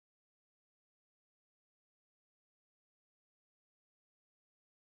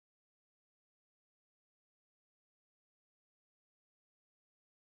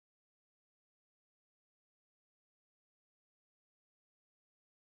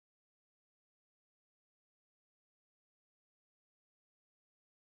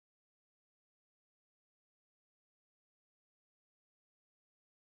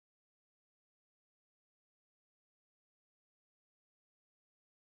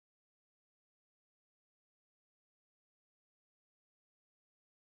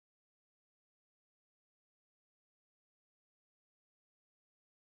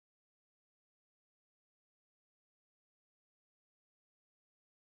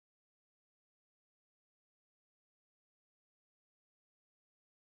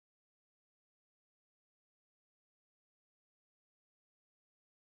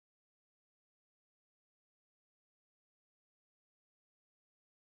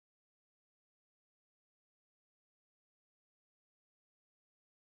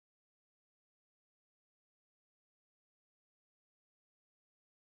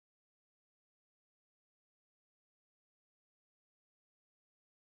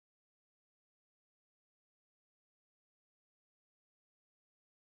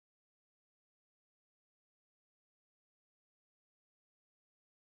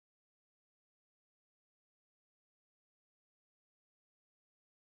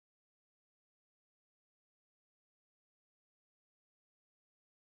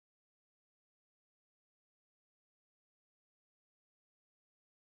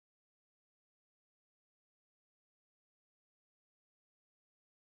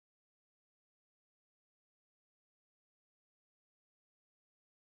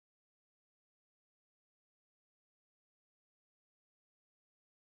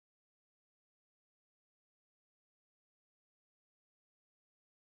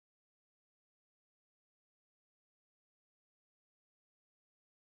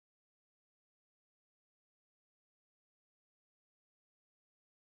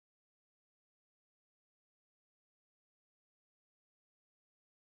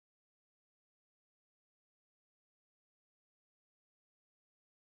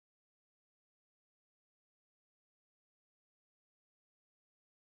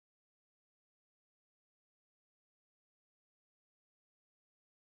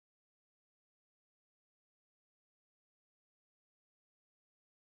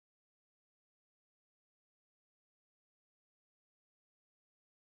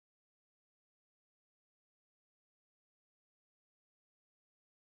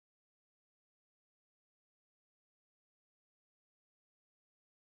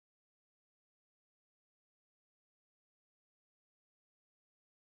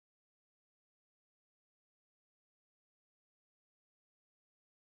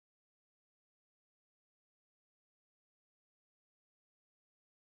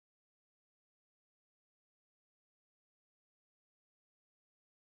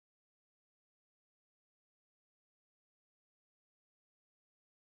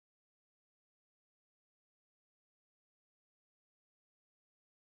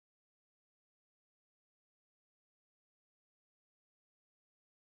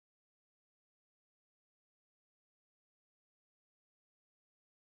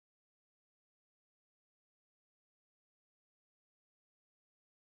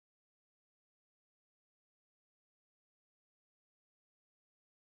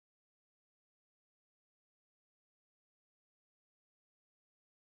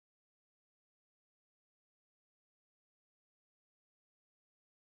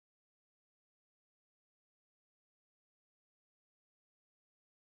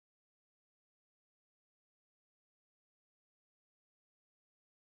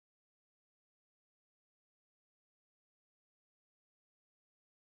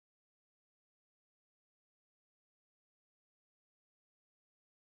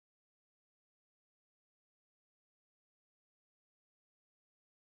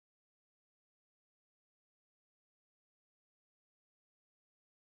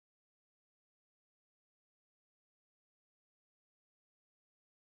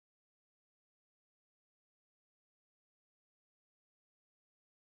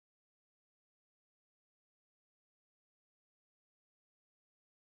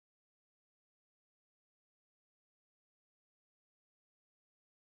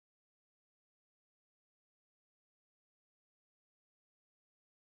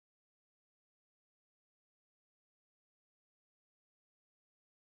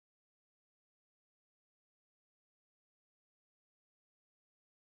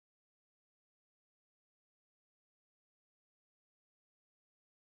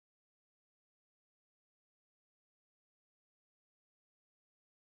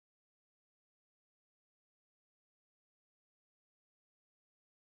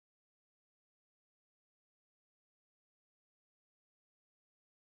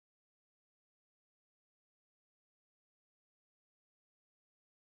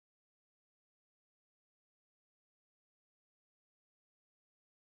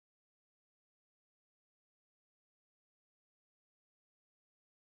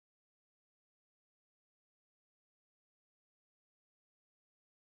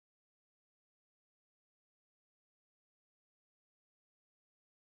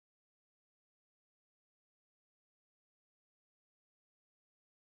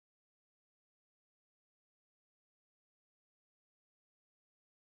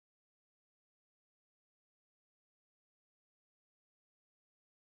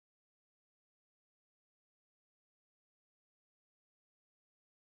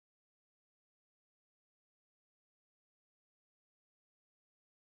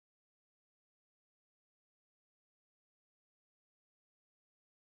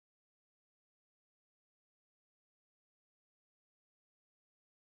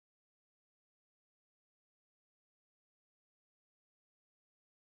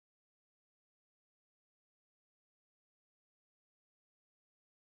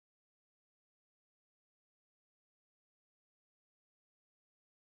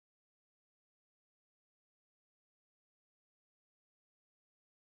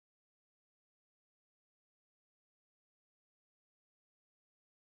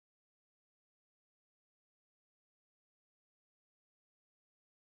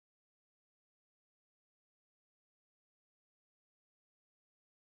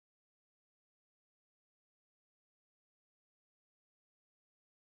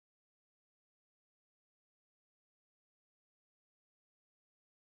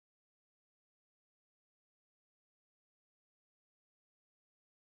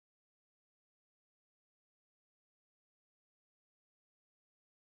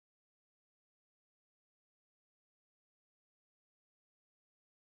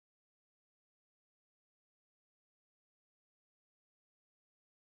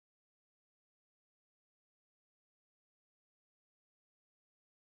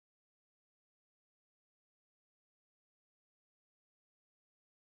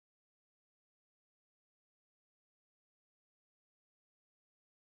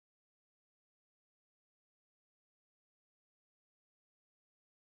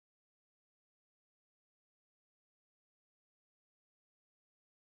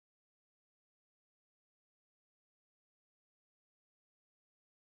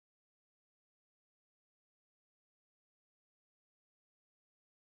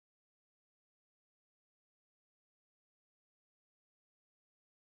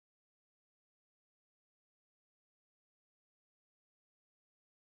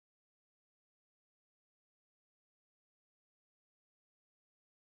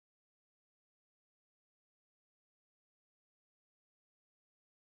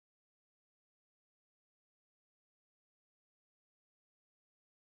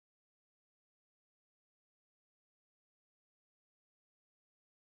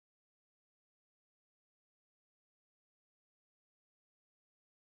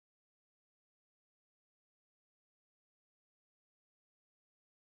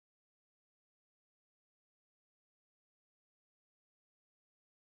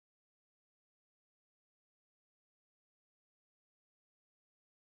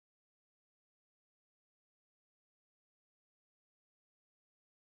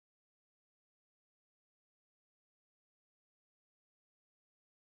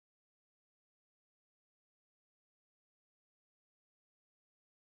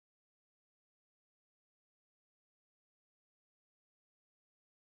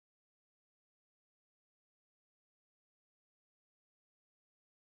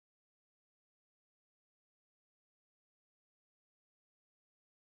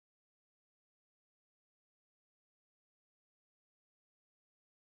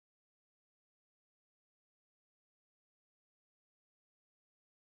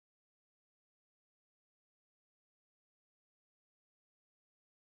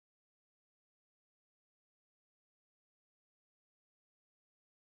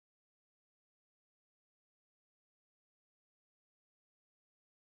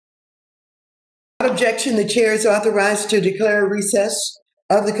objection, the chair is authorized to declare a recess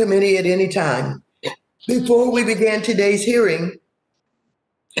of the committee at any time. Before we begin today's hearing,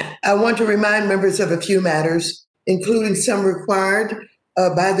 I want to remind members of a few matters, including some required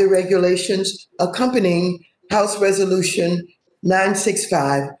by the regulations accompanying House Resolution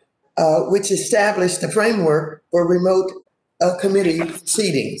 965, which established the framework for remote committee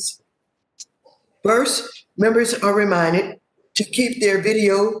proceedings. First, members are reminded to keep their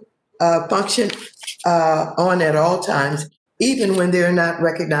video function on at all times, even when they're not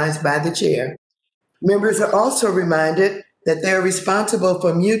recognized by the chair. Members are also reminded that they're responsible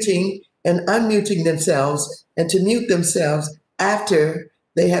for muting and unmuting themselves and to mute themselves after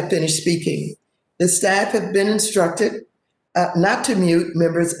they have finished speaking. The staff have been instructed not to mute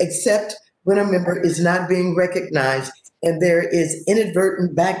members except when a member is not being recognized and there is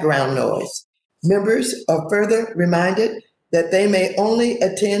inadvertent background noise. Members are further reminded that they may only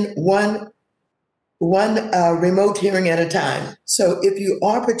attend one remote hearing at a time. So if you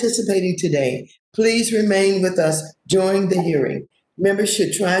are participating today, please remain with us during the hearing. Members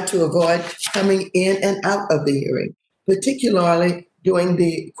should try to avoid coming in and out of the hearing, particularly during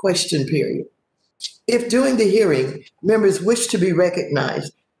the question period. If during the hearing, members wish to be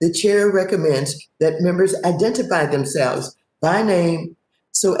recognized, the chair recommends that members identify themselves by name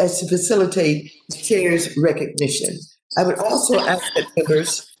so as to facilitate the chair's recognition. I would also ask that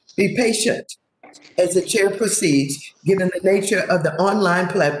members be patient as the chair proceeds, given the nature of the online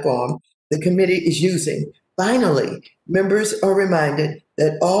platform the committee is using. Finally, members are reminded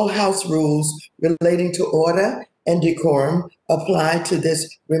that all House rules relating to order and decorum apply to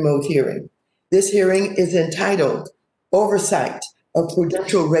this remote hearing. This hearing is entitled Oversight of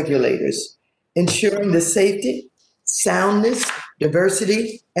Prudential Regulators, Ensuring the Safety, Soundness,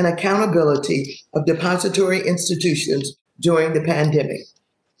 Diversity, and Accountability of Depository Institutions During the Pandemic.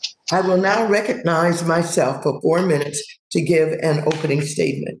 I will now recognize myself for 4 minutes to give an opening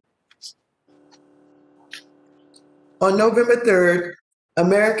statement. On November 3rd,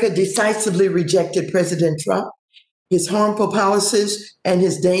 America decisively rejected President Trump, his harmful policies, and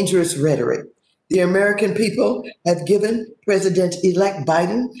his dangerous rhetoric. The American people have given President-elect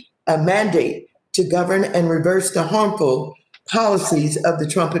Biden a mandate to govern and reverse the harmful policies of the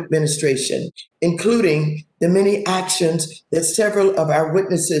Trump administration, including the many actions that several of our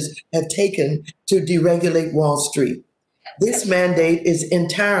witnesses have taken to deregulate Wall Street. This mandate is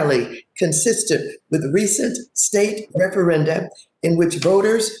entirely consistent with recent state referenda in which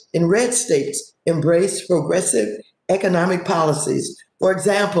voters in red states embrace progressive economic policies. For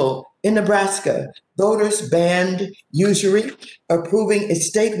example, in Nebraska, voters banned usury, approving a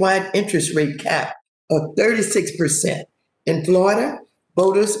statewide interest rate cap of 36%. In Florida,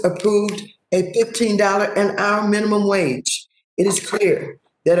 voters approved a $15 an hour minimum wage. It is clear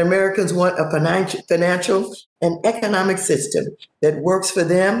that Americans want a financial and economic system that works for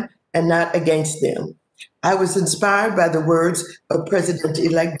them and not against them. I was inspired by the words of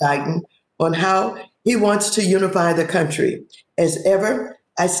President-elect Biden on how he wants to unify the country. As ever,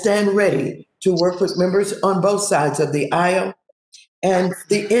 I stand ready to work with members on both sides of the aisle and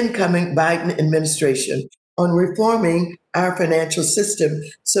the incoming Biden administration on reforming our financial system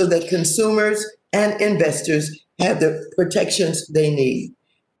so that consumers and investors have the protections they need.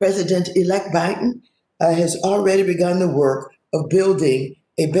 President-elect Biden has already begun the work of building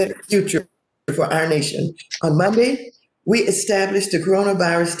a better future for our nation. On Monday, we established the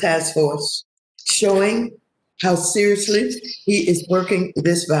Coronavirus Task Force, showing how seriously he is working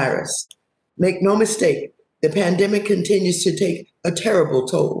this virus. Make no mistake, the pandemic continues to take a terrible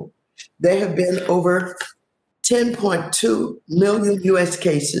toll. There have been over 10.2 million U.S.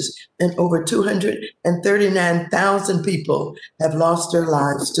 cases and over 239,000 people have lost their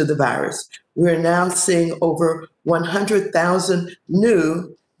lives to the virus. We're now seeing over 100,000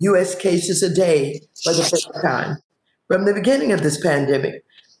 new U.S. cases a day for the first time. From the beginning of this pandemic,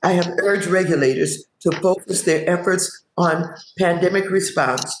 I have urged regulators to focus their efforts on pandemic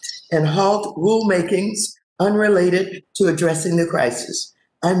response and halt rulemakings unrelated to addressing the crisis.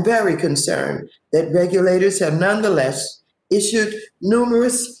 I'm very concerned that regulators have nonetheless issued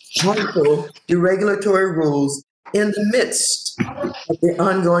numerous harmful deregulatory rules in the midst of the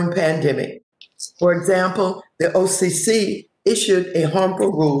ongoing pandemic. For example, the OCC issued a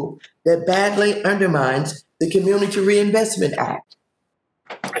harmful rule that badly undermines the Community Reinvestment Act.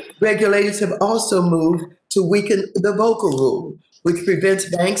 Regulators have also moved to weaken the Volcker rule, which prevents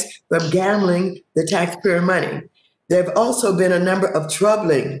banks from gambling the taxpayer money. There have also been a number of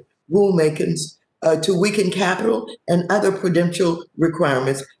troubling rulemakings to weaken capital and other prudential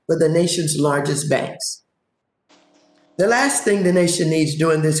requirements for the nation's largest banks. The last thing the nation needs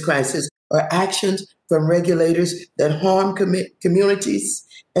during this crisis or actions from regulators that harm communities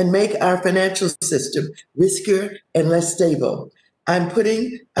and make our financial system riskier and less stable. I'm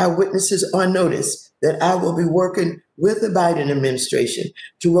putting our witnesses on notice that I will be working with the Biden administration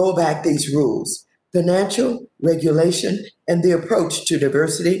to roll back these rules. Financial regulation and the approach to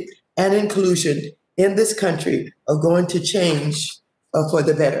diversity and inclusion in this country are going to change for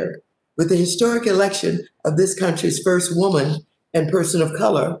the better. With the historic election of this country's first woman and person of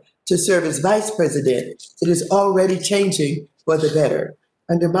color to serve as vice president, it is already changing for the better.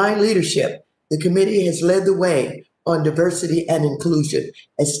 Under my leadership, the committee has led the way on diversity and inclusion,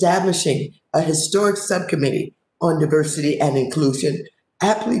 establishing a historic subcommittee on diversity and inclusion,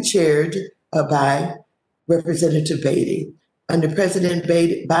 aptly chaired by Representative Beatty. Under President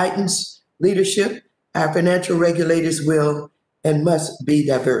Biden's leadership, our financial regulators will and must be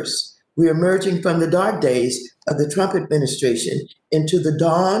diverse. We are emerging from the dark days of the Trump administration into the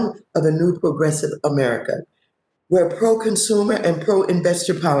dawn of a new progressive America, where pro-consumer and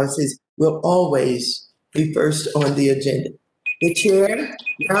pro-investor policies will always be first on the agenda. The chair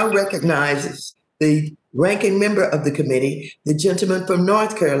now recognizes the ranking member of the committee, the gentleman from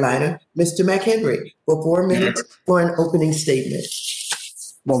North Carolina, Mr. McHenry, for 4 minutes for an opening statement.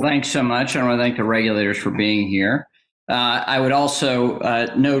 Well, thanks so much. I want to thank the regulators for being here. I would also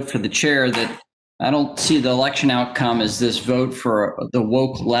note for the chair that I don't see the election outcome as this vote for the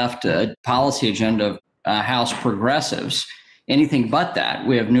woke left policy agenda of House progressives. Anything but that.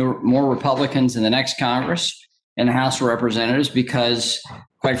 We have more Republicans in the next Congress and the House of Representatives because,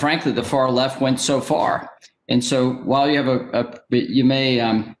 quite frankly, the far left went so far. And so while you have you may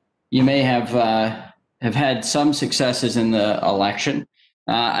have had some successes in the election,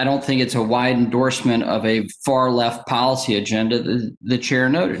 I don't think it's a wide endorsement of a far left policy agenda, the chair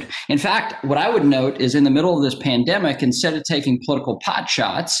noted. In fact, what I would note is in the middle of this pandemic, instead of taking political pot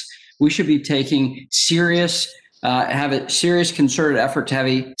shots, we should be taking have a serious concerted effort to have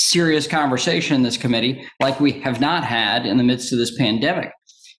a serious conversation in this committee like we have not had in the midst of this pandemic.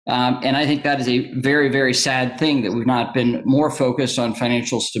 And I think that is a very, very sad thing that we've not been more focused on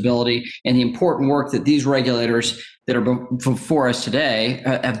financial stability and the important work that these regulators that are before us today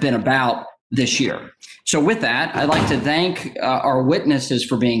have been about this year. So with that, I'd like to thank our witnesses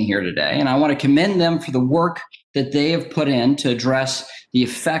for being here today. And I want to commend them for the work that they have put in to address the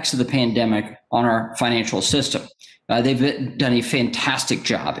effects of the pandemic on our financial system. They've done a fantastic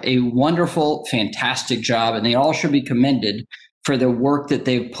job, a wonderful, fantastic job, and they all should be commended for the work that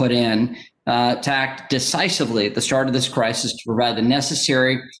they've put in to act decisively at the start of this crisis to provide the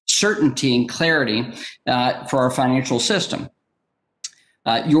necessary certainty and clarity for our financial system.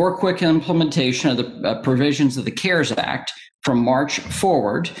 Your quick implementation of the provisions of the CARES Act from March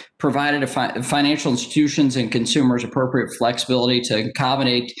forward provided financial institutions and consumers appropriate flexibility to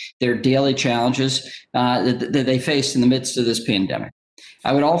accommodate their daily challenges that they faced in the midst of this pandemic.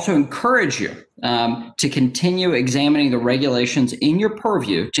 I would also encourage you to continue examining the regulations in your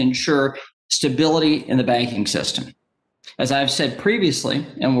purview to ensure stability in the banking system. As I've said previously,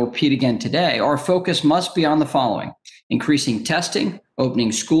 and will repeat again today, our focus must be on the following: increasing testing,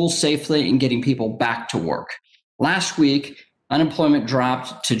 opening schools safely, and getting people back to work. Last week, unemployment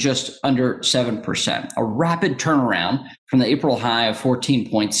dropped to just under 7%, a rapid turnaround from the April high of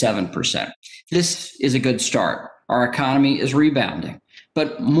 14.7%. This is a good start. Our economy is rebounding,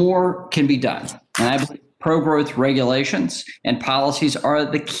 but more can be done. And I believe pro-growth regulations and policies are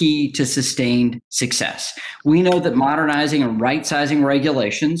the key to sustained success. We know that modernizing and right-sizing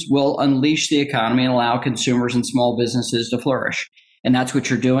regulations will unleash the economy and allow consumers and small businesses to flourish. And that's what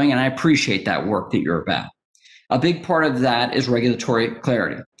you're doing, and I appreciate that work that you're about. A big part of that is regulatory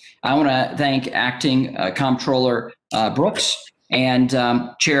clarity. I want to thank Acting Comptroller Brooks and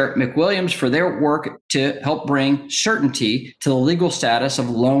Chair McWilliams for their work to help bring certainty to the legal status of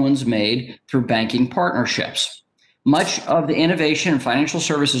loans made through banking partnerships. Much of the innovation in financial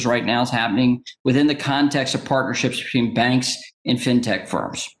services right now is happening within the context of partnerships between banks and fintech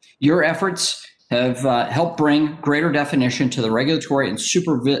firms. Your efforts have helped bring greater definition to the regulatory and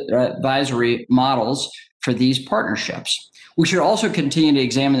supervisory models for these partnerships. We should also continue to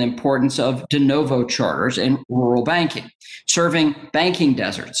examine the importance of de novo charters in rural banking. Serving banking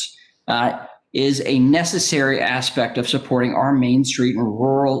deserts is a necessary aspect of supporting our Main Street and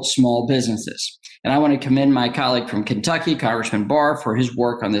rural small businesses. And I want to commend my colleague from Kentucky, Congressman Barr, for his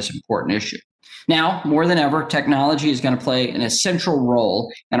work on this important issue. Now, more than ever, technology is going to play an essential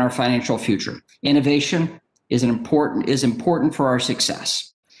role in our financial future. Innovation is important for our success.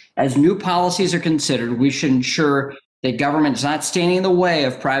 As new policies are considered, we should ensure that government is not standing in the way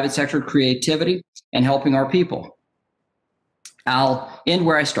of private sector creativity and helping our people. I'll end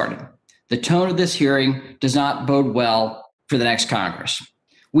where I started. the tone of this hearing does not bode well for the next Congress.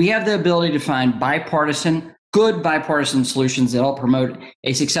 We have the ability to find good bipartisan solutions that help promote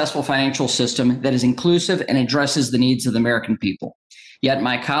a successful financial system that is inclusive and addresses the needs of the American people. Yet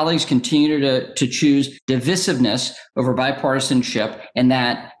my colleagues continue to choose divisiveness over bipartisanship, and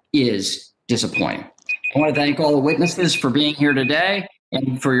that is disappointing. I want to thank all the witnesses for being here today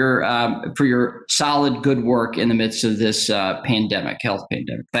and for your solid, good work in the midst of this health pandemic.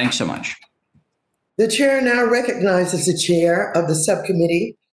 Thanks so much. The chair now recognizes the chair of the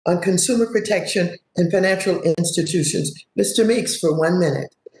subcommittee on Consumer Protection and Financial Institutions, Mr. Meeks, for 1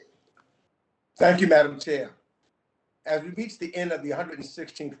 minute. Thank you, Madam Chair. As we reach the end of the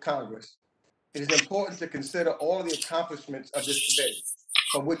 116th Congress, it is important to consider all of the accomplishments of this committee,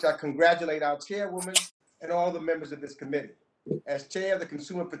 for which I congratulate our Chairwoman and all the members of this committee. As chair of the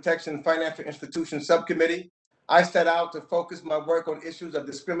Consumer Protection and Financial Institutions Subcommittee, I set out to focus my work on issues of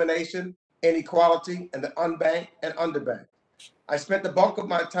discrimination, inequality, and the unbanked and underbanked. I spent the bulk of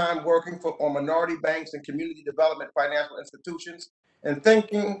my time working on minority banks and community development financial institutions and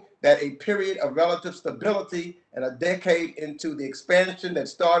thinking that a period of relative stability and a decade into the expansion that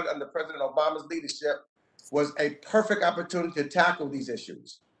started under President Obama's leadership was a perfect opportunity to tackle these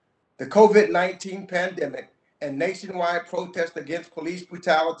issues. The COVID-19 pandemic and nationwide protests against police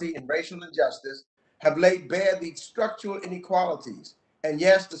brutality and racial injustice have laid bare these structural inequalities and,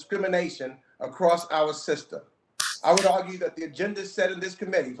 yes, discrimination across our system. I would argue that the agenda set in this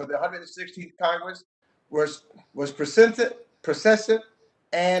committee for the 116th Congress was processive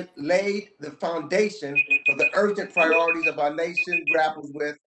and laid the foundation for the urgent priorities of our nation grapples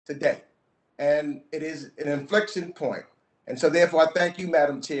with today. And it is an inflection point. And so therefore, I thank you,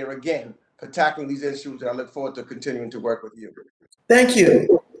 Madam Chair, again, for tackling these issues, and I look forward to continuing to work with you. Thank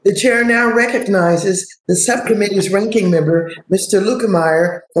you. The chair now recognizes the subcommittee's ranking member, Mr.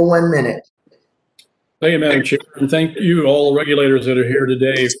 Lukemeyer, for 1 minute. Thank you, Madam Chair, and thank you, all the regulators that are here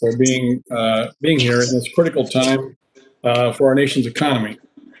today, for being here in this critical time for our nation's economy.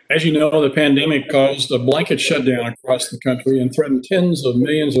 As you know, the pandemic caused a blanket shutdown across the country and threatened tens of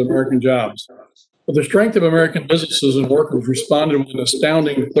millions of American jobs. But the strength of American businesses and workers responded with an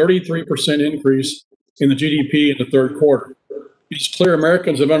astounding 33% increase in the GDP in the third quarter. It's clear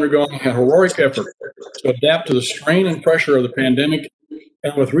Americans have undergone a heroic effort to adapt to the strain and pressure of the pandemic.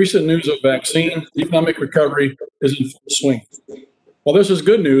 And with recent news of vaccine, economic recovery is in full swing. While this is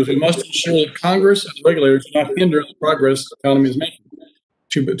good news, we must ensure that Congress and regulators do not hinder the progress the economy is making.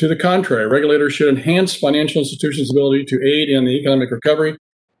 To the contrary, regulators should enhance financial institutions' ability to aid in the economic recovery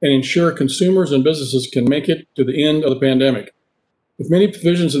and ensure consumers and businesses can make it to the end of the pandemic. With many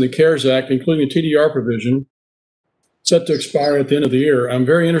provisions in the CARES Act, including the TDR provision, set to expire at the end of the year, I'm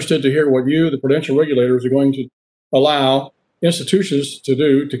very interested to hear what you, the Prudential Regulators, are going to allow institutions to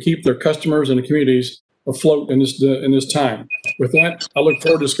do to keep their customers and the communities afloat in this time. With that, I look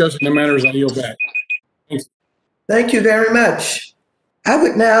forward to discussing the matters. I yield back. Thanks. Thank you very much. I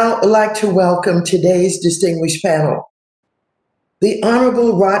would now like to welcome today's distinguished panel. The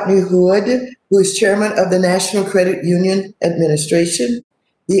Honorable Rodney Hood, who is Chairman of the National Credit Union Administration.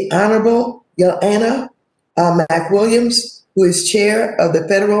 The Honorable Jelena McWilliams, who is Chair of the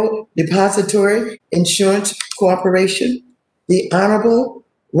Federal Depository Insurance Corporation. The Honorable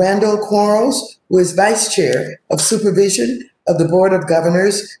Randal Quarles, who is Vice Chair of Supervision of the Board of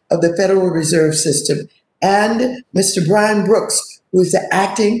Governors of the Federal Reserve System. And Mr. Brian Brooks, who is the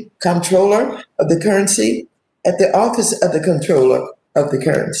Acting Comptroller of the Currency at the Office of the Comptroller of the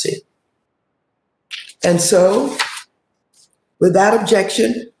Currency. And so, without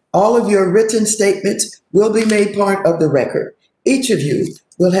objection, all of your written statements will be made part of the record. Each of you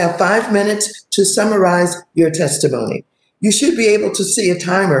will have 5 minutes to summarize your testimony. You should be able to see a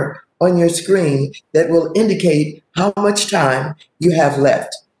timer on your screen that will indicate how much time you have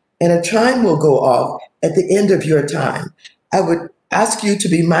left. And a chime will go off at the end of your time. I would ask you to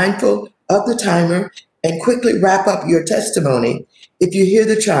be mindful of the timer and quickly wrap up your testimony if you hear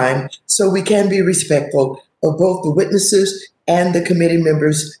the chime, so we can be respectful of both the witnesses and the committee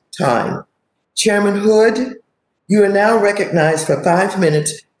members' time. Chairman Hood, you are now recognized for 5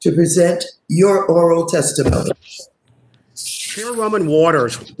 minutes to present your oral testimony. Chairwoman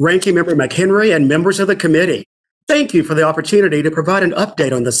Waters, Ranking Member McHenry, and members of the committee, thank you for the opportunity to provide an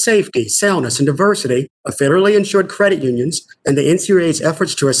update on the safety, soundness, and diversity of federally insured credit unions and the NCUA's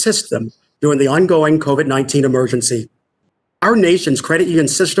efforts to assist them during the ongoing COVID-19 emergency. Our nation's credit union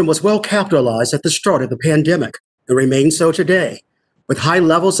system was well capitalized at the start of the pandemic and remains so today, with high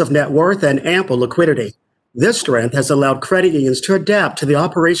levels of net worth and ample liquidity. This strength has allowed credit unions to adapt to the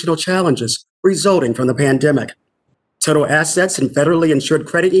operational challenges resulting from the pandemic. Total assets in federally insured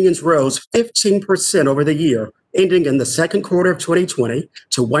credit unions rose 15% over the year, ending in the second quarter of 2020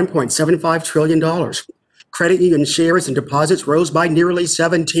 to $1.75 trillion. Credit union shares and deposits rose by nearly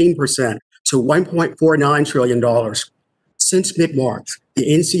 17% to $1.49 trillion. Since mid-March, the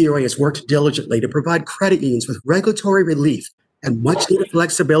NCUA has worked diligently to provide credit unions with regulatory relief and much-needed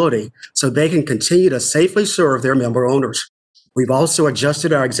flexibility so they can continue to safely serve their member owners. We've also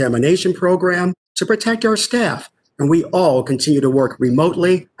adjusted our examination program to protect our staff, and we all continue to work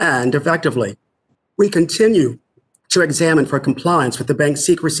remotely and effectively. We continue to examine for compliance with the Bank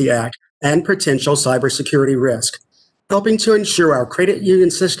Secrecy Act and potential cybersecurity risk, helping to ensure our credit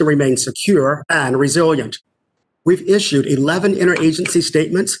union system remains secure and resilient. We've issued 11 interagency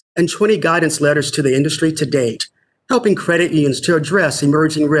statements and 20 guidance letters to the industry to date, helping credit unions to address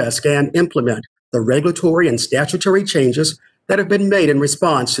emerging risk and implement the regulatory and statutory changes that have been made in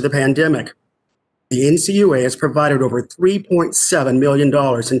response to the pandemic. The NCUA has provided over $3.7 million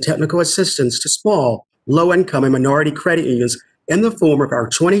in technical assistance to small, low-income, and minority credit unions in the form of our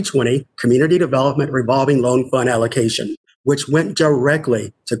 2020 Community Development Revolving Loan Fund allocation, which went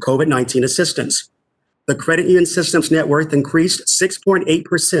directly to COVID-19 assistance. The credit union system's net worth increased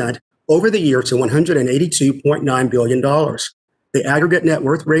 6.8% over the year to $182.9 billion. The aggregate net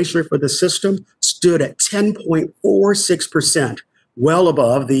worth ratio for the system stood at 10.46%, well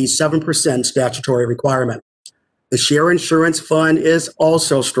above the 7% statutory requirement. The share insurance fund is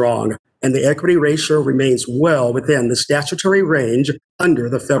also strong, and the equity ratio remains well within the statutory range under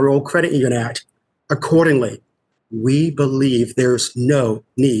the Federal Credit Union Act. Accordingly, we believe there's no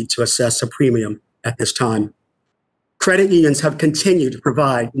need to assess a premium at this time. Credit unions have continued to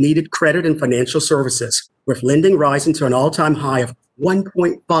provide needed credit and financial services, with lending rising to an all-time high of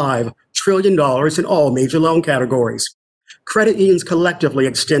 $1.5 trillion in all major loan categories. Credit unions collectively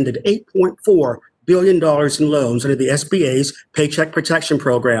extended $8.4 billion in loans under the SBA's Paycheck Protection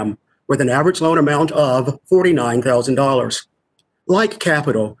Program, with an average loan amount of $49,000. Like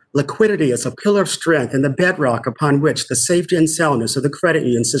capital, liquidity is a pillar of strength and the bedrock upon which the safety and soundness of the credit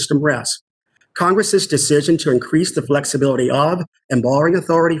union system rests. Congress's decision to increase the flexibility of and borrowing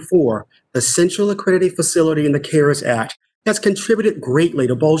authority for the Central Liquidity Facility in the CARES Act has contributed greatly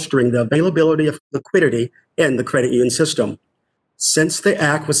to bolstering the availability of liquidity in the credit union system. Since the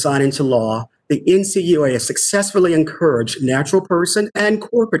act was signed into law, the NCUA has successfully encouraged natural person and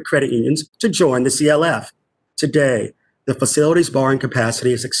corporate credit unions to join the CLF. Today, the facility's borrowing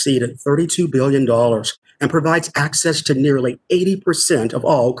capacity has exceeded $32 billion and provides access to nearly 80% of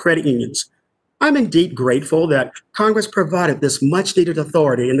all credit unions. I'm indeed grateful that Congress provided this much-needed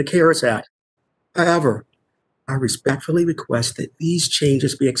authority in the CARES Act. However, I respectfully request that these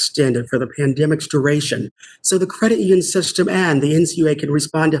changes be extended for the pandemic's duration so the credit union system and the NCUA can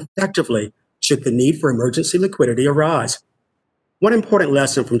respond effectively should the need for emergency liquidity arise. One important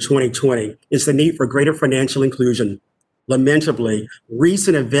lesson from 2020 is the need for greater financial inclusion. Lamentably,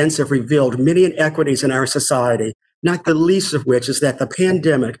 recent events have revealed many inequities in our society, not the least of which is that the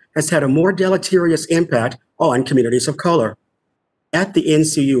pandemic has had a more deleterious impact on communities of color. At the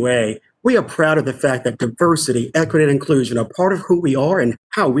NCUA, we are proud of the fact that diversity, equity, and inclusion are part of who we are and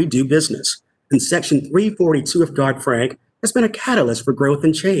how we do business. And Section 342 of Dodd-Frank has been a catalyst for growth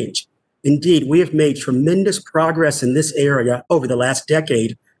and change. Indeed, we have made tremendous progress in this area over the last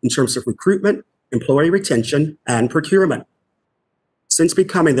decade in terms of recruitment, employee retention, and procurement. Since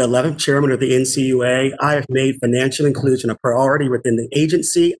becoming the 11th chairman of the NCUA, I have made financial inclusion a priority within the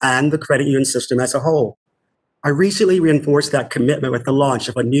agency and the credit union system as a whole. I recently reinforced that commitment with the launch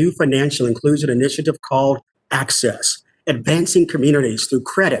of a new financial inclusion initiative called Access, advancing communities through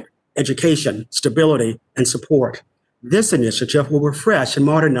credit, education, stability, and support. This initiative will refresh and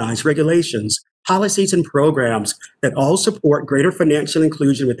modernize regulations, policies, and programs that all support greater financial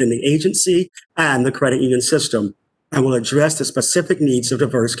inclusion within the agency and the credit union system, and will address the specific needs of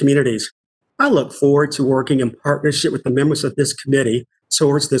diverse communities. I look forward to working in partnership with the members of this committee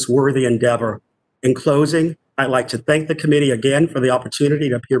towards this worthy endeavor. In closing, I'd like to thank the committee again for the opportunity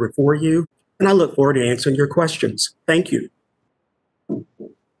to appear before you, and I look forward to answering your questions. Thank you.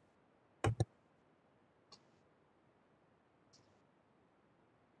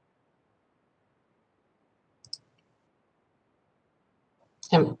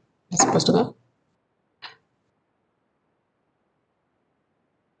 Am I supposed to go?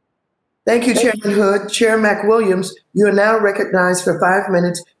 Thank you, Chairman Hood. Chair McWilliams, you are now recognized for 5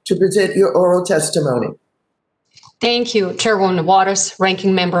 minutes to present your oral testimony. Thank you, Chairwoman Waters,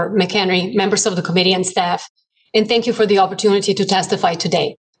 Ranking Member McHenry, members of the committee and staff, and thank you for the opportunity to testify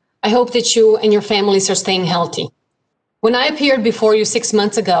today. I hope that you and your families are staying healthy. When I appeared before you 6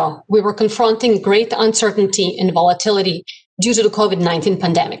 months ago, we were confronting great uncertainty and volatility due to the COVID-19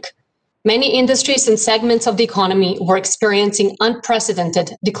 pandemic. Many industries and segments of the economy were experiencing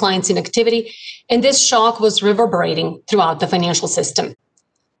unprecedented declines in activity, and this shock was reverberating throughout the financial system.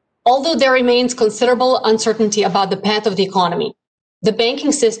 Although there remains considerable uncertainty about the path of the economy, the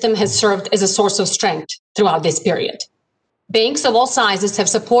banking system has served as a source of strength throughout this period. Banks of all sizes have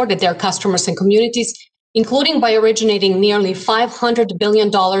supported their customers and communities, including by originating nearly $500 billion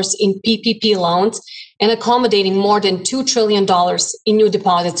in PPP loans and accommodating more than $2 trillion in new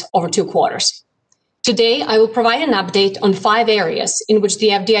deposits over 2 quarters. Today, I will provide an update on 5 areas in which the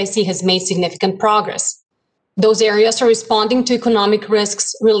FDIC has made significant progress. Those areas are responding to economic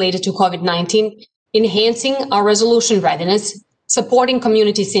risks related to COVID-19, enhancing our resolution readiness, supporting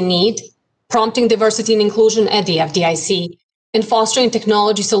communities in need, prompting diversity and inclusion at the FDIC, and fostering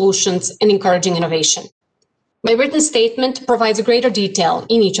technology solutions and encouraging innovation. My written statement provides greater detail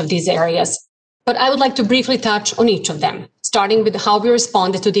in each of these areas, but I would like to briefly touch on each of them, starting with how we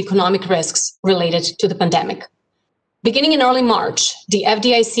responded to the economic risks related to the pandemic. Beginning in early March, the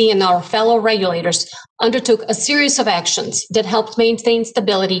FDIC and our fellow regulators undertook a series of actions that helped maintain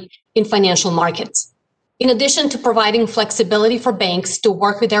stability in financial markets. In addition to providing flexibility for banks to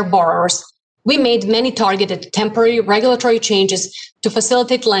work with their borrowers, we made many targeted temporary regulatory changes to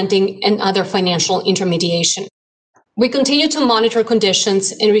facilitate lending and other financial intermediation. We continue to monitor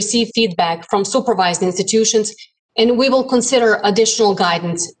conditions and receive feedback from supervised institutions, and we will consider additional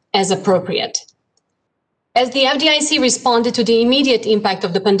guidance as appropriate. As the FDIC responded to the immediate impact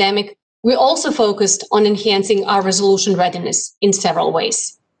of the pandemic, we also focused on enhancing our resolution readiness in several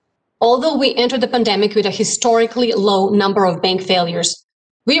ways. Although we entered the pandemic with a historically low number of bank failures,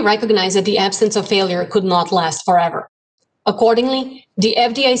 we recognize that the absence of failure could not last forever. Accordingly, the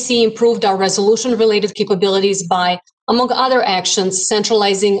FDIC improved our resolution-related capabilities by, among other actions,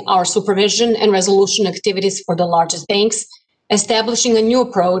 centralizing our supervision and resolution activities for the largest banks, establishing a new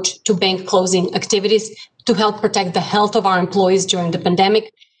approach to bank closing activities to help protect the health of our employees during the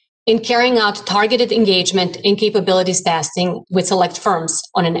pandemic, and carrying out targeted engagement and capabilities testing with select firms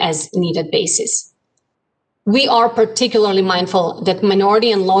on an as-needed basis. We are particularly mindful that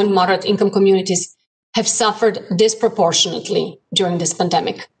minority and low and moderate income communities have suffered disproportionately during this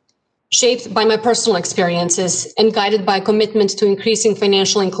pandemic. Shaped by my personal experiences and guided by a commitment to increasing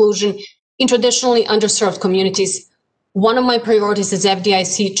financial inclusion in traditionally underserved communities, one of my priorities as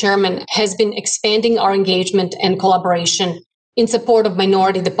FDIC chairman has been expanding our engagement and collaboration in support of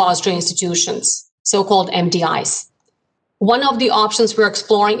minority depository institutions, so-called MDIs. One of the options we're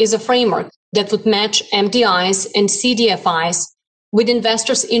exploring is a framework that would match MDIs and CDFIs with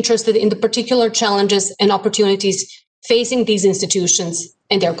investors interested in the particular challenges and opportunities facing these institutions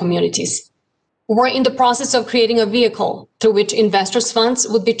and their communities. We're in the process of creating a vehicle through which investors' funds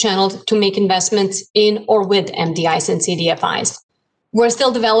would be channeled to make investments in or with MDIs and CDFIs. We're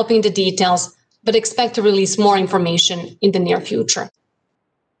still developing the details, but expect to release more information in the near future.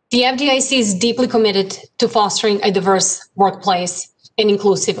 The FDIC is deeply committed to fostering a diverse workplace and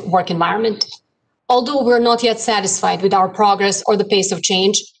inclusive work environment. Although we're not yet satisfied with our progress or the pace of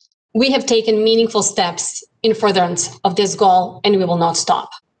change, we have taken meaningful steps in furtherance of this goal, and we will not stop.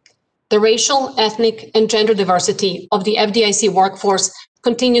 The racial, ethnic, and gender diversity of the FDIC workforce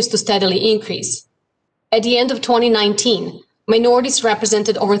continues to steadily increase. At the end of 2019, minorities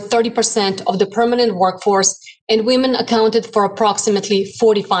represented over 30% of the permanent workforce, and women accounted for approximately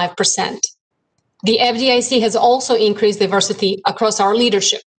 45%. The FDIC has also increased diversity across our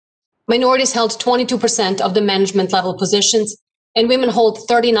leadership. Minorities held 22% of the management level positions, and women hold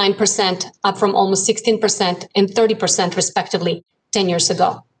 39%, up from almost 16% and 30% respectively 10 years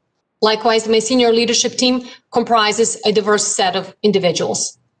ago. Likewise, my senior leadership team comprises a diverse set of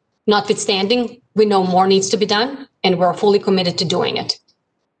individuals. Notwithstanding, we know more needs to be done, and we're fully committed to doing it.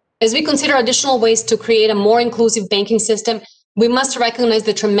 As we consider additional ways to create a more inclusive banking system, we must recognize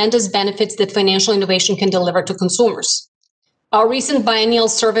the tremendous benefits that financial innovation can deliver to consumers. Our recent biennial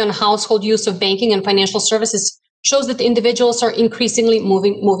survey on household use of banking and financial services shows that individuals are increasingly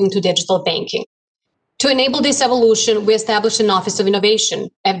moving to digital banking. To enable this evolution, we established an Office of Innovation,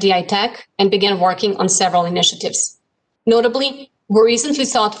 FDI Tech, and began working on several initiatives. Notably, we recently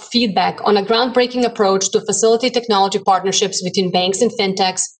sought feedback on a groundbreaking approach to facilitate technology partnerships between banks and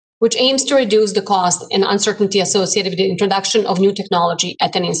fintechs, which aims to reduce the cost and uncertainty associated with the introduction of new technology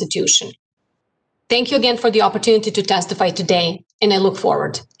at an institution. Thank you again for the opportunity to testify today, and I look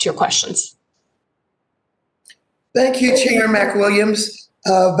forward to your questions. Thank you, Chair McWilliams.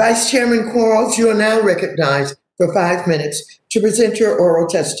 Vice Chairman Quarles, you are now recognized for 5 minutes to present your oral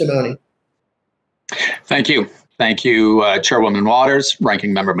testimony. Thank you. Thank you, Chairwoman Waters,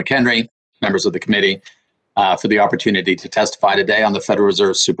 Ranking Member McHenry, members of the committee, for the opportunity to testify today on the Federal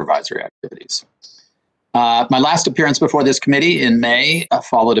Reserve's supervisory activities. My last appearance before this committee in May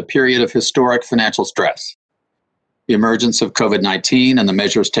followed a period of historic financial stress. The emergence of COVID-19 and the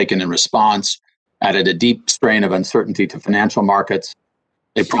measures taken in response added a deep strain of uncertainty to financial markets.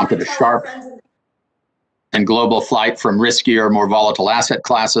 They prompted a sharp and global flight from riskier, more volatile asset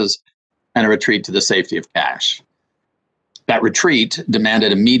classes and a retreat to the safety of cash. That retreat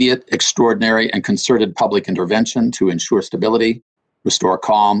demanded immediate, extraordinary, and concerted public intervention to ensure stability, restore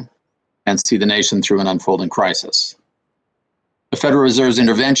calm, and see the nation through an unfolding crisis. The Federal Reserve's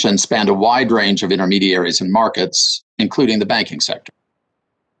intervention spanned a wide range of intermediaries and markets, including the banking sector.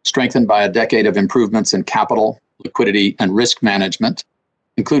 Strengthened by a decade of improvements in capital, liquidity, and risk management,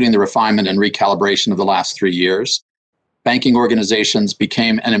 including the refinement and recalibration of the last 3 years, banking organizations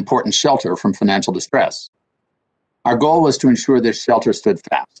became an important shelter from financial distress. Our goal was to ensure this shelter stood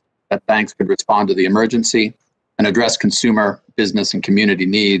fast, that banks could respond to the emergency and address consumer, business, and community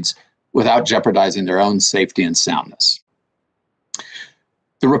needs without jeopardizing their own safety and soundness.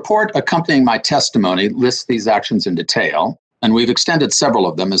 The report accompanying my testimony lists these actions in detail, and we've extended several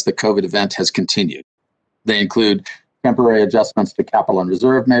of them as the COVID event has continued. They include temporary adjustments to capital and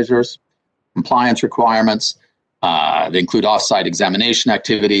reserve measures, compliance requirements. They include off-site examination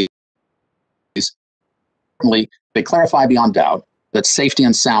activities. Importantly, they clarify beyond doubt that safety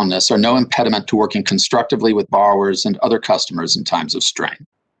and soundness are no impediment to working constructively with borrowers and other customers in times of strain.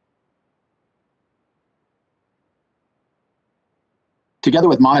 Together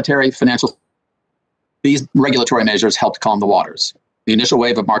with monetary, financial, these regulatory measures helped calm the waters. The initial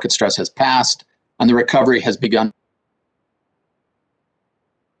wave of market stress has passed, and the recovery has begun.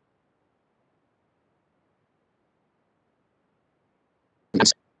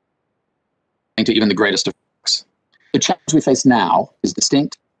 To even the greatest effects. The challenge we face now is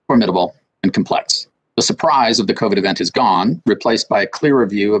distinct, formidable, and complex. The surprise of the COVID event is gone, replaced by a clearer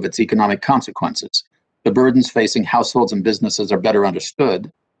view of its economic consequences. The burdens facing households and businesses are better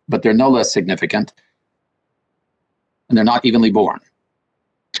understood, but they're no less significant, and they're not evenly borne.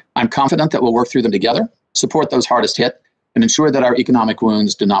 I'm confident that we'll work through them together, support those hardest hit, and ensure that our economic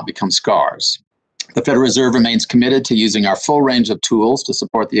wounds do not become scars. The Federal Reserve remains committed to using our full range of tools to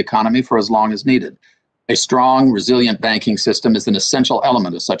support the economy for as long as needed. A strong, resilient banking system is an essential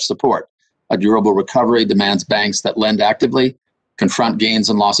element of such support. A durable recovery demands banks that lend actively, confront gains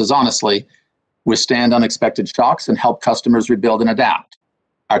and losses honestly, withstand unexpected shocks, and help customers rebuild and adapt.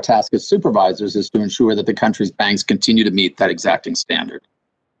 Our task as supervisors is to ensure that the country's banks continue to meet that exacting standard.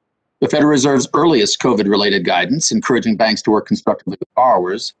 The Federal Reserve's earliest COVID-related guidance, encouraging banks to work constructively with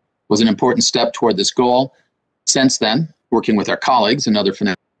borrowers, was an important step toward this goal. Since then, working with our colleagues and other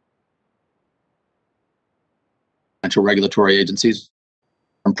financial regulatory agencies,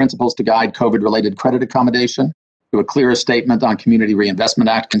 from principles to guide COVID-related credit accommodation, to a clearer statement on Community Reinvestment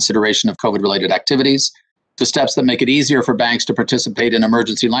Act consideration of COVID-related activities, to steps that make it easier for banks to participate in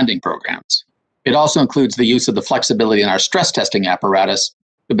emergency lending programs. It also includes the use of the flexibility in our stress testing apparatus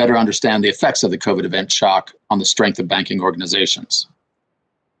to better understand the effects of the COVID event shock on the strength of banking organizations.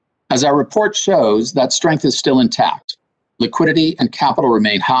 As our report shows, that strength is still intact. Liquidity and capital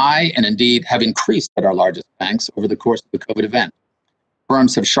remain high and indeed have increased at our largest banks over the course of the COVID event.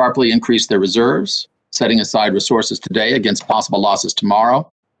 Firms have sharply increased their reserves, setting aside resources today against possible losses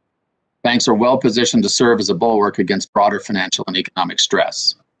tomorrow. Banks are well positioned to serve as a bulwark against broader financial and economic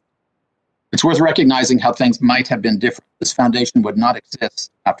stress. It's worth recognizing how things might have been different. This foundation would not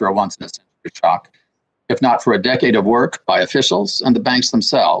exist after a once-in-a-century shock, if not for a decade of work by officials and the banks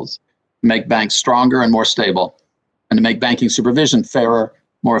themselves to make banks stronger and more stable, and to make banking supervision fairer,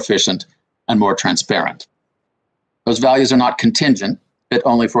 more efficient, and more transparent. Those values are not contingent, fit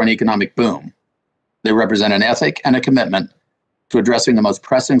only for an economic boom. They represent an ethic and a commitment to addressing the most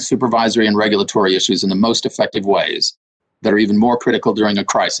pressing supervisory and regulatory issues in the most effective ways that are even more critical during a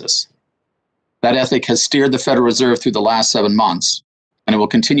crisis. That ethic has steered the Federal Reserve through the last 7 months, and it will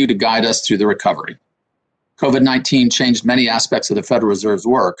continue to guide us through the recovery. COVID-19 changed many aspects of the Federal Reserve's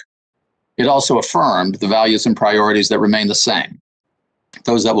work. It also affirmed the values and priorities that remain the same,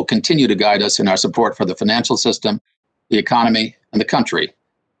 those that will continue to guide us in our support for the financial system, the economy, and the country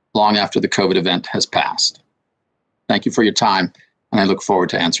long after the COVID event has passed. Thank you for your time, and I look forward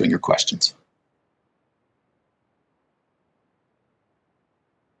to answering your questions.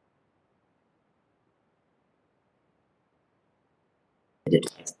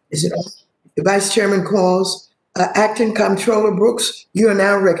 Is it on? Vice Chairman Quarles, Acting Comptroller Brooks, you are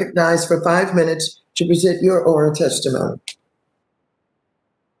now recognized for 5 minutes to present your oral testimony.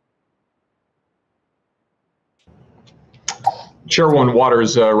 Chairwoman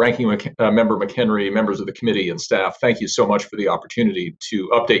Waters, Ranking Member McHenry, members of the committee and staff, thank you so much for the opportunity to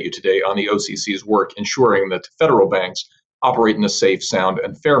update you today on the OCC's work ensuring that federal banks operate in a safe, sound,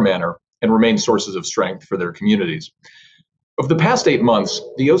 and fair manner and remain sources of strength for their communities. Over the past 8 months,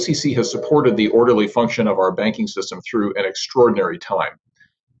 the OCC has supported the orderly function of our banking system through an extraordinary time.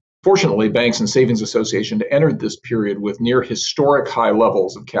 Fortunately, Banks and Savings Association entered this period with near historic high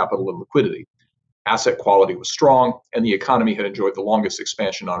levels of capital and liquidity. Asset quality was strong, and the economy had enjoyed the longest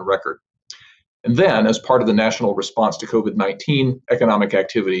expansion on record. And then, as part of the national response to COVID-19, economic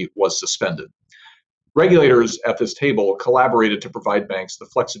activity was suspended. Regulators at this table collaborated to provide banks the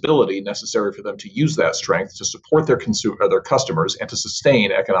flexibility necessary for them to use that strength to support their customers and to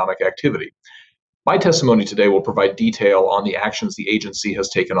sustain economic activity. My testimony today will provide detail on the actions the agency has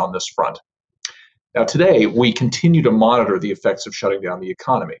taken on this front. Now, today, we continue to monitor the effects of shutting down the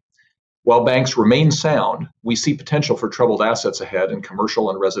economy. While banks remain sound, we see potential for troubled assets ahead in commercial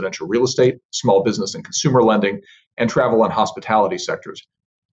and residential real estate, small business and consumer lending, and travel and hospitality sectors.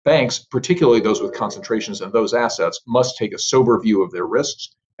 Banks, particularly those with concentrations in those assets, must take a sober view of their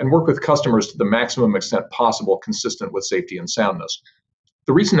risks and work with customers to the maximum extent possible consistent with safety and soundness.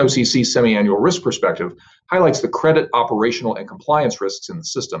 The recent OCC semi-annual risk perspective highlights the credit, operational, and compliance risks in the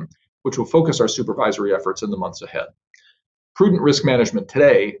system, which will focus our supervisory efforts in the months ahead. Prudent risk management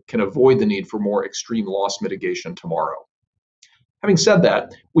today can avoid the need for more extreme loss mitigation tomorrow. Having said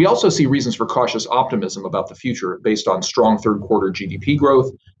that, we also see reasons for cautious optimism about the future based on strong third quarter GDP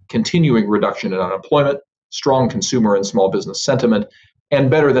growth, continuing reduction in unemployment, strong consumer and small business sentiment,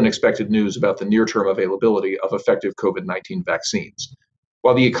 and better than expected news about the near-term availability of effective COVID-19 vaccines.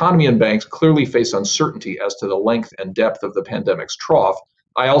 While the economy and banks clearly face uncertainty as to the length and depth of the pandemic's trough,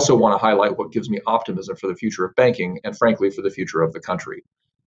 I also want to highlight what gives me optimism for the future of banking and, frankly, for the future of the country.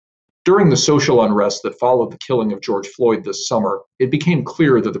 During the social unrest that followed the killing of George Floyd this summer, it became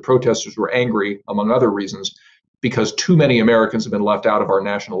clear that the protesters were angry, among other reasons, because too many Americans have been left out of our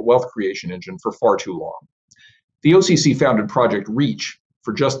national wealth creation engine for far too long. The OCC founded Project REACH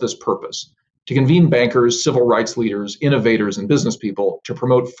for just this purpose, to convene bankers, civil rights leaders, innovators, and business people to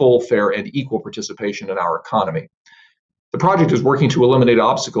promote full, fair, and equal participation in our economy. The project is working to eliminate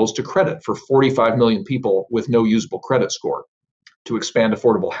obstacles to credit for 45 million people with no usable credit score, to expand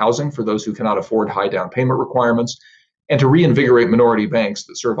affordable housing for those who cannot afford high down payment requirements, and to reinvigorate minority banks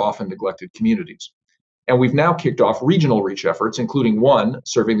that serve often neglected communities. And we've now kicked off regional reach efforts, including one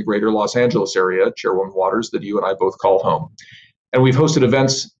serving the greater Los Angeles area, Chairwoman Waters, that you and I both call home. And we've hosted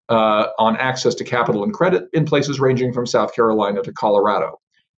events on access to capital and credit in places ranging from South Carolina to Colorado.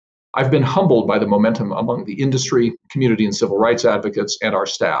 I've been humbled by the momentum among the industry, community and civil rights advocates, and our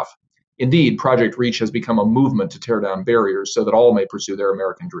staff. Indeed, Project REACH has become a movement to tear down barriers so that all may pursue their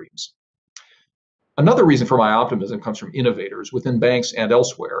American dreams. Another reason for my optimism comes from innovators within banks and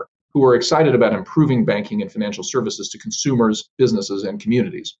elsewhere who are excited about improving banking and financial services to consumers, businesses, and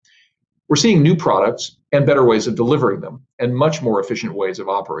communities. We're seeing new products and better ways of delivering them, and much more efficient ways of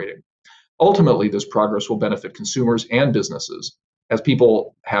operating. Ultimately, this progress will benefit consumers and businesses as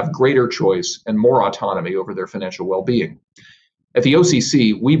people have greater choice and more autonomy over their financial well-being. At the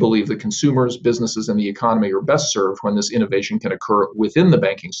OCC, we believe that consumers, businesses, and the economy are best served when this innovation can occur within the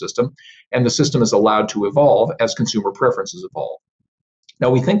banking system, and the system is allowed to evolve as consumer preferences evolve. Now,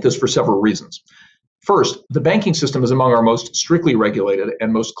 we think this for several reasons. First, the banking system is among our most strictly regulated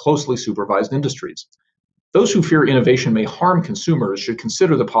and most closely supervised industries. Those who fear innovation may harm consumers should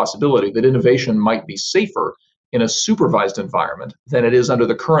consider the possibility that innovation might be safer in a supervised environment than it is under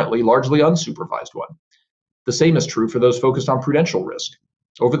the currently largely unsupervised one. The same is true for those focused on prudential risk.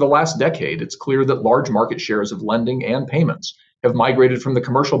 Over the last decade, it's clear that large market shares of lending and payments have migrated from the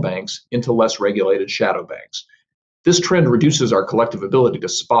commercial banks into less regulated shadow banks. This trend reduces our collective ability to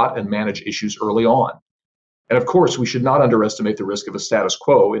spot and manage issues early on. And of course, we should not underestimate the risk of a status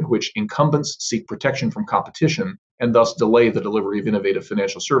quo in which incumbents seek protection from competition and thus delay the delivery of innovative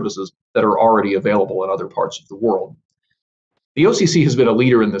financial services that are already available in other parts of the world. The OCC has been a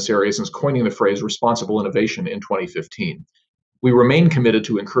leader in this area since coining the phrase responsible innovation in 2015. We remain committed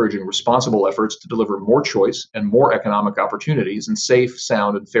to encouraging responsible efforts to deliver more choice and more economic opportunities in safe,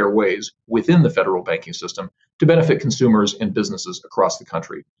 sound, and fair ways within the federal banking system to benefit consumers and businesses across the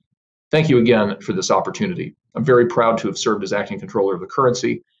country. Thank you again for this opportunity. I'm very proud to have served as acting controller of the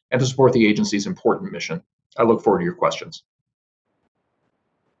currency and to support the agency's important mission. I look forward to your questions.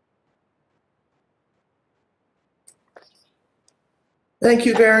 Thank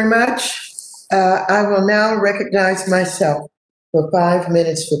you very much. I will now recognize myself for 5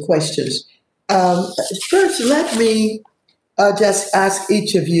 minutes for questions. First, let me just ask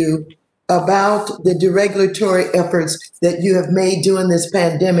each of you about the deregulatory efforts that you have made during this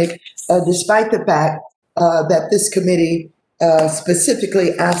pandemic, despite the fact that this committee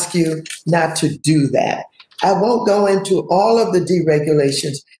specifically asked you not to do that. I won't go into all of the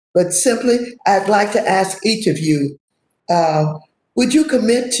deregulations, but simply I'd like to ask each of you, would you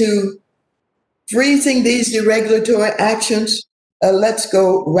commit to freezing these deregulatory actions? Let's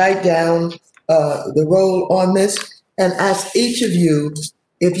go right down the roll on this and ask each of you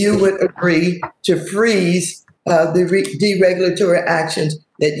if you would agree to freeze the deregulatory actions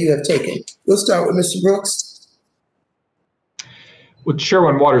that you have taken. We'll start with Mr. Brooks. Well,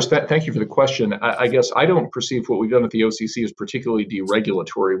 Chairwoman Waters, thank you for the question. I guess I don't perceive what we've done at the OCC as particularly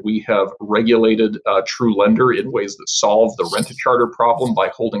deregulatory. We have regulated True Lender in ways that solve the rent-a-charter problem by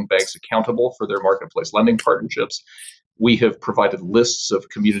holding banks accountable for their marketplace lending partnerships. We have provided lists of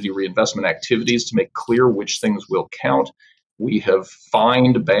community reinvestment activities to make clear which things will count. We have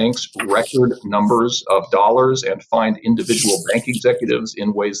fined banks record numbers of dollars and fined individual bank executives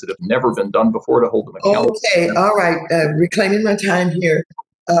in ways that have never been done before to hold them accountable. Okay, all right. Reclaiming my time here.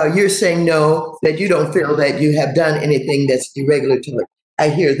 You're saying no, that you don't feel that you have done anything that's deregulatory. I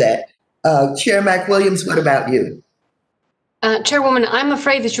hear that. Chair McWilliams, what about you? Chairwoman, I'm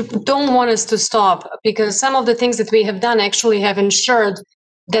afraid that you don't want us to stop because some of the things that we have done actually have ensured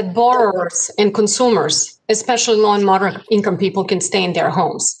that borrowers and consumers, especially low and moderate income people, can stay in their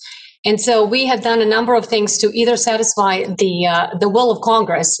homes. And so we have done a number of things to either satisfy the will of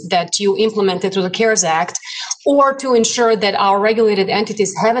Congress that you implemented through the CARES Act, or to ensure that our regulated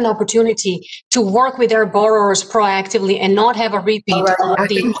entities have an opportunity to work with their borrowers proactively and not have a repeat of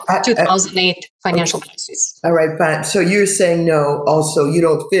the 2008 financial crisis. All right, fine. So you're saying no, also you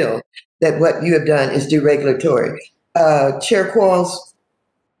don't feel that what you have done is deregulatory. Chair Quarles?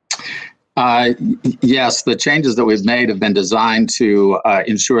 Yes, the changes that we've made have been designed to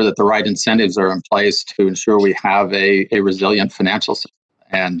ensure that the right incentives are in place to ensure we have a resilient financial system.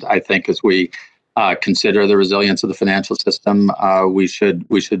 And I think as we consider the resilience of the financial system, we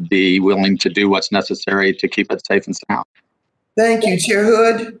should be willing to do what's necessary to keep it safe and sound. Thank you. Chair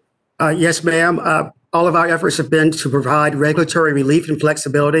Hood? Yes, ma'am. All of our efforts have been to provide regulatory relief and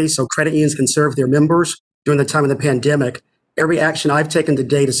flexibility so credit unions can serve their members during the time of the pandemic. Every action I've taken to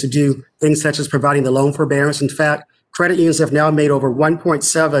date is to do things such as providing the loan forbearance. In fact, credit unions have now made over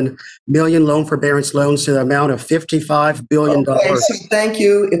 1.7 million loan forbearance loans to the amount of $55 billion. Okay, so thank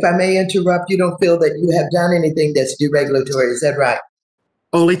you. If I may interrupt, you don't feel that you have done anything that's deregulatory, is that right?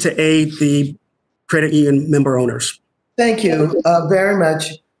 Only to aid the credit union member owners. Thank you very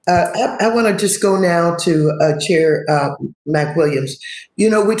much. I want to just go now to Chair McWilliams. You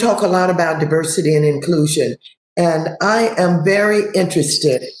know, we talk a lot about diversity and inclusion. And I am very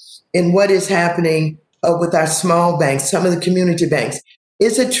interested in what is happening with our small banks, some of the community banks.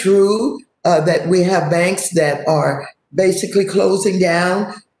 Is it true that we have banks that are basically closing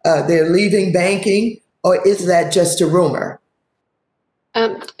down? They're leaving banking, or is that just a rumor?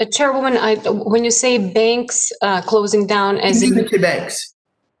 Chairwoman, when you say banks closing down, as community banks.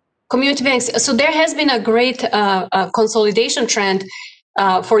 Community banks. So there has been a great consolidation trend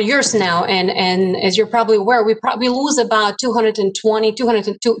for years now, and as you're probably aware, we lose about 220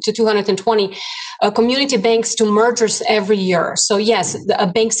 to 220 community banks to mergers every year. So yes, the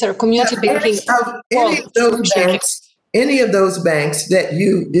banks are community banking. Any of those banks that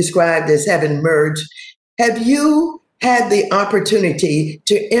you described as having merged, have you had the opportunity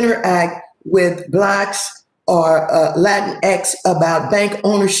to interact with Blacks or Latinx about bank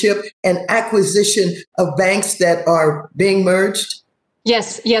ownership and acquisition of banks that are being merged?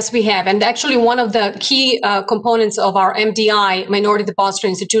 Yes, we have. And actually, one of the key components of our MDI, Minority Depository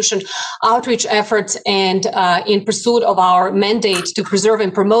Institution, outreach efforts and in pursuit of our mandate to preserve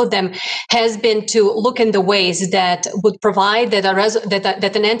and promote them has been to look in the ways that would provide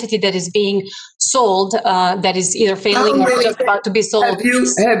that an entity that is being sold, that is either failing or just about to be sold.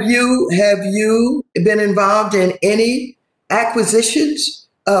 Have you been involved in any acquisitions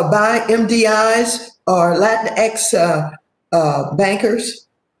by MDIs or Latinx bankers?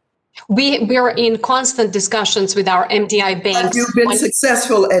 We are in constant discussions with our MDI banks. Have you been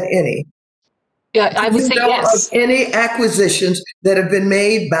successful at any? Yeah, I would say yes. Of any acquisitions that have been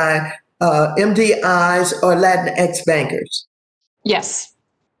made by MDIs or Latinx bankers? Yes.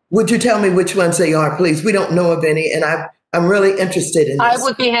 Would you tell me which ones they are, please? We don't know of any, and I'm really interested in this. I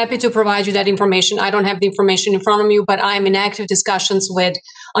would be happy to provide you that information. I don't have the information in front of me, but I'm in active discussions with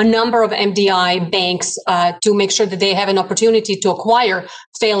a number of MDI banks to make sure that they have an opportunity to acquire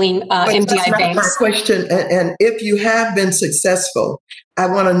failing MDI That's not banks. my question. And if you have been successful, I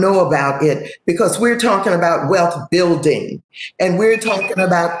want to know about it, because we're talking about wealth building and we're talking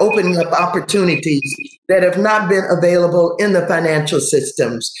about opening up opportunities that have not been available in the financial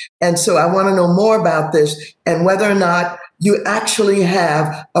systems. And so I want to know more about this and whether or not you actually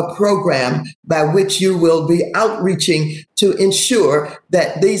have a program by which you will be outreaching to ensure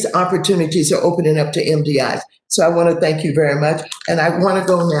that these opportunities are opening up to MDIs. So I want to thank you very much. And I want to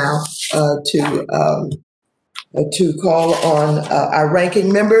go now to call on our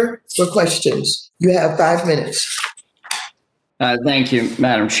ranking member for questions. You have 5 minutes. Thank you,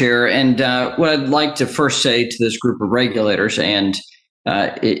 Madam Chair. And what I'd like to first say to this group of regulators is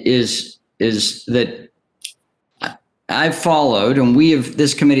that I've followed, and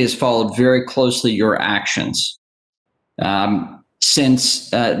this committee has followed very closely your actions since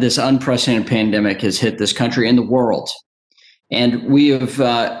this unprecedented pandemic has hit this country and the world. And we have,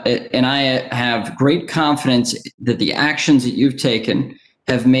 and I have great confidence that the actions that you've taken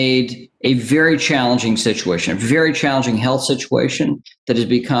have made a very challenging situation, a very challenging health situation that has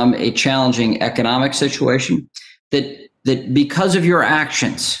become a challenging economic situation, that because of your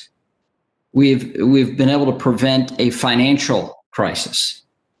actions, we've been able to prevent a financial crisis.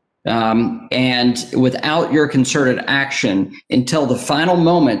 And without your concerted action, until the final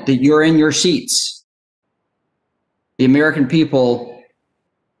moment that you're in your seats, the American people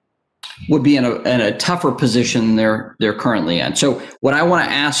would be in a tougher position than they're currently in. So what I want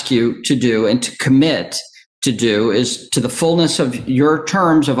to ask you to do and to commit to do is, to the fullness of your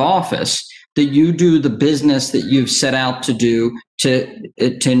terms of office, that you do the business that you've set out to do to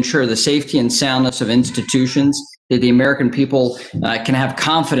ensure the safety and soundness of institutions, that the American people can have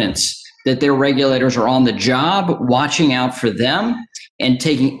confidence that their regulators are on the job, watching out for them, and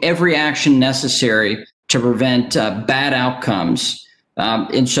taking every action necessary to prevent bad outcomes.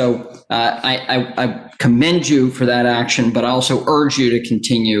 And so I commend you for that action, but I also urge you to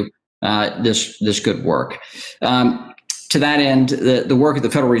continue this good work. To that end, the work of the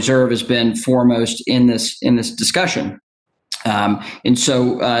Federal Reserve has been foremost in this discussion. And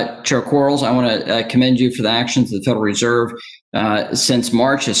so, Chair Quarles, I want to commend you for the actions of the Federal Reserve since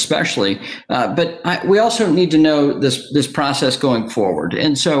March, especially. But we also need to know this process going forward.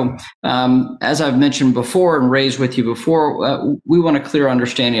 And so, as I've mentioned before and raised with you before, we want a clear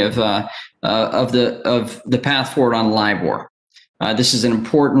understanding of the path forward on LIBOR. This is an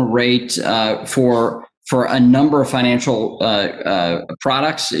important rate for a number of financial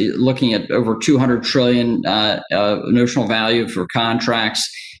products, looking at over 200 trillion notional value for contracts.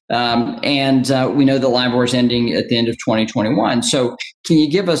 And we know that LIBOR is ending at the end of 2021. So can you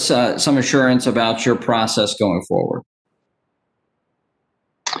give us some assurance about your process going forward?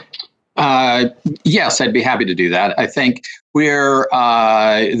 Yes, I'd be happy to do that. I think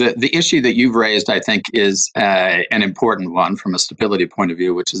the issue that you've raised, I think, is an important one from a stability point of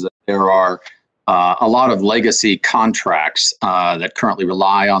view, which is that there are a lot of legacy contracts that currently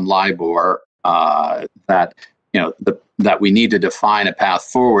rely on LIBOR that we need to define a path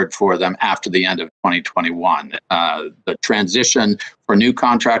forward for them after the end of 2021. The transition for new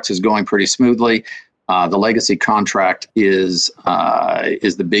contracts is going pretty smoothly. The legacy contract is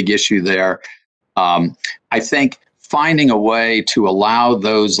the big issue there. I think finding a way to allow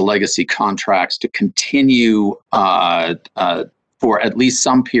those legacy contracts to continue for at least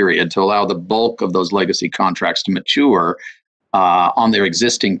some period, to allow the bulk of those legacy contracts to mature on their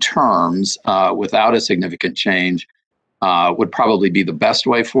existing terms without a significant change would probably be the best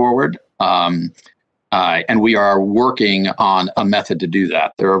way forward. And we are working on a method to do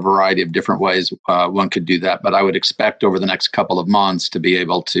that. There are a variety of different ways one could do that, but I would expect over the next couple of months to be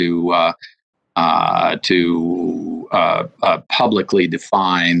able to publicly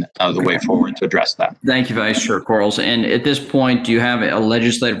define the way forward to address that. Thank you, Vice Chair Quarles. And at this point, do you have a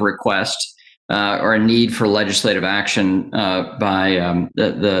legislative request or a need for legislative action by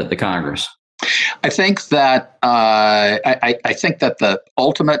the Congress? I think that I think that the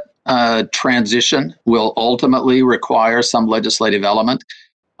ultimate transition will ultimately require some legislative element.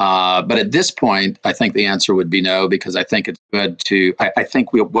 But at this point, I think the answer would be no, because I think it's good to, I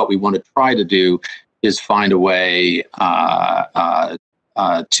think what we want to try to do is find a way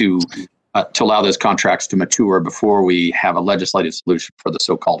to allow those contracts to mature before we have a legislative solution for the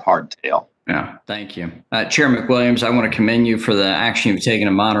so-called hardtail. Yeah, thank you. Chair McWilliams, I want to commend you for the action you've taken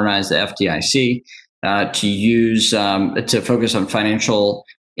to modernize the FDIC, to focus on financial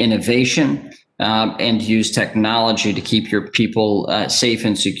innovation, and use technology to keep your people safe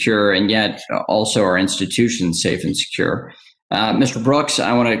and secure, and yet also our institutions safe and secure. Mr. Brooks,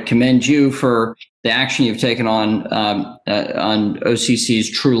 I want to commend you for the action you've taken on OCC's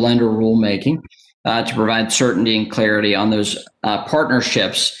true lender rulemaking to provide certainty and clarity on those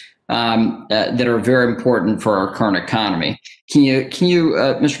partnerships that are very important for our current economy. Can you,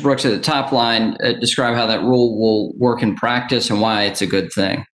 Mr. Brooks, at the top line, describe how that rule will work in practice and why it's a good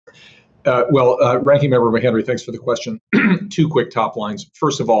thing? Ranking Member McHenry, thanks for the question. Two quick top lines.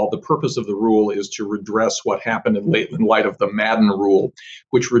 First of all, the purpose of the rule is to redress what happened in light of the Madden rule,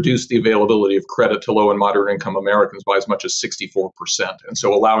 which reduced the availability of credit to low and moderate income Americans by as much as 64%. And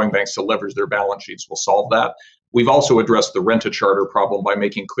so allowing banks to leverage their balance sheets will solve that. We've also addressed the rent-a-charter problem by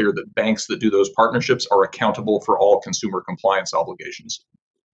making clear that banks that do those partnerships are accountable for all consumer compliance obligations.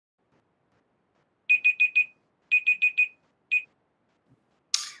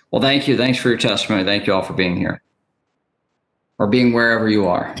 Well, thank you. Thanks for your testimony. Thank you all for being here or being wherever you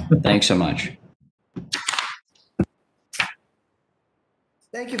are. Thanks so much.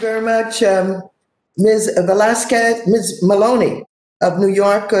 Thank you very much, Ms. Velasquez. Ms. Maloney of New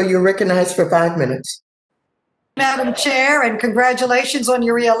York, you're recognized for 5 minutes. Madam Chair, and congratulations on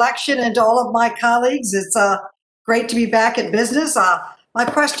your reelection, and to all of my colleagues. It's great to be back at business. My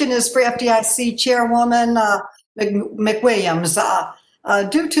question is for FDIC Chairwoman McWilliams.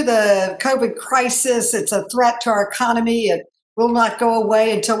 Due to the COVID crisis, it's a threat to our economy. It will not go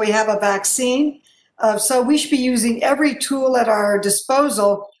away until we have a vaccine. So we should be using every tool at our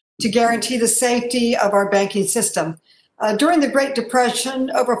disposal to guarantee the safety of our banking system. During the Great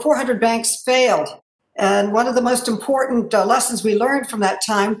Depression, over 400 banks failed. And one of the most important lessons we learned from that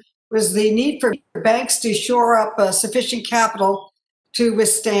time was the need for banks to shore up sufficient capital to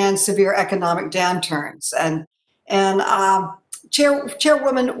withstand severe economic downturns. And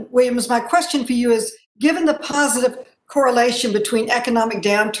Chairwoman Williams, my question for you is, given the positive correlation between economic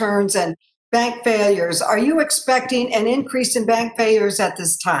downturns and bank failures, are you expecting an increase in bank failures at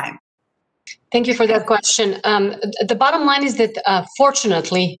this time? Thank you for that question. The bottom line is that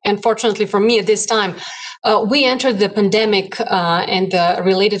fortunately, and fortunately for me at this time, we entered the pandemic and the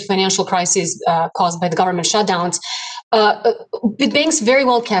related financial crisis caused by the government shutdowns with banks very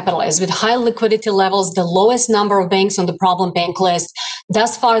well capitalized, with high liquidity levels, the lowest number of banks on the problem bank list.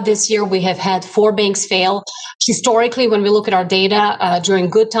 Thus far this year, we have had 4 banks fail. Historically, when we look at our data during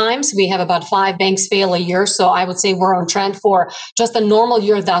good times, we have about 5 banks fail a year. So I would say we're on trend for just a normal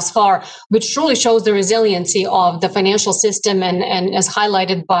year thus far, which truly shows the resiliency of the financial system. And as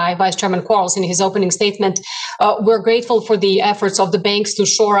highlighted by Vice Chairman Quarles in his opening statement, we're grateful for the efforts of the banks to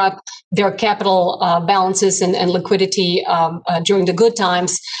shore up their capital balances and liquidity during the good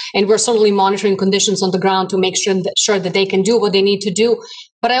times. And we're certainly monitoring conditions on the ground to make sure that they can do what they need to do.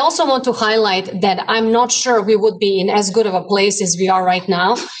 But I also want to highlight that I'm not sure we would be in as good of a place as we are right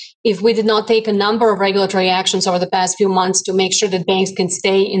now if we did not take a number of regulatory actions over the past few months to make sure that banks can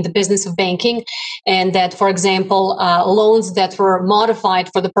stay in the business of banking, and that, for example, loans that were modified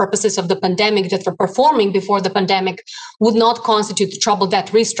for the purposes of the pandemic that were performing before the pandemic would not constitute troubled debt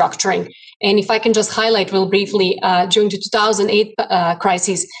restructuring. And if I can just highlight real briefly, during the 2008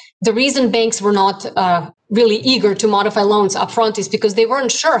 crisis, the reason banks were not really eager to modify loans upfront is because they weren't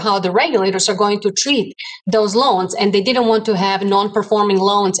sure how the regulators are going to treat those loans, and they didn't want to have non-performing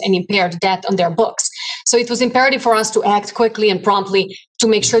loans and impaired debt on their books. So it was imperative for us to act quickly and promptly to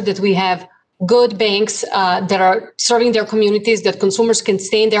make sure that we have good banks that are serving their communities, that consumers can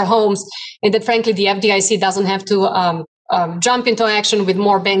stay in their homes, and that, frankly, the FDIC doesn't have to jump into action with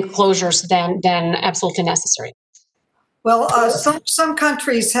more bank closures than absolutely necessary. Well, some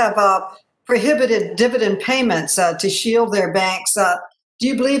countries have prohibited dividend payments to shield their banks. Do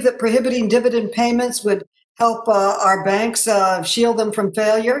you believe that prohibiting dividend payments would help our banks shield them from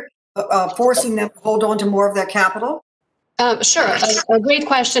failure, forcing them to hold on to more of their capital? Sure, a great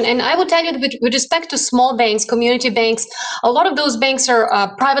question. And I would tell you that with respect to small banks, community banks, a lot of those banks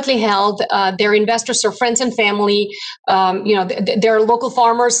are privately held. Their investors are friends and family. They're local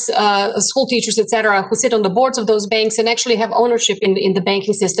farmers, school teachers, et cetera, who sit on the boards of those banks and actually have ownership in the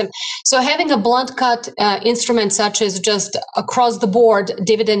banking system. So having a blunt cut instrument such as just across the board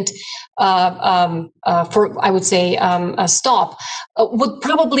dividend for, I would say, a stop would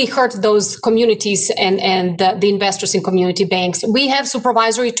probably hurt those communities and the investors in community banks. We have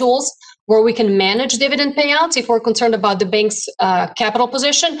supervisory tools where we can manage dividend payouts if we're concerned about the bank's capital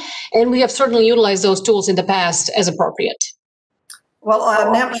position, and we have certainly utilized those tools in the past as appropriate. Well,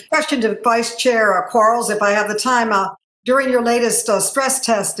 now my question to Vice Chair Quarles, if I have the time. During your latest stress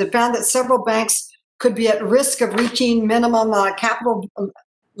test, it found that several banks could be at risk of reaching minimum capital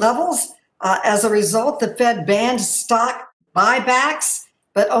levels. As a result, the Fed banned stock buybacks,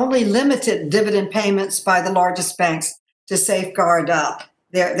 but only limited dividend payments by the largest banks. to safeguard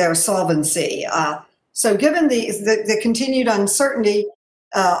their solvency. So given the continued uncertainty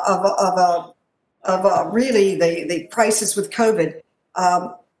of really the crisis with COVID,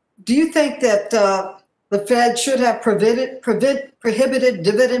 do you think that the Fed should have prohibited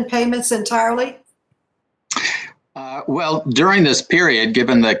dividend payments entirely? Well, during this period,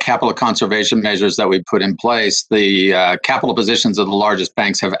 given the capital conservation measures that we put in place, the capital positions of the largest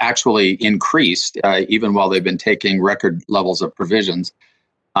banks have actually increased, even while they've been taking record levels of provisions.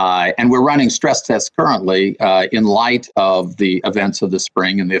 And we're running stress tests currently in light of the events of the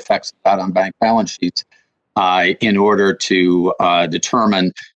spring and the effects of that on bank balance sheets in order to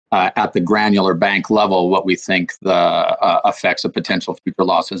determine at the granular bank level what we think the effects of potential future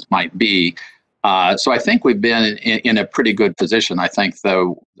losses might be. So I think we've been in a pretty good position. I think,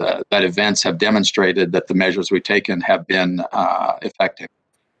 though, that events have demonstrated that the measures we've taken have been effective.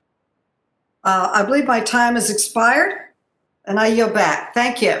 I believe my time has expired, and I yield back.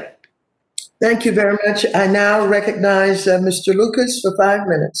 Thank you. Thank you very much. I now recognize Mr. Lucas for 5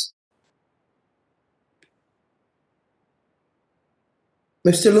 minutes.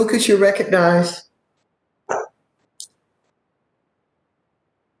 Mr. Lucas, you're recognized.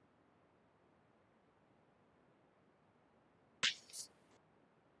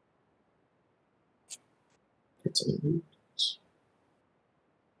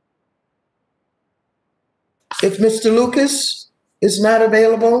 If Mr. Lucas is not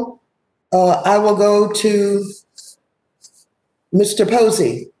available, I will go to Mr.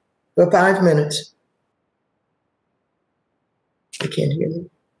 Posey for 5 minutes. I can't hear you.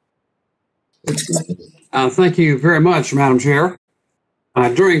 Thank you very much, Madam Chair.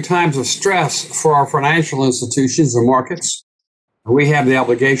 During times of stress for our financial institutions and markets, we have the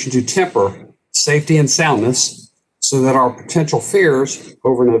obligation to temper safety and soundness so that our potential fears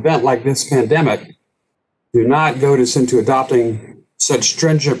over an event like this pandemic do not goad us into adopting such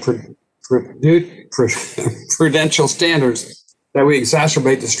stringent prudential standards that we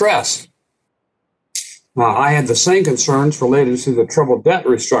exacerbate the stress. I had the same concerns related to the troubled debt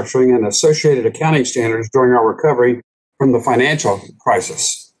restructuring and associated accounting standards during our recovery from the financial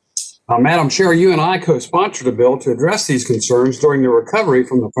crisis. Madam Chair, you and I co-sponsored a bill to address these concerns during the recovery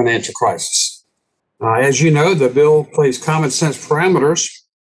from the financial crisis. As you know, the bill placed common sense parameters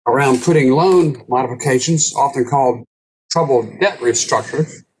around putting loan modifications, often called troubled debt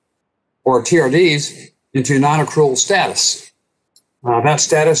restructurings, or TRDs, into non-accrual status. That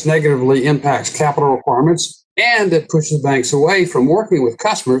status negatively impacts capital requirements, and it pushes banks away from working with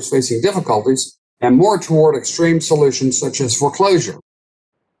customers facing difficulties and more toward extreme solutions such as foreclosure.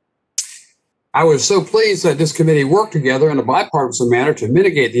 I was so pleased that this committee worked together in a bipartisan manner to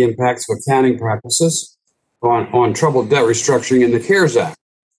mitigate the impacts of accounting practices on troubled debt restructuring in the CARES Act.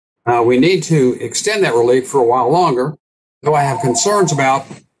 We need to extend that relief for a while longer, though I have concerns about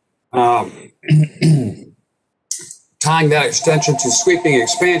tying that extension to sweeping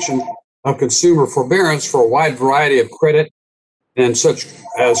expansion of consumer forbearance for a wide variety of credit, and such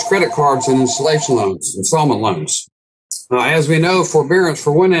as credit cards and installment loans. As we know, forbearance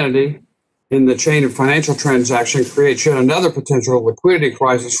for one entity in the chain of financial transaction creates yet another potential liquidity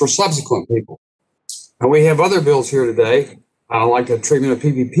crisis for subsequent people. We have other bills here today, like the treatment of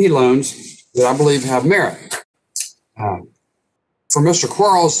PPP loans, that I believe have merit. For Mr.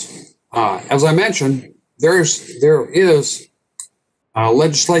 Quarles, as I mentioned, there is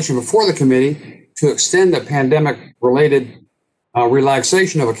legislation before the committee to extend the pandemic-related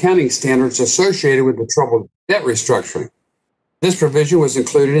relaxation of accounting standards associated with the troubled debt restructuring. This provision was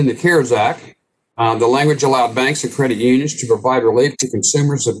included in the CARES Act. The language allowed banks and credit unions to provide relief to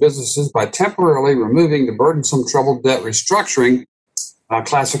consumers and businesses by temporarily removing the burdensome troubled debt restructuring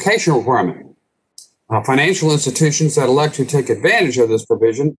classification requirement. Financial institutions that elect to take advantage of this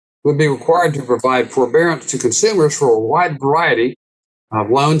provision would be required to provide forbearance to consumers for a wide variety of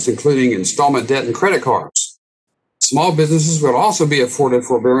loans, including installment debt and credit cards. Small businesses would also be afforded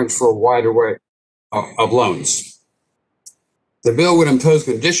forbearance for a wide array of loans. The bill would impose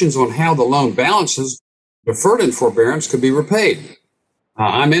conditions on how the loan balances deferred in forbearance could be repaid.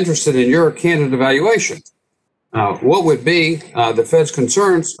 I'm interested in your candid evaluation. What would be the Fed's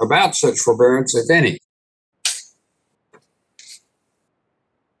concerns about such forbearance, if any?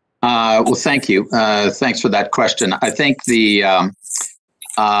 Well, thank you. Thanks for that question. I think the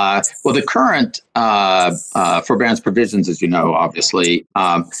current forbearance provisions, as you know, obviously,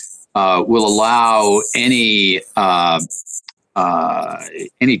 will allow any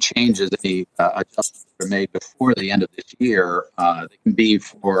changes, any adjustments that are made before the end of this year. They can be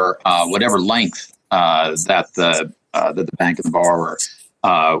for whatever length that the bank and the borrower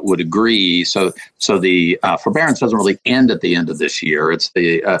would agree. So the forbearance doesn't really end at the end of this year. It's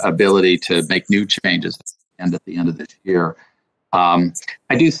the ability to make new changes at the end of this year. I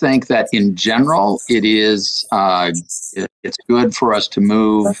do think that in general, it's good for us to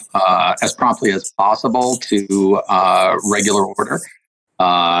move as promptly as possible to regular order,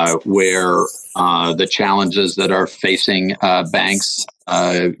 where the challenges that are facing banks,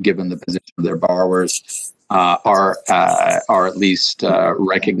 given the position of their borrowers, are at least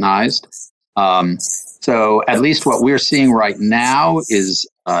recognized. So at least what we're seeing right now is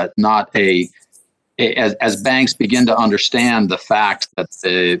not as banks begin to understand the fact that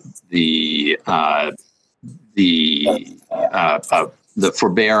the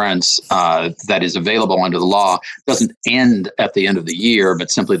forbearance that is available under the law doesn't end at the end of the year,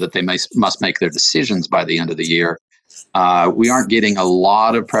 but simply that they must make their decisions by the end of the year. We aren't getting a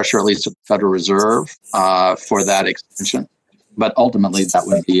lot of pressure, at least at the Federal Reserve, for that extension. But ultimately, that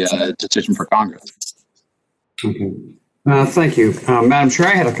would be a decision for Congress. Okay. Thank you. Madam Chair,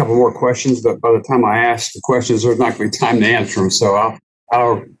 I had a couple more questions, but by the time I ask the questions, there's not going to be time to answer them. So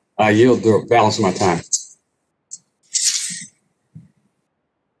I'll yield the balance of my time.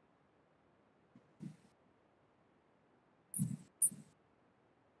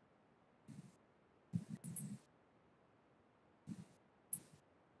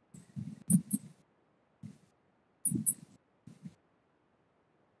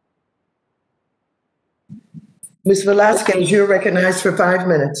 Ms. Velasquez, you're recognized for 5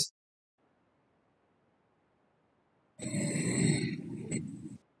 minutes.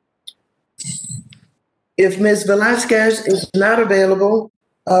 If Ms. Velasquez is not available,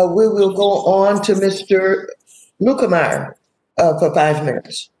 we will go on to Mr. Lukemeyer for 5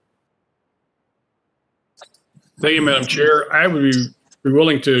 minutes. Thank you, Madam Chair. I would be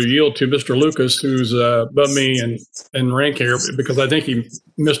willing to yield to Mr. Lucas, who's above me in rank here, because I think he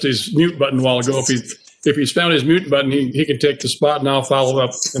missed his mute button a while ago. If he's found his mute button, he can take the spot, and I'll follow up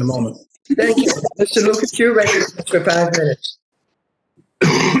in a moment. Thank you. Mr. Lucas, you're recognized for 5 minutes.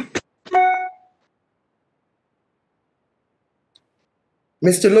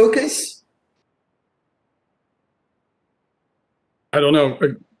 Mr. Lucas? I don't know.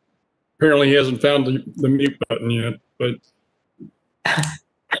 Apparently he hasn't found the mute button yet, but.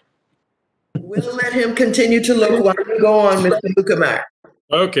 We'll let him continue to look while we go on, Mr. Lukemeyer.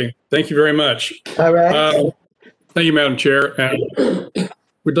 Okay, thank you very much. All right. Thank you, Madam Chair.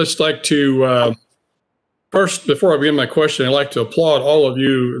 We'd just like to, first, before I begin my question, I'd like to applaud all of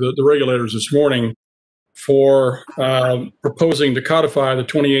you, the regulators this morning, for proposing to codify the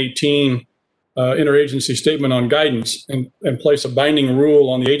 2018 interagency statement on guidance and place a binding rule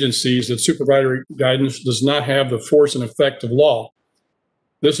on the agencies that supervisory guidance does not have the force and effect of law.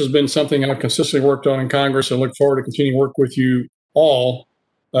 This has been something I've consistently worked on in Congress, and look forward to continuing to work with you all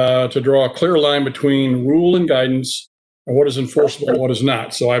to draw a clear line between rule and guidance and what is enforceable and what is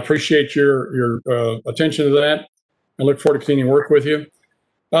not. So I appreciate your attention to that and look forward to continuing to work with you.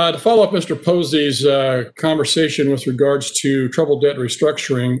 To follow up Mr. Posey's conversation with regards to troubled debt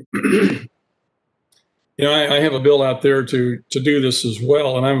restructuring, I have a bill out there to do this as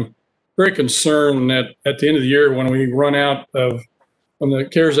well, and I'm very concerned that at the end of the year, when we run out of, when the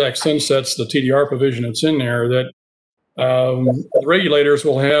CARES Act sunsets the TDR provision that's in there, that the regulators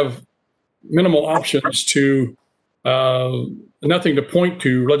will have minimal options to nothing to point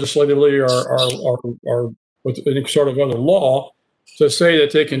to legislatively or with any sort of other law to say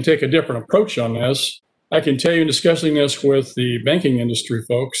that they can take a different approach on this. I can tell you in discussing this with the banking industry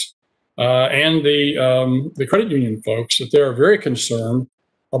folks and the credit union folks that they're very concerned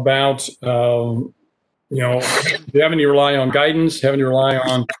about, having to rely on guidance, having to rely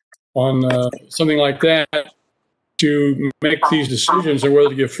on something like that to make these decisions and whether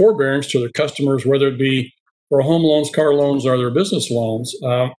to give forbearance to their customers, whether it be for home loans, car loans, or their business loans.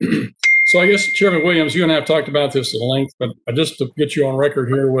 So I guess, Chairman Williams, you and I have talked about this at length, but just to get you on record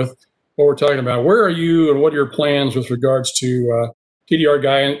here with what we're talking about, where are you and what are your plans with regards to TDR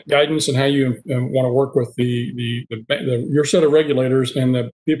guidance and how you want to work with your set of regulators and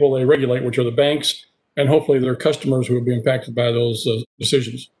the people they regulate, which are the banks, and hopefully their customers who will be impacted by those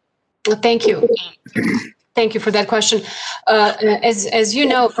decisions? Thank you. Thank you for that question. As you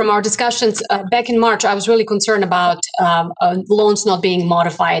know from our discussions back in March, I was really concerned about loans not being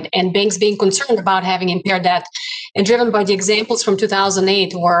modified and banks being concerned about having impaired debt. And driven by the examples from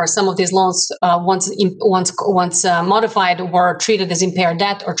 2008, where some of these loans, once modified, were treated as impaired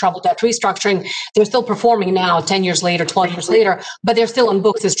debt or troubled debt restructuring, they're still performing now, 10 years later, 12 years later, but they're still on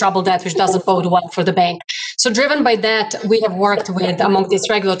books as troubled debt, which doesn't bode well for the bank. So driven by that, we have worked with among these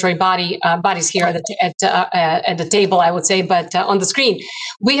regulatory bodies here at the table, I would say, but on the screen,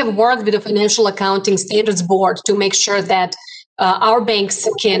 we have worked with the Financial Accounting Standards Board to make sure that our banks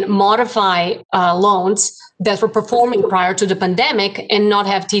can modify loans that were performing prior to the pandemic and not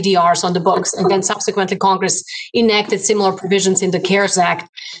have TDRs on the books. And then subsequently, Congress enacted similar provisions in the CARES Act.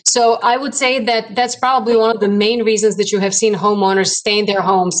 So I would say that that's probably one of the main reasons that you have seen homeowners stay in their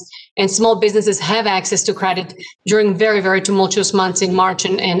homes and small businesses have access to credit during very, very tumultuous months in March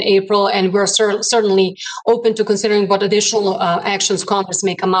and April. And we're certainly open to considering what additional actions Congress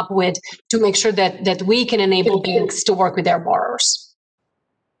may come up with to make sure that we can enable banks to work with their borrowers.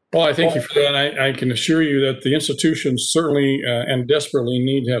 Well, I thank you for that. I can assure you that the institutions certainly and desperately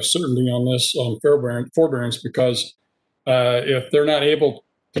need to have certainty on this, on forbearance, because if they're not able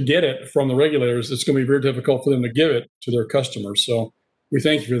to get it from the regulators, it's going to be very difficult for them to give it to their customers. So we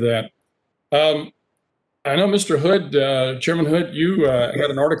thank you for that. I know, Mr. Hood, Chairman Hood, you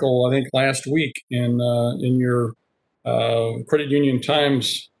had an article, I think, last week in your Credit Union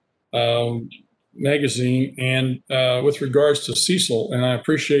Times magazine, and with regards to CECL, and I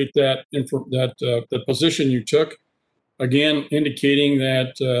appreciate that the position you took, again indicating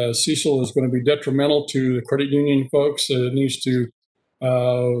that CECL is going to be detrimental to the credit union folks. It needs to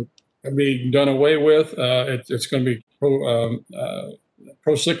be done away with. It's going to be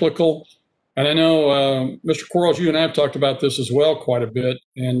pro-cyclical, and I know Mr. Quarles, you and I have talked about this as well quite a bit,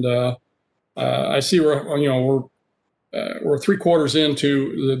 and I see we're 3 quarters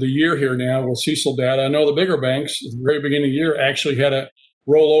into the year here now with CECL data. I know the bigger banks at the very beginning of the year actually had to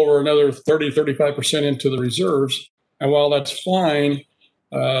roll over another 30-35% into the reserves. And while that's fine,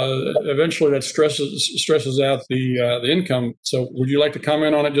 eventually that stresses out the income. So would you like to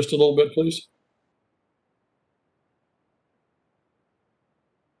comment on it just a little bit, please?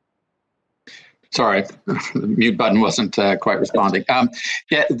 Sorry, the mute button wasn't quite responding.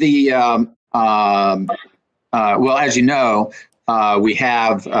 Well, as you know, we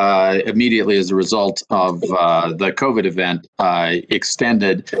have immediately as a result of the COVID event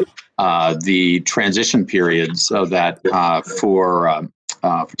extended the transition period so that for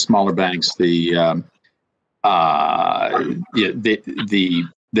smaller banks, they'll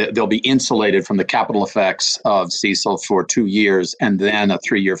be insulated from the capital effects of CECL for 2 years, and then a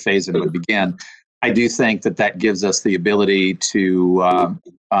 3-year phase-in would begin. I do think that gives us the ability to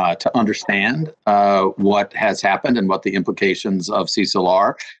understand what has happened and what the implications of CECL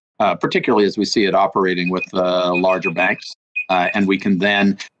are, particularly as we see it operating with larger banks, and we can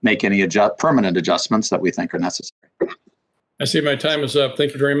then make any permanent adjustments that we think are necessary. I see my time is up.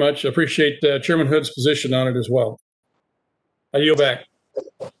 Thank you very much. I appreciate Chairman Hood's position on it as well. I yield back.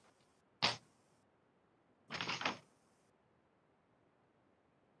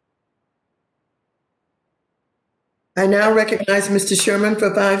 I now recognize Mr. Sherman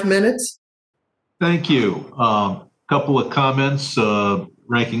for 5 minutes. Thank you. Couple of comments.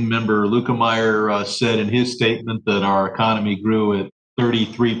 Ranking Member Lukemeyer said in his statement that our economy grew at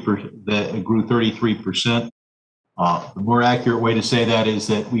 33%. That it grew 33%. The more accurate way to say that is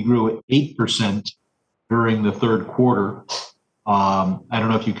that we grew at 8% during the third quarter. I don't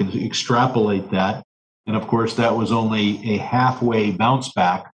know if you can extrapolate that. And of course, that was only a halfway bounce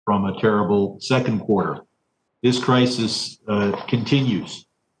back from a terrible second quarter. This crisis continues.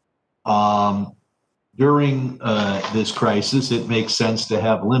 During this crisis, it makes sense to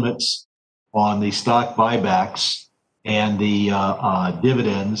have limits on the stock buybacks and the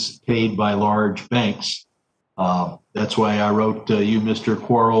dividends paid by large banks. That's why I wrote you, Mr.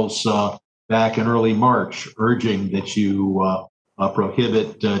 Quarles, back in early March, urging that you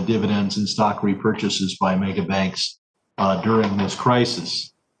prohibit dividends and stock repurchases by mega banks during this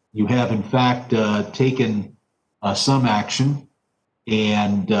crisis. You have, in fact, taken some action,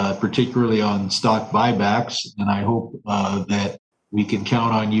 and particularly on stock buybacks. And I hope that we can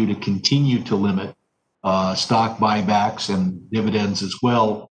count on you to continue to limit stock buybacks and dividends as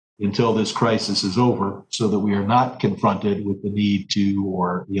well until this crisis is over, so that we are not confronted with the need to,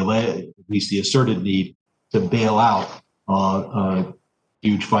 or at least the asserted need to bail out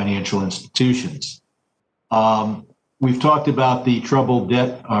huge financial institutions. We've talked about the troubled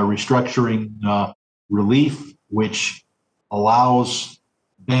debt restructuring relief, which allows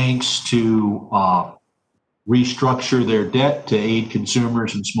banks to restructure their debt to aid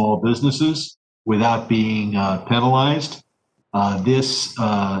consumers and small businesses without being penalized. This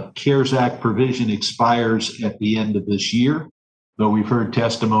CARES Act provision expires at the end of this year, though we've heard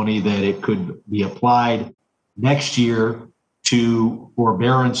testimony that it could be applied next year to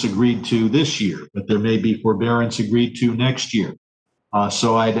forbearance agreed to this year, but there may be forbearance agreed to next year.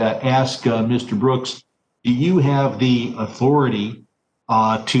 So I'd ask Mr. Brooks do you have the authority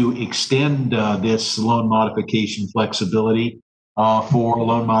to extend this loan modification flexibility for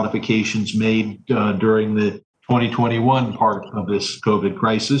loan modifications made during the 2021 part of this COVID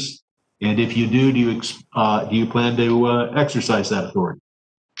crisis? And if you do you plan to exercise that authority?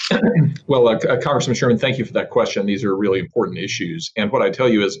 Well, Congressman Sherman, thank you for that question. These are really important issues. And what I tell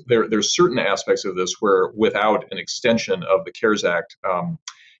you is there's certain aspects of this where without an extension of the CARES Act,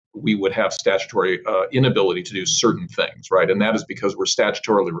 we would have statutory inability to do certain things, right? And that is because we're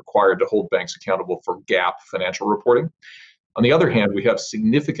statutorily required to hold banks accountable for GAAP financial reporting. On the other hand, we have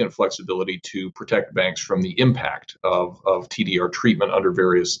significant flexibility to protect banks from the impact of TDR treatment under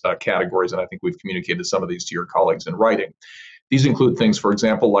various categories. And I think we've communicated some of these to your colleagues in writing. These include things, for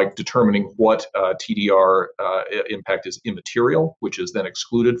example, like determining what TDR impact is immaterial, which is then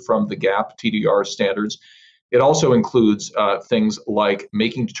excluded from the GAAP TDR standards. It also includes things like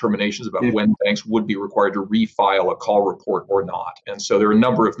making determinations about when banks would be required to refile a call report or not. And so there are a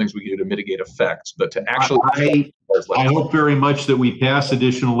number of things we can do to mitigate effects, but to actually... I hope very much that we pass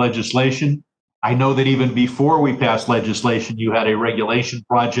additional legislation. I know that even before we passed legislation, you had a regulation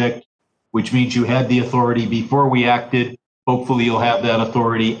project, which means you had the authority before we acted. Hopefully you'll have that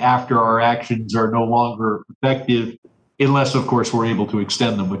authority after our actions are no longer effective, unless, of course, we're able to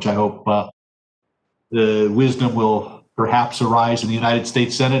extend them, which I hope the wisdom will perhaps arise in the United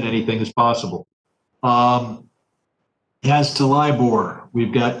States Senate. Anything is possible. As to LIBOR,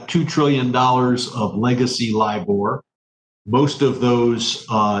 we've got $2 trillion of legacy LIBOR. Most of those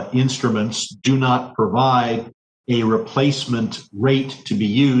instruments do not provide a replacement rate to be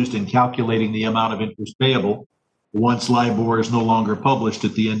used in calculating the amount of interest payable once LIBOR is no longer published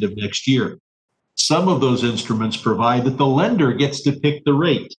at the end of next year. Some of those instruments provide that the lender gets to pick the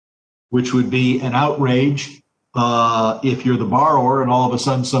rate, which would be an outrage if you're the borrower and all of a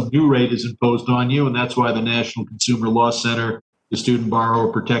sudden some new rate is imposed on you. And that's why the National Consumer Law Center, the Student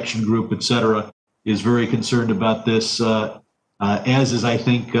Borrower Protection Group, et cetera, is very concerned about this, as is, I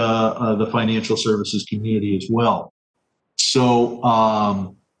think, the financial services community as well. So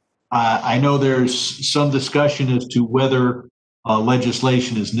I know there's some discussion as to whether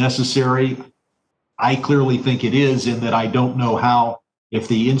legislation is necessary. I clearly think it is, in that I don't know how, if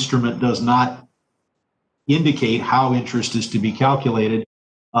the instrument does not indicate how interest is to be calculated,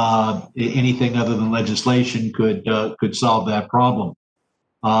 anything other than legislation could solve that problem.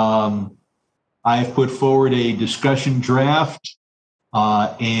 I have put forward a discussion draft,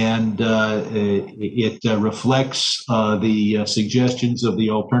 and it reflects the suggestions of the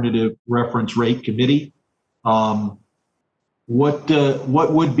Alternative Reference Rate Committee. What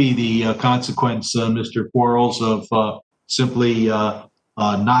would be the consequence, Mr. Quarles, of simply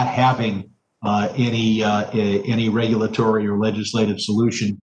not having any regulatory or legislative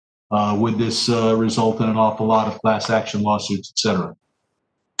solution? Would this result in an awful lot of class action lawsuits, et cetera?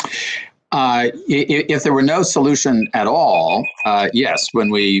 If there were no solution at all, yes, when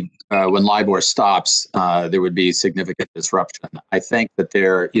LIBOR stops, there would be significant disruption. I think that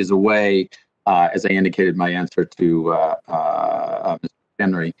there is a way, as I indicated in my answer to Mr.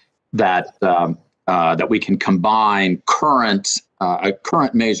 McHenry, that we can combine current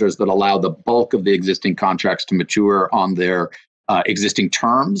measures that allow the bulk of the existing contracts to mature on their existing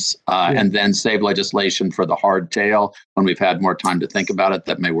terms, and then save legislation for the hard tail when we've had more time to think about it.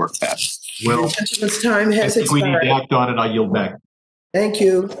 That may work best. Well, this time has I think we need expired. to act on it. I yield back. Thank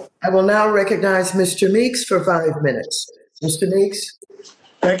you. I will now recognize Mr. Meeks for 5 minutes. Mr. Meeks.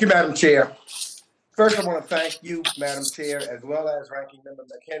 Thank you, Madam Chair. First, I want to thank you, Madam Chair, as well as Ranking Member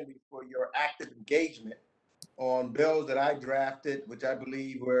McHenry, for your active engagement on bills that I drafted, which I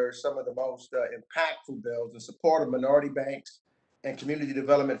believe were some of the most impactful bills in support of minority banks and community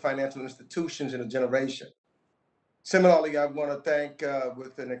development financial institutions in a generation. Similarly, I want to thank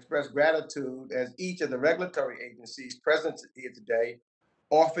with an express gratitude, as each of the regulatory agencies present here today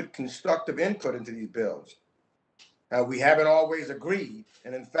offered constructive input into these bills. We haven't always agreed,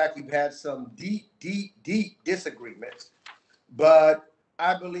 and in fact, we've had some deep disagreements, but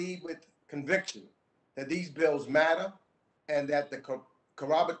I believe with conviction that these bills matter and that the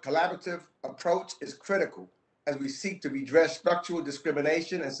collaborative approach is critical as we seek to redress structural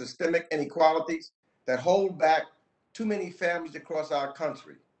discrimination and systemic inequalities that hold back too many families across our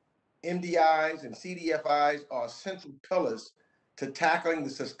country. MDIs and CDFIs are central pillars to tackling the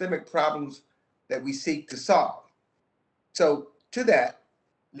systemic problems that we seek to solve. So to that,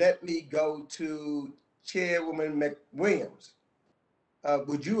 let me go to Chairwoman McWilliams.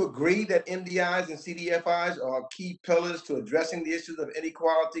 Would you agree that MDIs and CDFIs are key pillars to addressing the issues of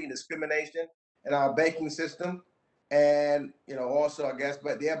inequality and discrimination in our banking system? And, also, I guess,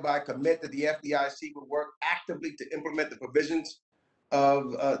 but thereby commit that the FDIC will work actively to implement the provisions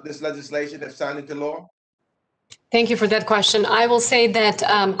of this legislation if signed into law? Thank you for that question. I will say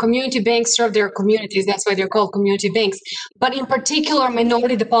that community banks serve their communities. That's why they're called community banks. But in particular,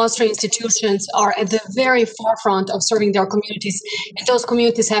 minority depository institutions are at the very forefront of serving their communities. And those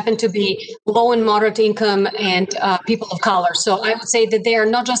communities happen to be low and moderate income and people of color. So I would say that they are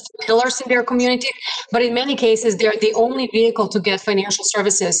not just pillars in their community, but in many cases, they're the only vehicle to get financial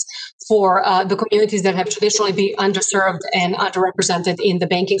services for the communities that have traditionally been underserved and underrepresented in the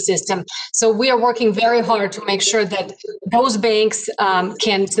banking system. So we are working very hard to make sure that those banks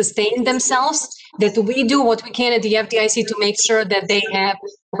can sustain themselves, that we do what we can at the FDIC to make sure that they have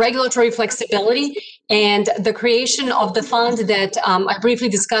regulatory flexibility, and the creation of the fund that I briefly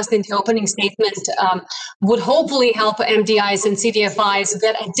discussed in the opening statement would hopefully help MDIs and CDFIs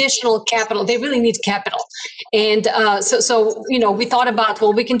get additional capital. They really need capital. And so we thought about,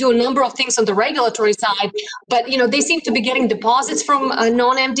 well, we can do a number of things on the regulatory side, but, they seem to be getting deposits from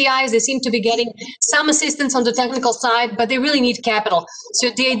non-MDIs. They seem to be getting some assistance on the technical side, but they really need capital. So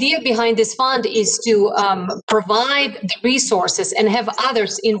the idea behind this fund is to provide the resources and have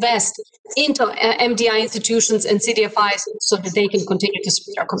others invest into MDI institutions and CDFIs so that they can continue to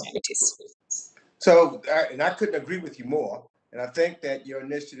serve our communities. So, and I couldn't agree with you more. And I think that your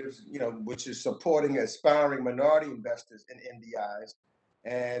initiatives, which is supporting aspiring minority investors in MDIs,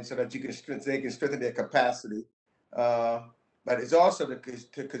 and so that they can strengthen their capacity, but it's also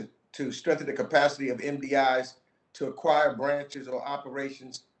to strengthen the capacity of MDIs to acquire branches or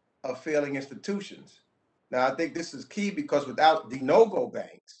operations of failing institutions. Now, I think this is key because without de novo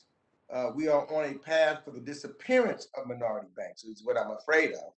banks, we are on a path for the disappearance of minority banks, is what I'm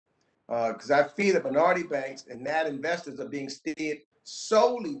afraid of. Because I fear that minority banks and NAT investors are being steered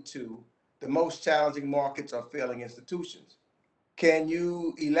solely to the most challenging markets or failing institutions. Can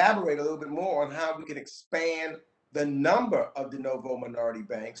you elaborate a little bit more on how we can expand the number of de novo minority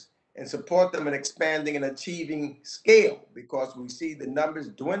banks and support them in expanding and achieving scale? Because we see the numbers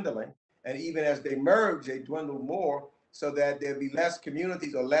dwindling, and even as they merge, they dwindle more, so that there'll be less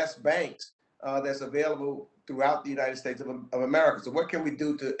communities or less banks that's available throughout the United States of America. So what can we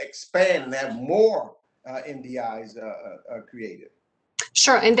do to expand and have more MDIs created?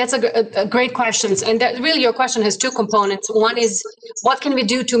 Sure, and that's a great question. And that, really, your question has two components. One is, what can we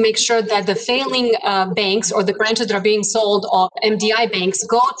do to make sure that the failing banks or the branches that are being sold of MDI banks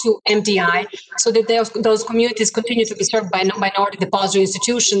go to MDI so that those communities continue to be served by minority depository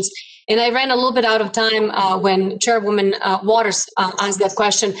institutions? And I ran a little bit out of time when Chairwoman Waters asked that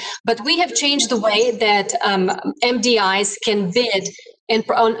question. But we have changed the way that MDIs can bid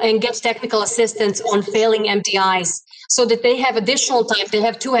and get technical assistance on failing MDIs, so that they have additional time. They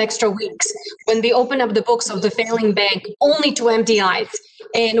have 2 extra weeks when they open up the books of the failing bank only to MDIs.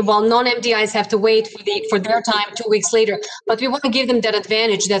 And while non-MDIs have to wait for their time 2 weeks later, but we want to give them that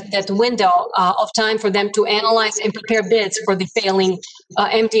advantage, that window of time for them to analyze and prepare bids for the failing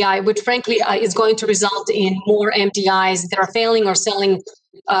MDI, which frankly is going to result in more MDIs that are failing or selling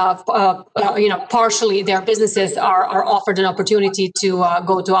partially. Their businesses are offered an opportunity to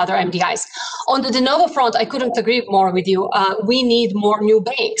go to other MDIs. On the de novo front, I couldn't agree more with you. We need more new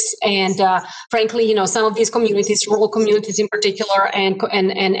banks, and frankly, some of these communities, rural communities in particular, and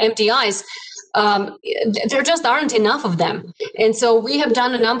MDIs, there just aren't enough of them. And so we have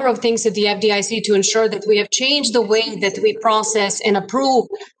done a number of things at the FDIC to ensure that we have changed the way that we process and approve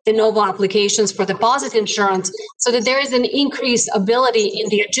de novo applications for deposit insurance, so that there is an increased ability in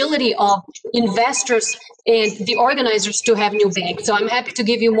the agility of investors and the organizers to have new banks. So I'm happy to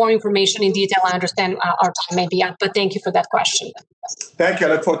give you more information in detail. I understand our time may be up, but thank you for that question. Thank you.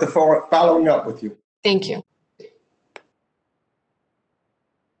 I look forward to following up with you. Thank you.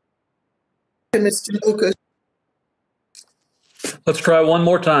 Mr. Lucas. Let's try one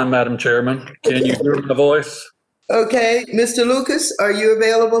more time, Madam Chairman. Can you hear my voice? Okay, Mr. Lucas, are you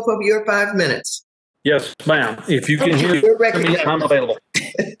available for your 5 minutes? Yes, ma'am. If you can hear me, I'm available.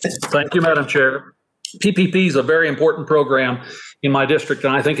 Thank you, Madam Chair. PPP is a very important program in my district,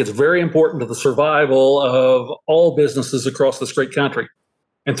 and I think it's very important to the survival of all businesses across this great country.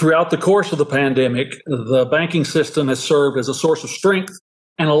 And throughout the course of the pandemic, the banking system has served as a source of strength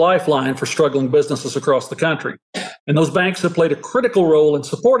and a lifeline for struggling businesses across the country. And those banks have played a critical role in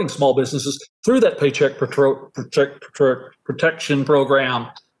supporting small businesses through that Paycheck Protection Program,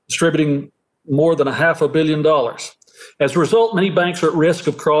 distributing more than $500 million. As a result, many banks are at risk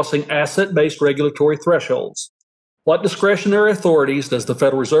of crossing asset-based regulatory thresholds. What discretionary authorities does the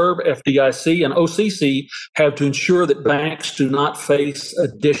Federal Reserve, FDIC, and OCC have to ensure that banks do not face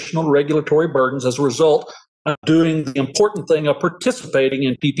additional regulatory burdens as a result doing the important thing of participating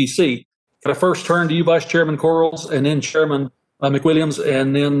in PPC. Can I first turn to you, Vice Chairman Quarles, and then Chairman McWilliams,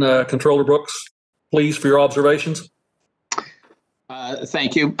 and then Controller Brooks, please, for your observations?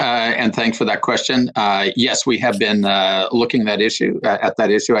 Thank you, and thanks for that question. Yes, we have been looking at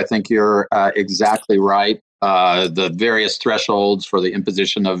that issue. I think you're exactly right. The various thresholds for the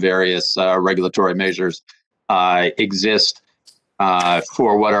imposition of various regulatory measures exist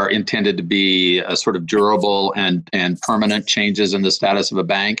for what are intended to be a sort of durable and permanent changes in the status of a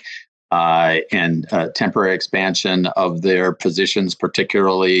bank and temporary expansion of their positions,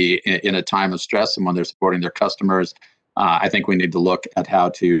 particularly in a time of stress and when they're supporting their customers. I think we need to look at how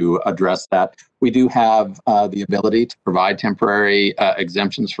to address that. We do have the ability to provide temporary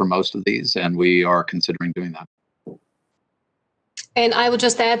exemptions for most of these, and we are considering doing that. And I would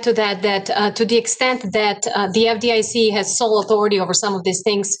just add to that, to the extent that the FDIC has sole authority over some of these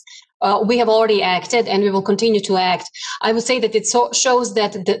things, we have already acted and we will continue to act. I would say that it shows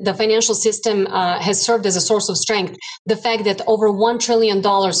that the financial system has served as a source of strength. The fact that over $1 trillion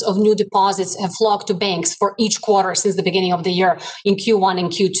of new deposits have flocked to banks for each quarter since the beginning of the year in Q1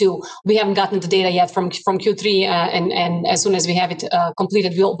 and Q2. We haven't gotten the data yet from Q3, and as soon as we have it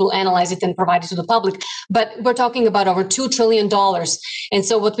completed, we'll analyze it and provide it to the public. But we're talking about over $2 trillion. And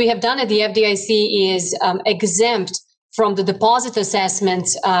so what we have done at the FDIC is exempt from the deposit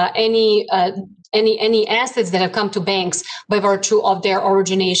assessments any assets that have come to banks by virtue of their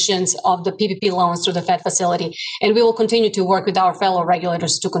originations of the PPP loans through the Fed facility. And we will continue to work with our fellow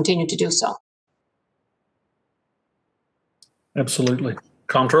regulators to continue to do so. Absolutely.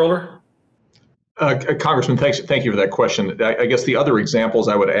 Comptroller? Congressman, thank you for that question. I guess the other examples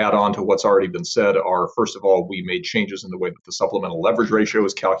I would add on to what's already been said are, first of all, we made changes in the way that the supplemental leverage ratio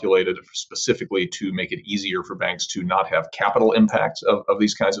is calculated, specifically to make it easier for banks to not have capital impacts of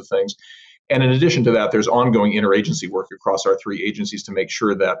these kinds of things. And in addition to that, there's ongoing interagency work across our three agencies to make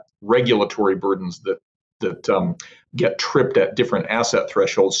sure that regulatory burdens that get tripped at different asset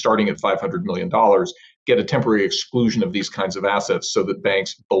thresholds, starting at $500 million, get a temporary exclusion of these kinds of assets so that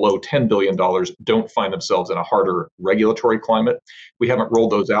banks below $10 billion don't find themselves in a harder regulatory climate. We haven't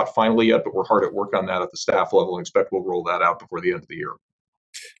rolled those out finally yet, but we're hard at work on that at the staff level and expect we'll roll that out before the end of the year.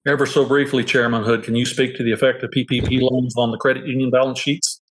 Ever so briefly, Chairman Hood, can you speak to the effect of PPP loans on the credit union balance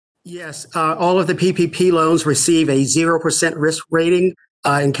sheets? Yes, all of the PPP loans receive a 0% risk rating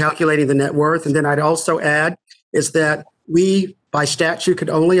in calculating the net worth. And then I'd also add is that we, by statute, could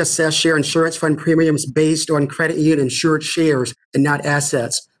only assess share insurance fund premiums based on credit union insured shares and not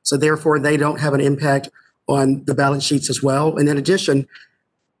assets. So therefore, they don't have an impact on the balance sheets as well. And in addition,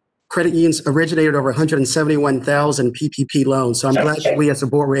 credit unions originated over 171,000 PPP loans. So I'm glad that we as a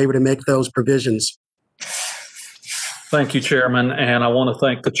board were able to make those provisions. Thank you, Chairman. And I want to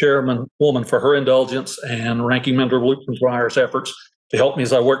thank the Chairwoman for her indulgence and Ranking Member Lukenbreyer's efforts to help me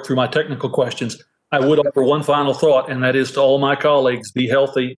as I work through my technical questions. I would offer one final thought, and that is to all my colleagues, be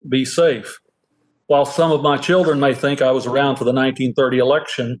healthy, be safe. While some of my children may think I was around for the 1930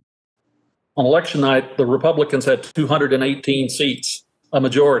 election, on election night, the Republicans had 218 seats, a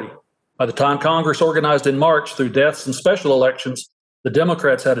majority. By the time Congress organized in March through deaths and special elections, the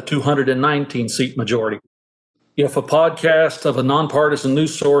Democrats had a 219-seat majority. If a podcast of a nonpartisan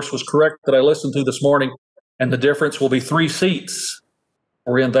news source was correct that I listened to this morning, and the difference will be 3 seats,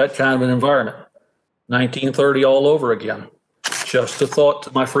 we're in that kind of an environment. 1930 all over again. Just a thought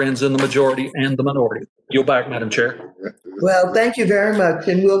to my friends in the majority and the minority. Yield back, Madam Chair. Well, thank you very much.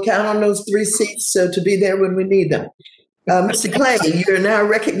 And we'll count on those 3 seats so to be there when we need them. Mr. Clay, you're now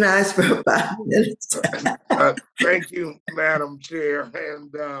recognized for 5 minutes. Thank you, Madam Chair.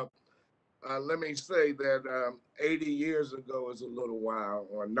 And let me say that 80 years ago is a little while,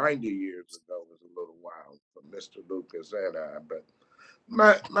 or 90 years ago is a little while for Mr. Lucas and I. But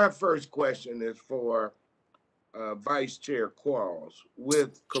my first question is for Vice Chair Quarles.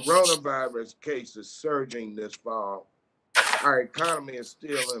 With coronavirus cases surging this fall, our economy is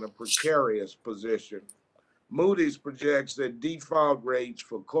still in a precarious position. Moody's projects that default rates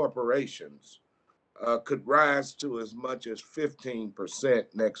for corporations could rise to as much as 15%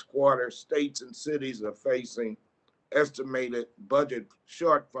 next quarter. States and cities are facing estimated budget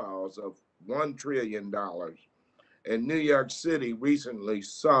shortfalls of $1 trillion. And New York City recently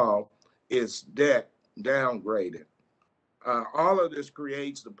saw its debt downgraded. All of this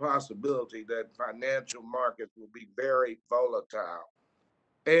creates the possibility that financial markets will be very volatile,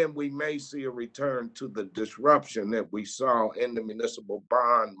 and we may see a return to the disruption that we saw in the municipal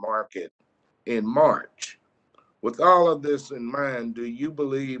bond market in March. With all of this in mind, do you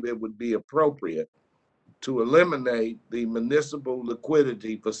believe it would be appropriate to eliminate the municipal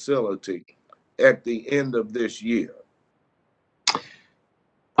liquidity facility at the end of this year?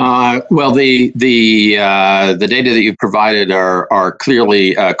 Well, the data that you provided are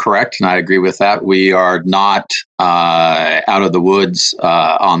clearly correct, and I agree with that. We are not out of the woods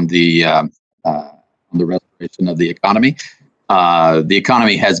on the restoration of the economy. The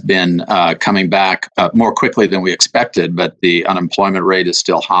economy has been coming back more quickly than we expected, but the unemployment rate is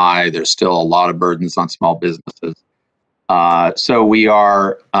still high. There's still a lot of burdens on small businesses. So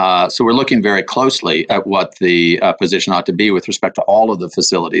we're looking very closely at what the position ought to be with respect to all of the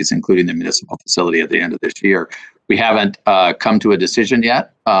facilities, including the municipal facility at the end of this year. We haven't come to a decision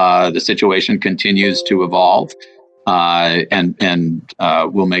yet. The situation continues to evolve, and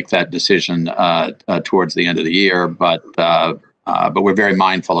we'll make that decision towards the end of the year. But we're very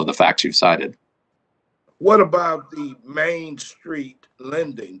mindful of the facts you've cited. What about the Main Street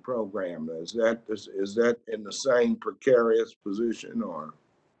lending program? Is that in the same precarious position, or?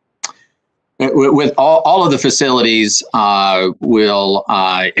 With all of the facilities will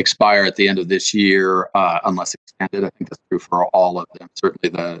expire at the end of this year unless extended. I think that's true for all of them. Certainly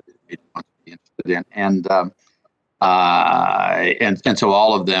the ones to be interested in, and so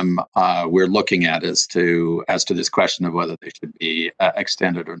all of them we're looking at as to this question of whether they should be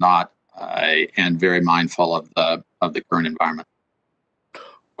extended or not, and very mindful of the current environment.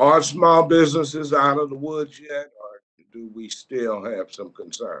 Are small businesses out of the woods yet, or do we still have some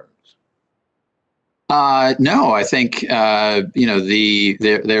concerns? No, I think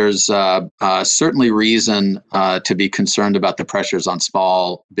there's certainly reason to be concerned about the pressures on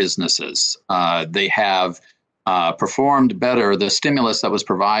small businesses. They have performed better. The stimulus that was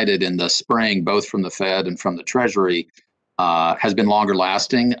provided in the spring, both from the Fed and from the Treasury, has been longer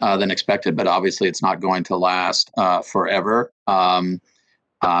lasting than expected, but obviously it's not going to last forever.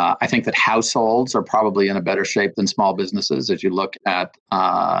 I think that households are probably in a better shape than small businesses as you look at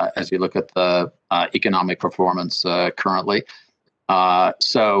the economic performance currently.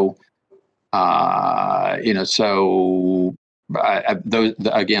 Those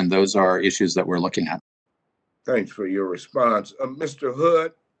are issues that we're looking at. Thanks for your response, Mr.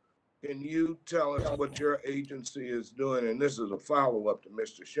 Hood. Can you tell us what your agency is doing? And this is a follow-up to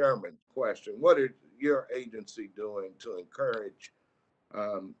Mr. Sherman's question. What is your agency doing to encourage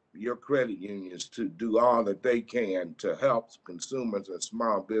your credit unions to do all that they can to help consumers and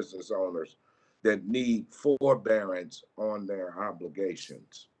small business owners that need forbearance on their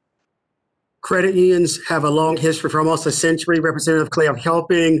obligations? Credit unions have a long history for almost a century, Representative Clay, of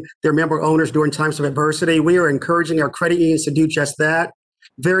helping their member owners during times of adversity. We are encouraging our credit unions to do just that.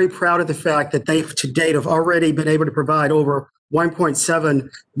 Very proud of the fact that they, to date, have already been able to provide over 1.7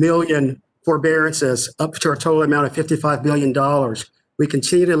 million forbearances, up to a total amount of $55 billion. We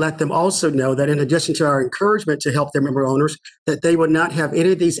continue to let them also know that in addition to our encouragement to help their member owners, that they would not have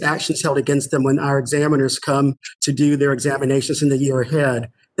any of these actions held against them when our examiners come to do their examinations in the year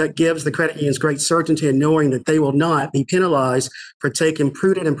ahead. That gives the credit unions great certainty in knowing that they will not be penalized for taking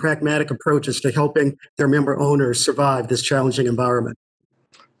prudent and pragmatic approaches to helping their member owners survive this challenging environment.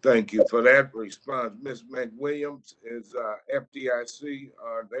 Thank you for that response. Ms. McWilliams, is FDIC,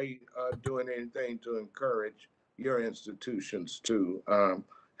 are they doing anything to encourage your institutions to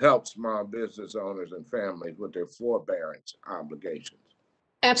help small business owners and families with their forbearance obligations?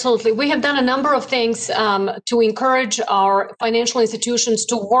 Absolutely. We have done a number of things to encourage our financial institutions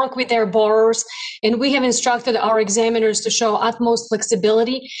to work with their borrowers, and we have instructed our examiners to show utmost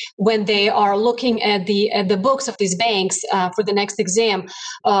flexibility when they are looking at the books of these banks for the next exam.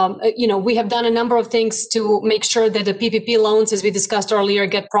 We have done a number of things to make sure that the PPP loans, as we discussed earlier,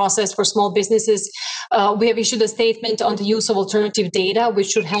 get processed for small businesses. We have issued a statement on the use of alternative data, which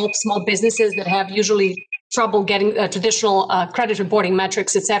should help small businesses that have usually trouble getting traditional credit reporting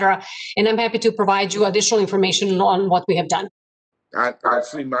metrics, et cetera. And I'm happy to provide you additional information on what we have done. I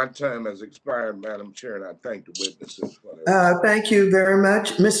see my time has expired, Madam Chair, and I thank the witnesses for their Thank you very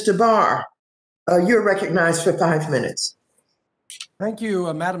much. Mr. Barr, you're recognized for 5 minutes. Thank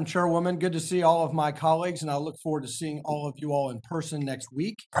you, Madam Chairwoman. Good to see all of my colleagues, and I look forward to seeing all of you all in person next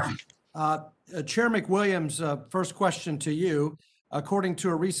week. Chair McWilliams, first question to you. According to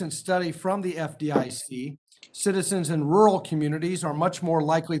a recent study from the FDIC, citizens in rural communities are much more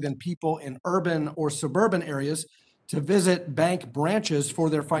likely than people in urban or suburban areas to visit bank branches for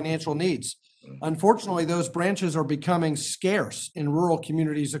their financial needs. Unfortunately, those branches are becoming scarce in rural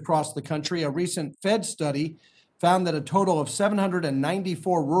communities across the country. A recent Fed study found that a total of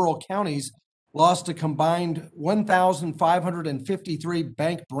 794 rural counties lost a combined 1,553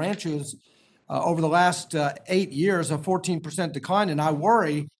 bank branches over the last 8 years, a 14% decline. And I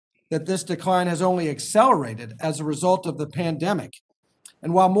worry that this decline has only accelerated as a result of the pandemic.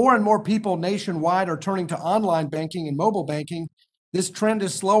 And while more and more people nationwide are turning to online banking and mobile banking, this trend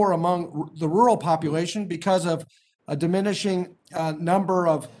is slower among the rural population because of a diminishing number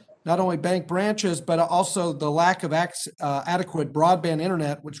of not only bank branches, but also the lack of adequate broadband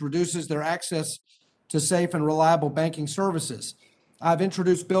internet, which reduces their access to safe and reliable banking services. I've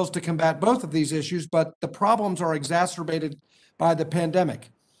introduced bills to combat both of these issues, but the problems are exacerbated by the pandemic.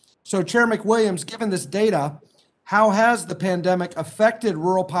 So, Chair McWilliams, given this data, how has the pandemic affected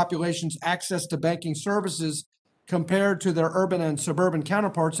rural populations' access to banking services compared to their urban and suburban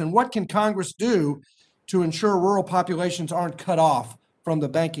counterparts? And what can Congress do to ensure rural populations aren't cut off from the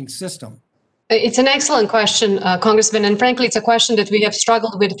banking system? It's an excellent question, Congressman, and frankly, it's a question that we have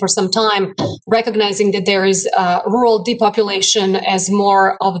struggled with for some time, recognizing that there is rural depopulation as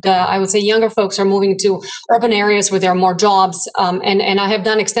more of the, I would say, younger folks are moving to urban areas where there are more jobs. And I have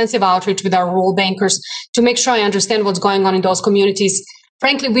done extensive outreach with our rural bankers to make sure I understand what's going on in those communities.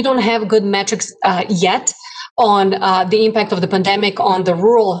 Frankly, we don't have good metrics yet on the impact of the pandemic on the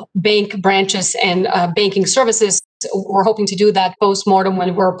rural bank branches and banking services. We're hoping to do that post-mortem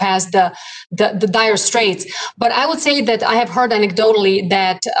when we're past the dire straits. But I would say that I have heard anecdotally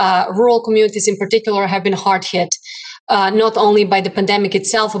that rural communities in particular have been hard hit, not only by the pandemic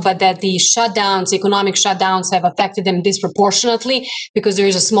itself, but that the shutdowns, economic shutdowns, have affected them disproportionately because there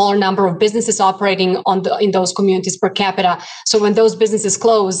is a smaller number of businesses operating in those communities per capita. So when those businesses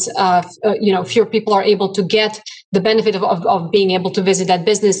close, fewer people are able to get the benefit of being able to visit that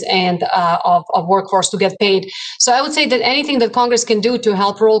business and of workforce to get paid. So I would say that anything that Congress can do to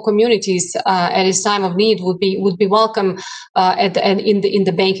help rural communities at this time of need would be welcome in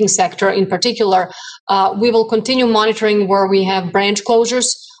the banking sector in particular. We will continue monitoring where we have branch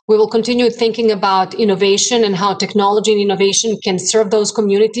closures. We will continue thinking about innovation and how technology and innovation can serve those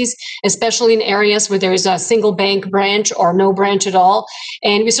communities, especially in areas where there is a single bank branch or no branch at all.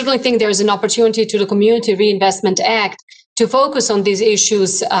 And we certainly think there is an opportunity to the Community Reinvestment Act to focus on these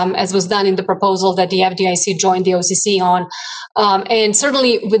issues, as was done in the proposal that the FDIC joined the OCC on. And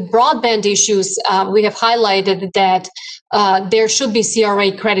certainly with broadband issues, we have highlighted that there should be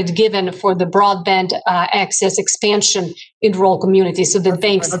CRA credit given for the broadband access expansion in rural communities so that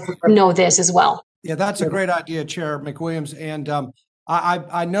banks know this as well. Yeah, that's a great idea, Chair McWilliams. And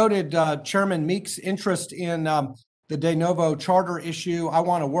I noted Chairman Meek's interest in the de novo charter issue. I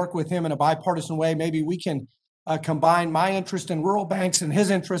want to work with him in a bipartisan way. Maybe we can combine my interest in rural banks and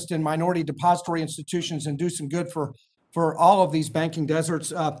his interest in minority depository institutions and do some good for all of these banking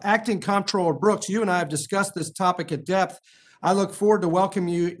deserts. Acting Comptroller Brooks, you and I have discussed this topic at depth. I look forward to welcoming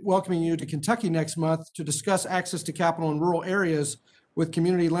you to Kentucky next month to discuss access to capital in rural areas with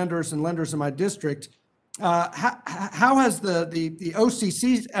community lenders and lenders in my district. How has the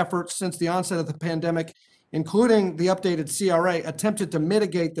OCC's efforts since the onset of the pandemic, including the updated CRA, attempted to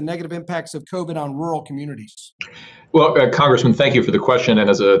mitigate the negative impacts of COVID on rural communities? Well, Congressman, thank you for the question. And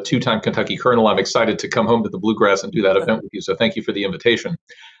as a two-time Kentucky colonel, I'm excited to come home to the Bluegrass and do that event with you. So thank you for the invitation.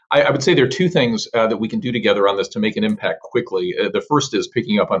 I would say there are two things that we can do together on this to make an impact quickly. The first is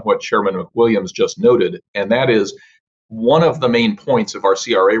picking up on what Chairman McWilliams just noted, and that is one of the main points of our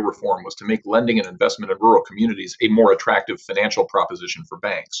CRA reform was to make lending and investment in rural communities a more attractive financial proposition for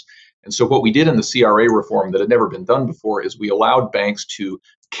banks. And so what we did in the CRA reform that had never been done before is we allowed banks to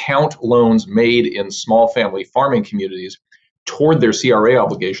count loans made in small family farming communities toward their CRA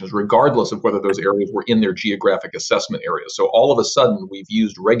obligations, regardless of whether those areas were in their geographic assessment area. So all of a sudden, we've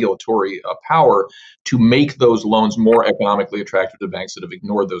used regulatory power to make those loans more economically attractive to banks that have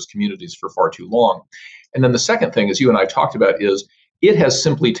ignored those communities for far too long. And then the second thing, as you and I talked about, is it has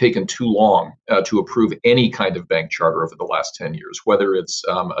simply taken too long to approve any kind of bank charter over the last 10 years, whether it's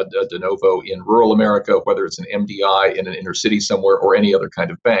a de novo in rural America, whether it's an MDI in an inner city somewhere, or any other kind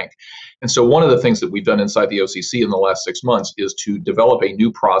of bank. And so one of the things that we've done inside the OCC in the last 6 months is to develop a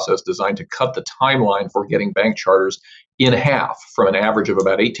new process designed to cut the timeline for getting bank charters in half, from an average of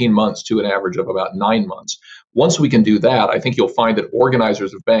about 18 months to an average of about 9 months. Once we can do that, I think you'll find that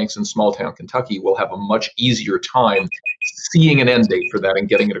organizers of banks in small town Kentucky will have a much easier time seeing an end date for that and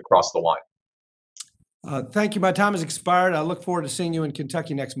getting it across the line. Thank you. My time has expired. I look forward to seeing you in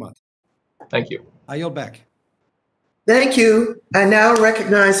Kentucky next month. Thank you. I yield back. Thank you. I now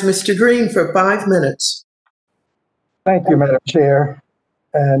recognize Mr. Green for 5 minutes. Thank you, Madam Chair.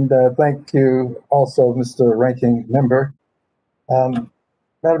 And thank you also, Mr. Ranking Member.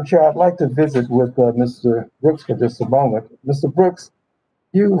 Madam Chair, I'd like to visit with Mr. Brooks for just a moment. Mr. Brooks,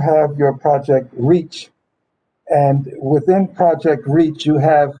 you have your Project REACH, and within Project REACH, you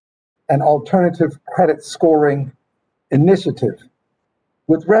have an alternative credit scoring initiative.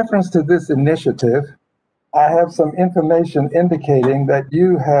 With reference to this initiative, I have some information indicating that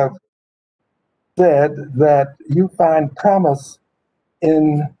you have said that you find promise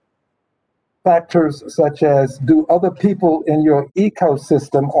in factors such as, do other people in your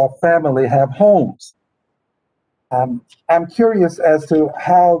ecosystem or family have homes? I'm curious as to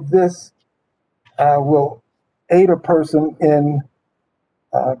how this will aid a person in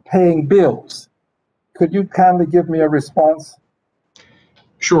paying bills. Could you kindly give me a response?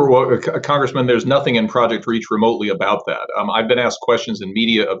 Sure. Well, Congressman, there's nothing in Project Reach remotely about that. I've been asked questions in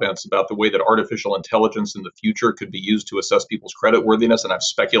media events about the way that artificial intelligence in the future could be used to assess people's creditworthiness, and I've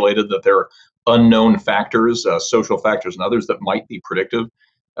speculated that there are unknown factors, social factors and others that might be predictive.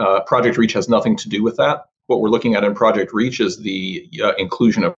 Project Reach has nothing to do with that. What we're looking at in Project Reach is the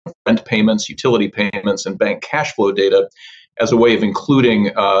inclusion of rent payments, utility payments, and bank cash flow data as a way of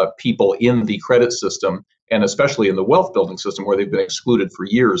including people in the credit system, and especially in the wealth building system where they've been excluded for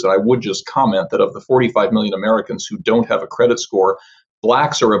years. And I would just comment that of the 45 million Americans who don't have a credit score,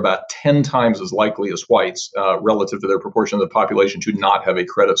 Blacks are about 10 times as likely as whites relative to their proportion of the population to not have a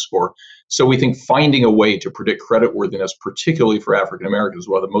credit score. So we think finding a way to predict creditworthiness, particularly for African Americans, is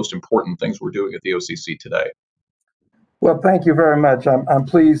one of the most important things we're doing at the OCC today. Well, thank you very much. I'm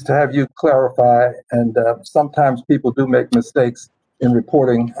pleased to have you clarify, and sometimes people do make mistakes in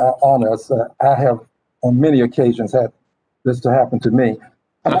reporting on us. I have on many occasions had this to happen to me.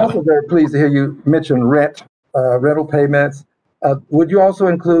 I'm also very pleased to hear you mention rental payments. Would you also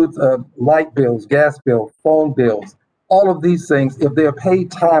include light bills, gas bills, phone bills? All of these things, if they're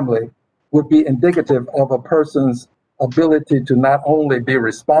paid timely, would be indicative of a person's ability to not only be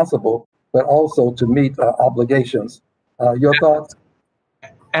responsible, but also to meet obligations. Your thoughts?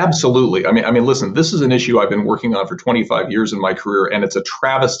 Absolutely. I mean, listen, this is an issue I've been working on for 25 years in my career, and it's a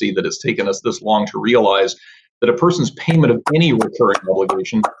travesty that it's taken us this long to realize that a person's payment of any recurring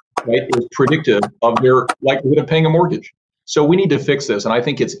obligation, right, is predictive of their likelihood of paying a mortgage. So we need to fix this, and I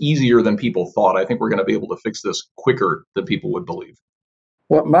think it's easier than people thought. I think we're going to be able to fix this quicker than people would believe.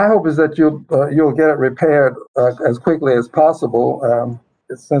 Well, my hope is that you'll get it repaired as quickly as possible,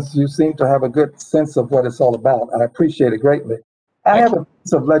 since you seem to have a good sense of what it's all about. I appreciate it greatly. I have a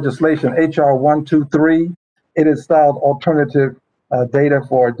piece of legislation, HR 123. It is styled Alternative Data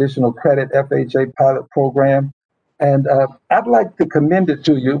for Additional Credit FHA Pilot Program. And I'd like to commend it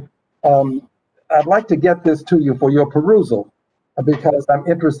to you. I'd like to get this to you for your perusal because I'm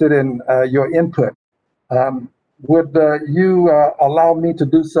interested in your input. Would you allow me to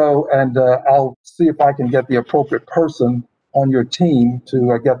do so? And I'll see if I can get the appropriate person on your team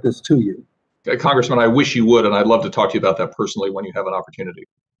to get this to you. Congressman, I wish you would, and I'd love to talk to you about that personally when you have an opportunity.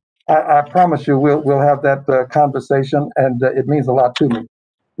 I promise you we'll have that conversation, and it means a lot to me.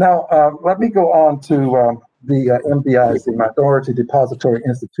 Now, let me go on to the MDIs, the Minority Depository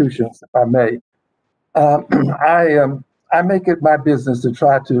Institutions, if I may. I make it my business to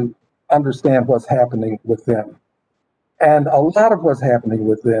try to understand what's happening with them. And a lot of what's happening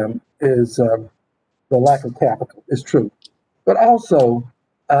with them is the lack of capital, it's true. But also,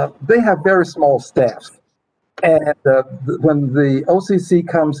 they have very small staffs. And when the OCC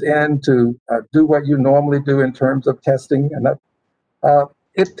comes in to do what you normally do in terms of testing, and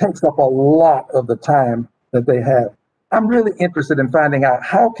it takes up a lot of the time that they have. I'm really interested in finding out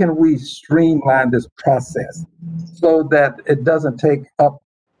how can we streamline this process so that it doesn't take up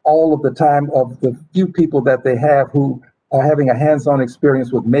all of the time of the few people that they have who are having a hands-on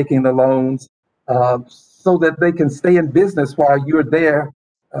experience with making the loans, so that they can stay in business while you're there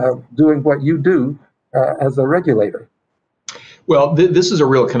doing what you do as a regulator. Well, this is a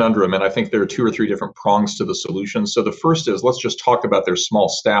real conundrum, and I think there are 2 or 3 different prongs to the solution. So the first is, let's just talk about their small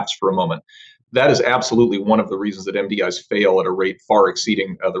staffs for a moment. That is absolutely one of the reasons that MDIs fail at a rate far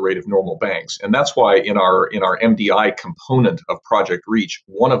exceeding the rate of normal banks. And that's why in our MDI component of Project Reach,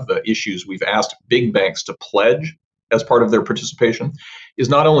 one of the issues we've asked big banks to pledge as part of their participation is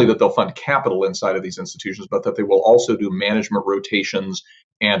not only that they'll fund capital inside of these institutions, but that they will also do management rotations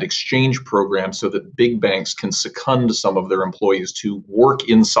and exchange programs so that big banks can second some of their employees to work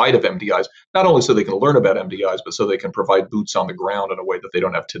inside of MDIs, not only so they can learn about MDIs, but so they can provide boots on the ground in a way that they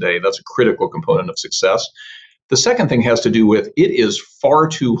don't have today. That's a critical component of success. The second thing has to do with it is far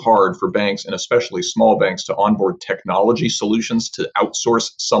too hard for banks, and especially small banks, to onboard technology solutions to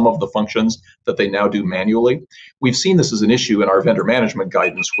outsource some of the functions that they now do manually. We've seen this as an issue in our vendor management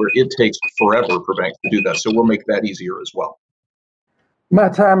guidance where it takes forever for banks to do that. So we'll make that easier as well. My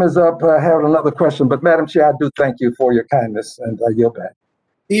time is up. I have another question, but Madam Chair, I do thank you for your kindness, and I yield back.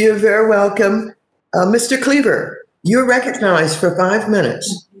 You're very welcome. Mr. Cleaver, you're recognized for 5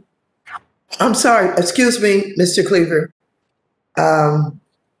 minutes. I'm sorry, excuse me, Mr. Cleaver.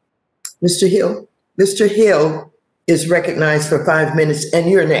 Mr. Hill, Mr. Hill is recognized for 5 minutes, and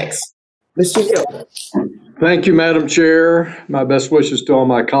you're next. Mr. Hill. Thank you, Madam Chair. My best wishes to all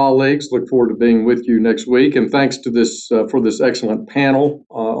my colleagues. Look forward to being with you next week. And thanks to this for this excellent panel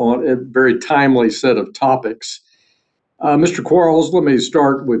on a very timely set of topics. Mr. Quarles, let me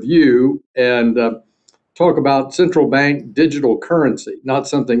start with you and talk about central bank digital currency, not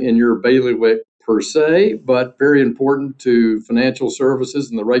something in your bailiwick per se, but very important to financial services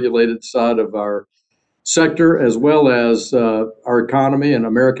and the regulated side of our sector, as well as our economy and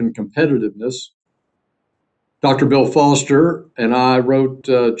American competitiveness. Dr. Bill Foster and I wrote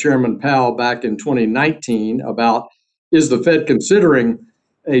Chairman Powell back in 2019 about, is the Fed considering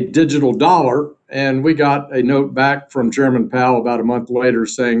a digital dollar? And we got a note back from Chairman Powell about a month later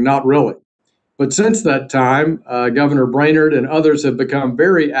saying, not really. But since that time, Governor Brainerd and others have become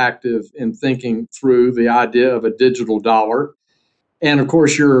very active in thinking through the idea of a digital dollar. And of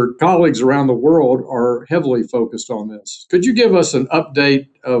course, your colleagues around the world are heavily focused on this. Could you give us an update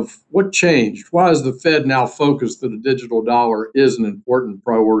of what changed? Why is the Fed now focused that a digital dollar is an important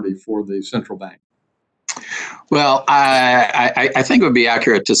priority for the central bank? Well, I think it would be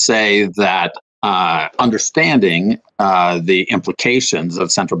accurate to say that understanding the implications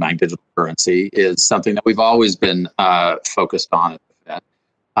of central bank digital currency is something that we've always been focused on at the Fed.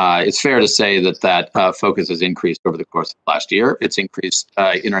 It's fair to say that focus has increased over the course of last year. It's increased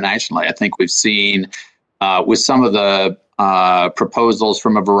internationally. I think we've seen with some of the proposals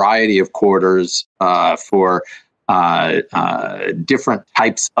from a variety of quarters for different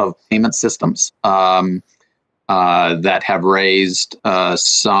types of payment systems that have raised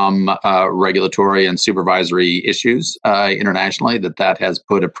some regulatory and supervisory issues internationally, that has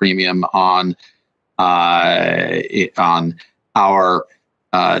put a premium on our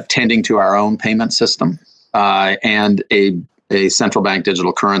tending to our own payment system, and a central bank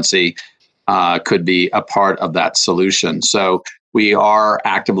digital currency could be a part of that solution. So we are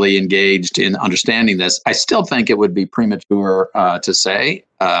actively engaged in understanding this. I still think it would be premature to say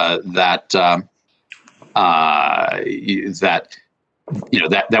that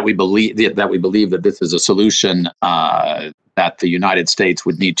we believe that this is a solution that the United States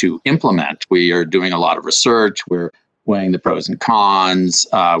would need to implement. We are doing a lot of research. We're weighing the pros and cons.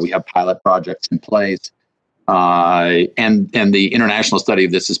 We have pilot projects in place. And the international study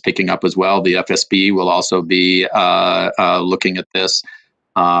of this is picking up as well. The FSB will also be looking at this.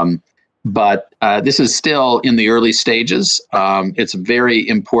 But this is still in the early stages. It's a very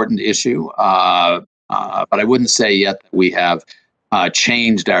important issue. But I wouldn't say yet that we have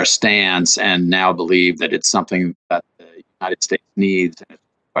changed our stance and now believe that it's something that the United States needs. And it's a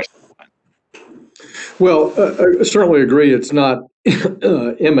question of when. Well, I certainly agree it's not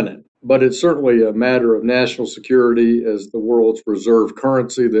imminent, but it's certainly a matter of national security as the world's reserve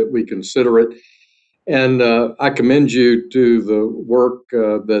currency that we consider it. And I commend you to the work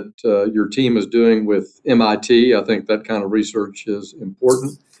that your team is doing with MIT. I think that kind of research is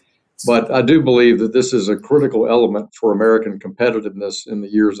important. But I do believe that this is a critical element for American competitiveness in the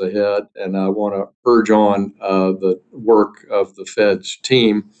years ahead. And I want to urge on the work of the Fed's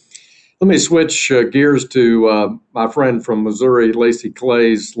team. Let me switch gears to my friend from Missouri, Lacey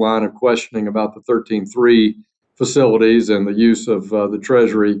Clay's line of questioning about the 13.3 facilities and the use of the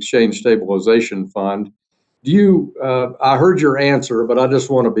Treasury Exchange Stabilization Fund. I heard your answer, but I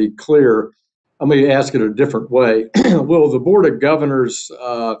just want to be clear. Let me ask it a different way. Will the Board of Governors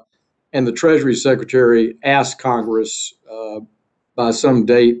and the Treasury Secretary ask Congress by some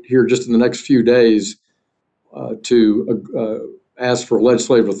date here just in the next few days to ask for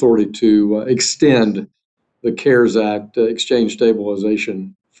legislative authority to extend the CARES Act exchange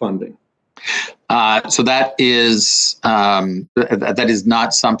stabilization funding? So that is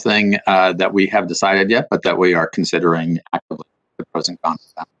not something that we have decided yet, but that we are considering actively, the pros and cons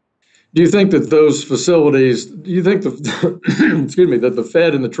of that. Do you think that those facilities, that the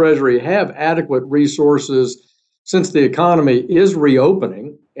Fed and the Treasury have adequate resources since the economy is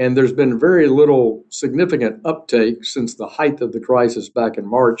reopening and there's been very little significant uptake since the height of the crisis back in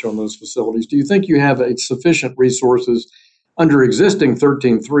March on those facilities? Do you think you have sufficient resources under existing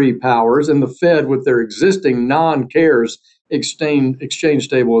 13.3 powers and the Fed with their existing non-CARES exchange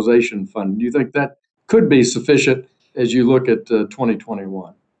stabilization fund? Do you think that could be sufficient as you look at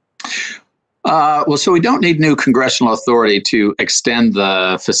 2021? Well, so we don't need new congressional authority to extend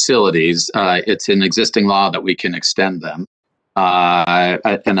the facilities. It's an existing law that we can extend them.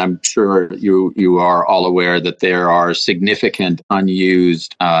 And I'm sure you are all aware that there are significant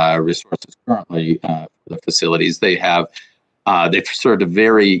unused resources currently for the facilities. They've served a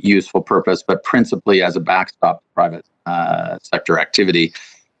very useful purpose, but principally as a backstop to private sector activity.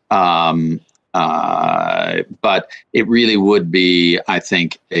 But it really would be, I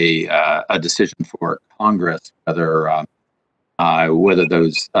think, a decision for Congress whether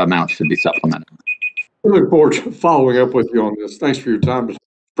those amounts should be supplemented. We look forward to following up with you on this. Thanks for your time.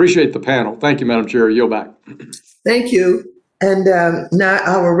 Appreciate the panel. Thank you, Madam Chair. Yield back. Thank you. And now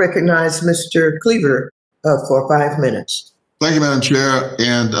I will recognize Mr. Cleaver for 5 minutes. Thank you, Madam Chair.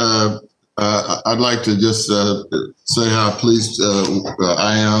 And I'd like to just say how pleased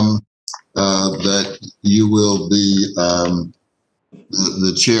I am that you will be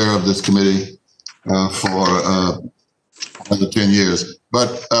the chair of this committee for another 10 years.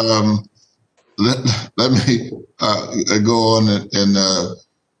 But let me go on and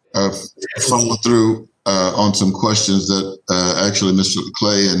follow through on some questions that actually Mr.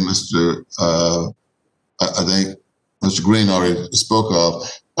 Clay and I think Mr. Green already spoke of.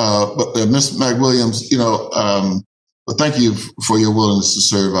 But Ms. McWilliams, well, thank you for your willingness to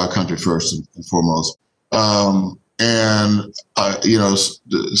serve our country first and foremost. Some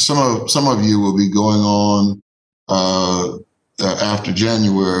of you will be going on after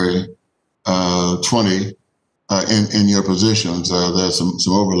January 20 in your positions. There's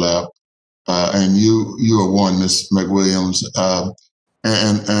some overlap, and you are one, Ms. McWilliams.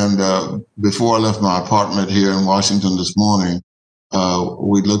 And before I left my apartment here in Washington this morning,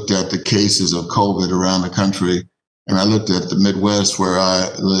 we looked at the cases of COVID around the country, and I looked at the Midwest where I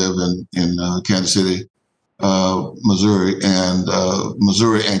live in Kansas City, Missouri, and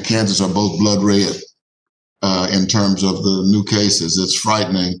Kansas are both blood red in terms of the new cases. It's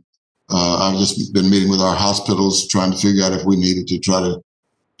frightening. I've just been meeting with our hospitals, trying to figure out if we needed to try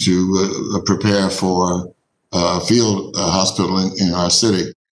to prepare for a field hospital in our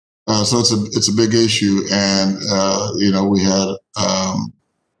city. So it's a big issue, and we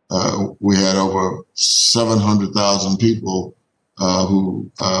had over 700,000 people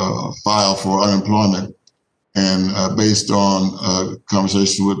who filed for unemployment, and based on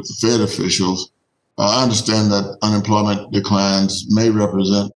conversations with the Fed officials, I understand that unemployment declines may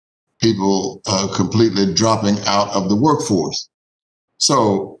represent people completely dropping out of the workforce.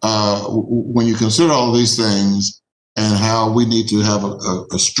 So when you consider all these things and how we need to have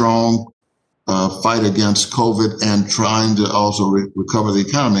a strong fight against COVID and trying to also recover the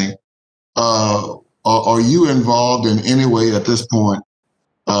economy, are you involved in any way at this point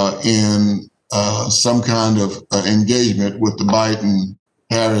in some kind of engagement with the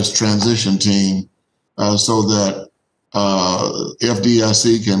Biden-Harris transition team so that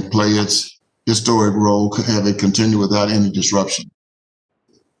FDIC can play its historic role, have it continue without any disruption?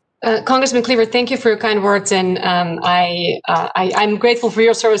 Congressman Cleaver, thank you for your kind words, and I'm grateful for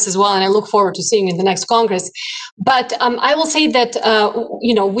your service as well, and I look forward to seeing you in the next Congress. But I will say that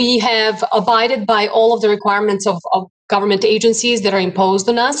we have abided by all of the requirements of government agencies that are imposed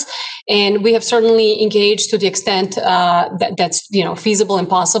on us, and we have certainly engaged to the extent that's feasible and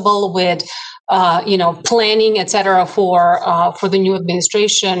possible with planning, et cetera, for the new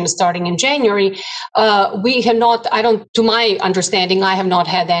administration starting in January. We have not, to my understanding, I have not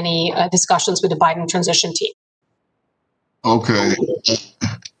had any discussions with the Biden transition team. Okay.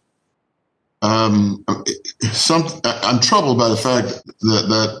 I'm troubled by the fact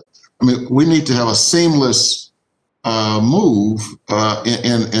that we need to have a seamless move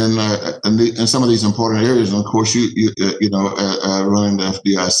in some of these important areas. And of course, running the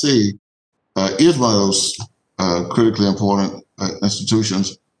FDIC is one of those critically important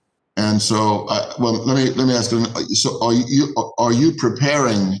institutions. And so, let me ask you. So, are you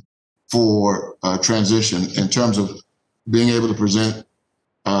preparing for transition in terms of being able to present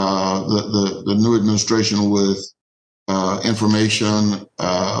the new administration with information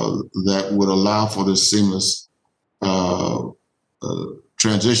that would allow for this seamless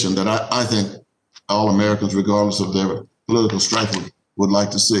transition that I think all Americans, regardless of their political stripe, would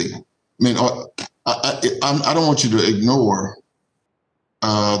like to see? I mean, I don't want you to ignore.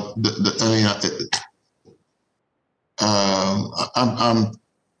 I'm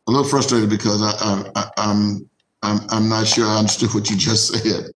a little frustrated because I'm not sure I understood what you just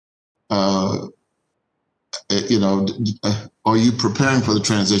said. Are you preparing for the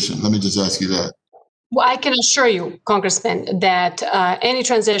transition? Let me just ask you that. Well, I can assure you, Congressman, that any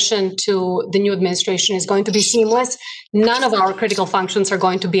transition to the new administration is going to be seamless. None of our critical functions are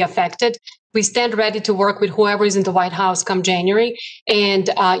going to be affected. We stand ready to work with whoever is in the White House come January. And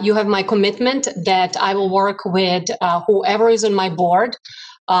you have my commitment that I will work with whoever is on my board.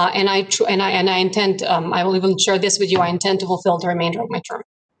 And I intend, I will even share this with you, I intend to fulfill the remainder of my term.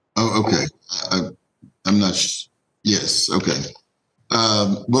 Oh, okay. I'm not, yes, okay.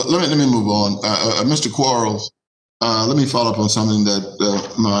 But let me move on. Mr. Quarles, let me follow up on something that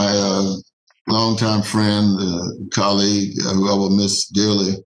my longtime friend, colleague, who I will miss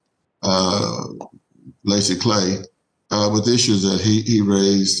dearly, Lacey Clay, with issues that he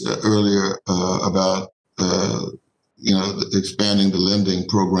raised earlier about expanding the lending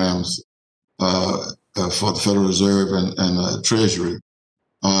programs for the Federal Reserve and Treasury.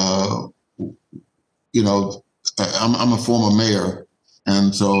 I'm a former mayor,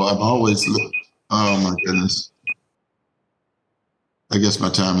 and so I've always looked. Oh my goodness! I guess my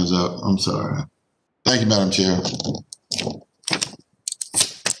time is up. I'm sorry. Thank you, Madam Chair.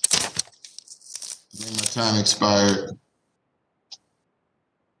 My time expired.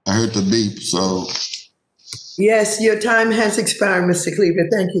 I heard the beep, so. Yes, your time has expired, Mr. Cleaver.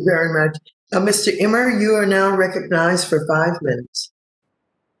 Thank you very much. Mr. Emmer, you are now recognized for 5 minutes.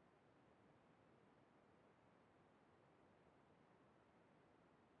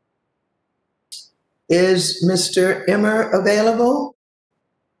 Is Mr. Emmer available?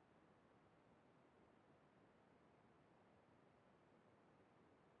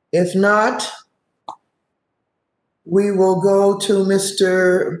 If not, we will go to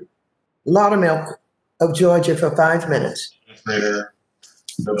Mr. Laudermilk of Georgia for 5 minutes. Later,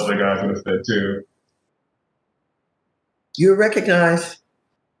 the other guys would have said too. You're recognized.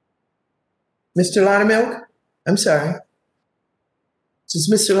 Mr. Laudermilk? I'm sorry. Is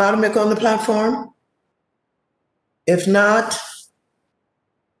Mr. Laudermilk on the platform? If not,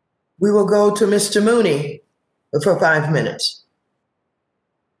 we will go to Mr. Mooney for 5 minutes.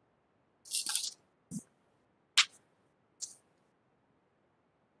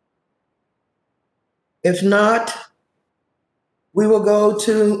 If not, we will go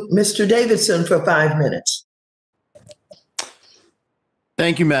to Mr. Davidson for 5 minutes.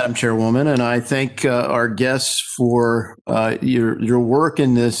 Thank you, Madam Chairwoman, and I thank our guests for your work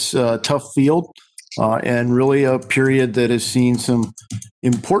in this tough field and really a period that has seen some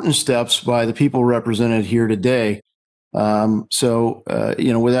important steps by the people represented here today.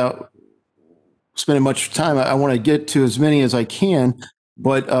 Without spending much time, I want to get to as many as I can.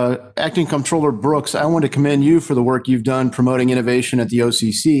 But Acting Comptroller Brooks, I want to commend you for the work you've done promoting innovation at the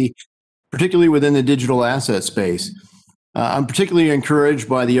OCC, particularly within the digital asset space. I'm particularly encouraged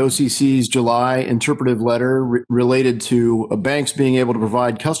by the OCC's July interpretive letter related to banks being able to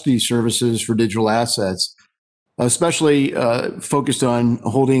provide custody services for digital assets, especially focused on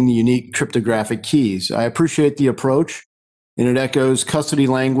holding the unique cryptographic keys. I appreciate the approach, and it echoes custody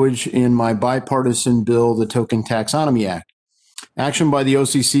language in my bipartisan bill, the Token Taxonomy Act. Action by the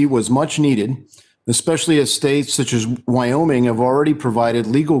OCC was much needed, especially as states such as Wyoming have already provided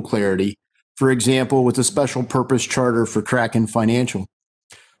legal clarity, for example, with a special purpose charter for Kraken Financial.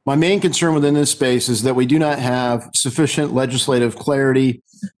 My main concern within this space is that we do not have sufficient legislative clarity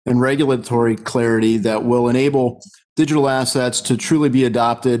and regulatory clarity that will enable digital assets to truly be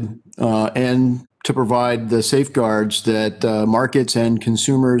adopted and to provide the safeguards that markets and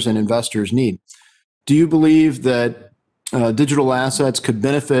consumers and investors need. Do you believe that digital assets could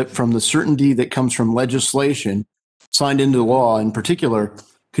benefit from the certainty that comes from legislation signed into law? In particular,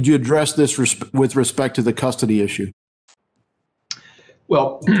 could you address this with respect to the custody issue?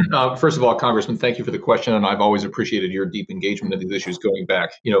 Well, first of all, Congressman, thank you for the question, and I've always appreciated your deep engagement in these issues going back,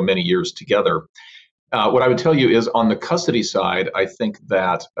 many years together. What I would tell you is on the custody side, I think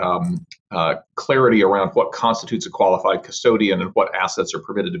that clarity around what constitutes a qualified custodian and what assets are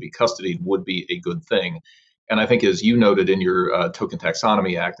permitted to be custodied would be a good thing. And I think, as you noted in your Token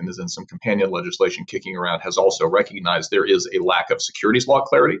Taxonomy Act and is in some companion legislation kicking around, has also recognized there is a lack of securities law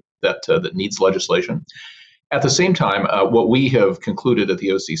clarity that needs legislation. At the same time, what we have concluded at the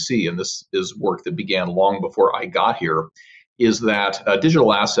OCC, and this is work that began long before I got here, is that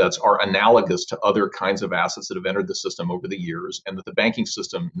digital assets are analogous to other kinds of assets that have entered the system over the years, and that the banking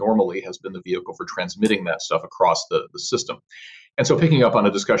system normally has been the vehicle for transmitting that stuff across the system. And so picking up on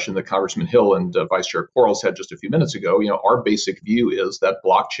a discussion that Congressman Hill and Vice Chair Quarles had just a few minutes ago, our basic view is that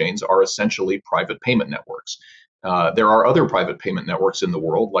blockchains are essentially private payment networks. There are other private payment networks in the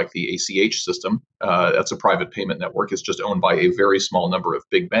world, like the ACH system. That's a private payment network. It's just owned by a very small number of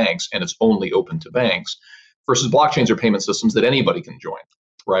big banks, and it's only open to banks, versus blockchains are payment systems that anybody can join,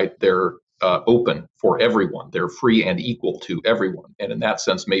 right? They're open for everyone. They're free and equal to everyone, and in that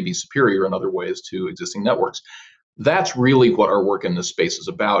sense may be superior in other ways to existing networks. That's really what our work in this space is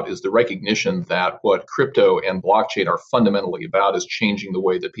about, is the recognition that what crypto and blockchain are fundamentally about is changing the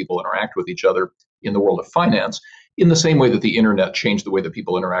way that people interact with each other in the world of finance, in the same way that the internet changed the way that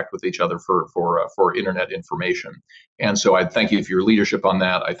people interact with each other for internet information. And so I thank you for your leadership on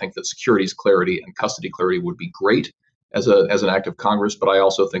that. I think that securities clarity and custody clarity would be great. as an act of Congress, but I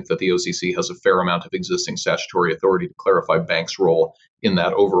also think that the OCC has a fair amount of existing statutory authority to clarify banks' role in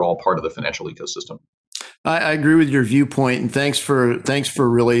that overall part of the financial ecosystem. I agree with your viewpoint, and thanks for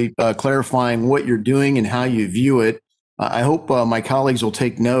really clarifying what you're doing and how you view it. I hope my colleagues will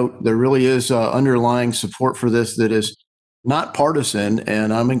take note. There really is underlying support for this that is not partisan,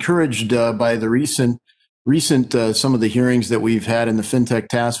 and I'm encouraged by the recent some of the hearings that we've had in the FinTech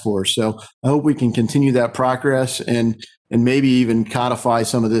Task Force. So I hope we can continue that progress and maybe even codify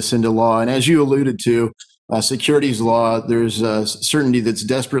some of this into law. And as you alluded to, securities law, there's certainty that's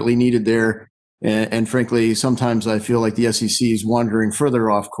desperately needed there. And frankly, sometimes I feel like the SEC is wandering further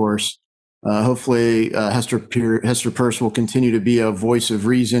off course. Hopefully, Hester Peirce will continue to be a voice of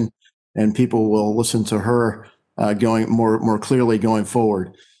reason, and people will listen to her going more clearly going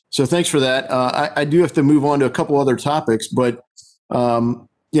forward. So thanks for that. I do have to move on to a couple other topics, but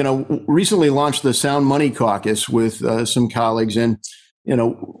recently launched the Sound Money Caucus with some colleagues, and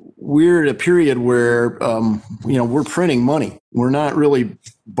we're at a period where we're printing money. We're not really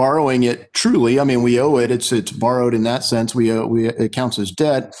borrowing it truly. I mean, we owe it. It's borrowed in that sense. It counts as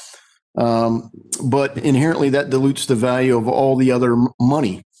debt, but inherently that dilutes the value of all the other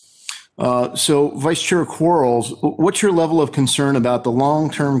money. So, Vice Chair Quarles, what's your level of concern about the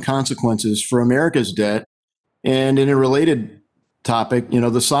long-term consequences for America's debt? And in a related topic,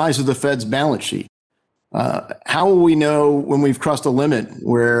 the size of the Fed's balance sheet. How will we know when we've crossed a limit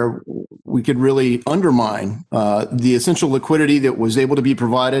where we could really undermine the essential liquidity that was able to be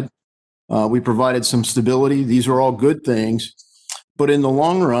provided? We provided some stability. These are all good things. But in the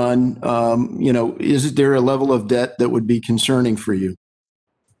long run, is there a level of debt that would be concerning for you?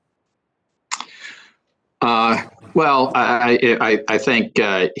 Well, I think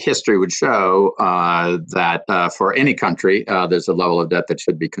history would show that for any country, there's a level of debt that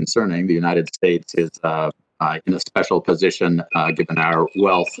should be concerning. The United States is in a special position given our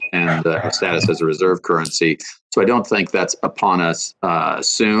wealth and our status as a reserve currency. So I don't think that's upon us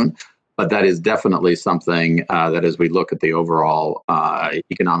soon, but that is definitely something that as we look at the overall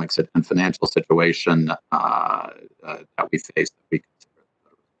economic and financial situation that we face, we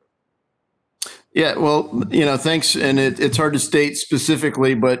Yeah, well, thanks. And it's hard to state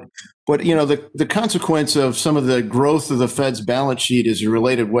specifically, but the consequence of some of the growth of the Fed's balance sheet is a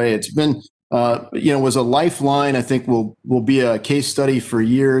related way. It's been, was a lifeline. I think will be a case study for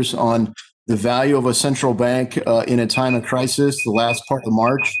years on the value of a central bank in a time of crisis, the last part of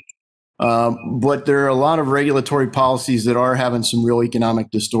March. But there are a lot of regulatory policies that are having some real economic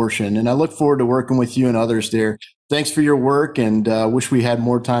distortion. And I look forward to working with you and others there. Thanks for your work, and wish we had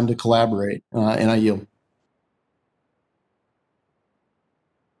more time to collaborate. And I yield.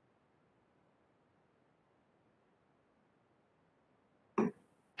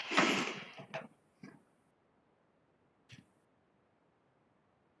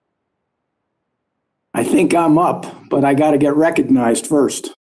 I think I'm up, but I got to get recognized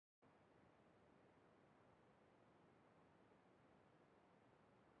first.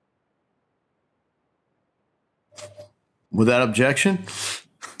 Without objection?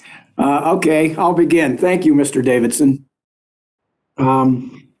 Okay, I'll begin. Thank you, Mr. Davidson.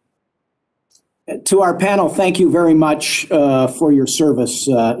 To our panel, thank you very much for your service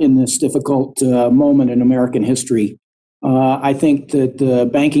in this difficult moment in American history. I think that the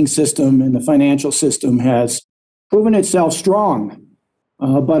banking system and the financial system has proven itself strong,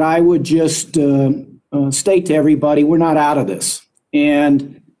 but I would just state to everybody, we're not out of this.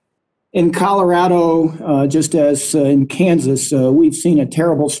 And in Colorado, just as in Kansas, we've seen a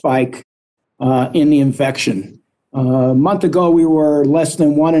terrible spike in the infection. A month ago, we were less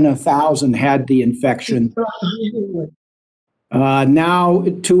than 1 in 1,000 had the infection. Now,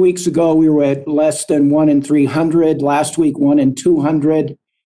 2 weeks ago, we were at less than 1 in 300. Last week, 1 in 200.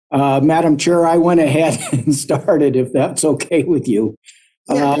 Madam Chair, I went ahead and started, if that's okay with you.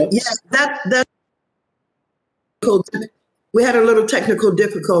 That's we had a little technical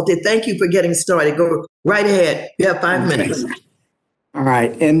difficulty. Thank you for getting started. Go right ahead. You have 5 minutes. All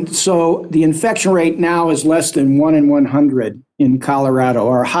right. And so the infection rate now is less than 1 in 100 in Colorado.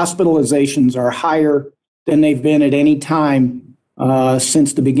 Our hospitalizations are higher than they've been at any time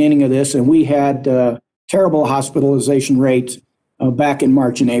since the beginning of this. And we had terrible hospitalization rates back in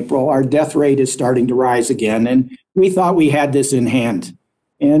March and April. Our death rate is starting to rise again. And we thought we had this in hand.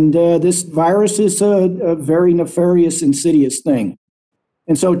 And this virus is a very nefarious, insidious thing.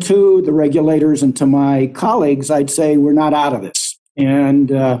 And so to the regulators and to my colleagues, I'd say we're not out of this.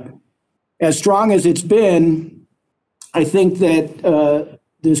 And as strong as it's been, I think that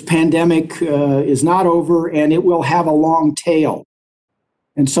this pandemic is not over and it will have a long tail.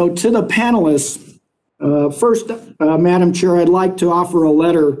 And so to the panelists, First, Madam Chair, I'd like to offer a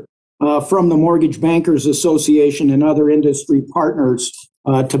letter from the Mortgage Bankers Association and other industry partners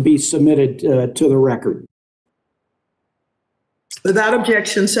to be submitted to the record. Without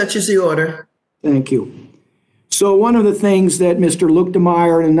objection, such is the order. Thank you. So one of the things that Mr.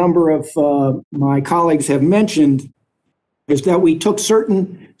 Luchtemeier and a number of my colleagues have mentioned is that we took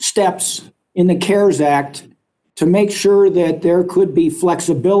certain steps in the CARES Act to make sure that there could be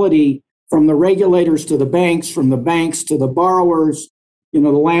flexibility from the regulators to the banks, from the banks to the borrowers, the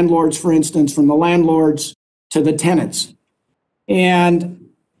landlords, for instance, from the landlords to the tenants. And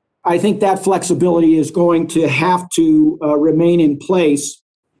I think that flexibility is going to have to remain in place.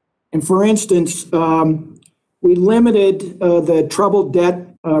 And for instance, we limited the troubled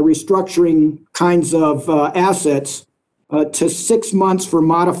debt restructuring kinds of assets to 6 months for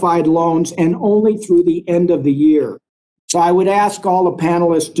modified loans and only through the end of the year. So I would ask all the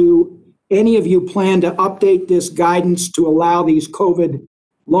panelists, do any of you plan to update this guidance to allow these COVID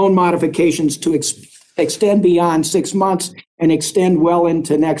loan modifications to extend beyond 6 months and extend well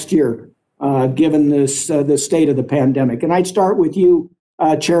into next year, given this the state of the pandemic? And I'd start with you,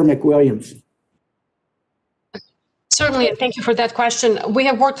 Chair McWilliams. Certainly, and thank you for that question. We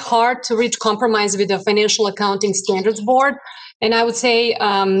have worked hard to reach compromise with the Financial Accounting Standards Board. And I would say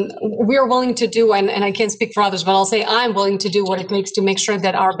we are willing to do, and I can't speak for others, but I'll say I'm willing to do what it takes to make sure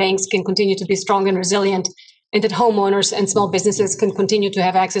that our banks can continue to be strong and resilient, and that homeowners and small businesses can continue to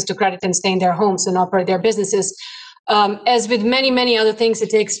have access to credit and stay in their homes and operate their businesses. As with many, many other things, it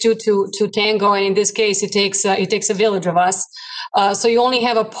takes two to tango, and in this case, it takes a village of us. So you only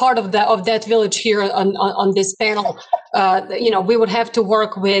have a part of that village here on this panel. We would have to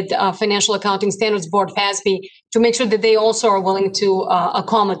work with Financial Accounting Standards Board, FASB, to make sure that they also are willing to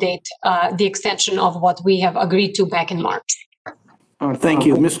accommodate the extension of what we have agreed to back in March. Thank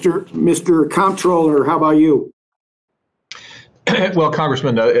you. Mr. Comptroller, how about you? Well,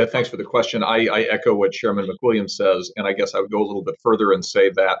 Congressman, thanks for the question. I echo what Chairman McWilliams says, and I guess I would go a little bit further and say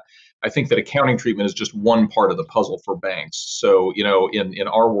that I think that accounting treatment is just one part of the puzzle for banks. So, in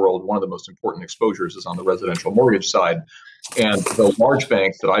our world, one of the most important exposures is on the residential mortgage side. And the large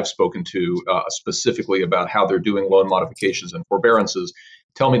banks that I've spoken to specifically about how they're doing loan modifications and forbearances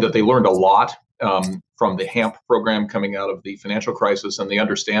tell me that they learned a lot from the HAMP program coming out of the financial crisis, and they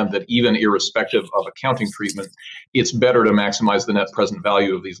understand that even irrespective of accounting treatment, it's better to maximize the net present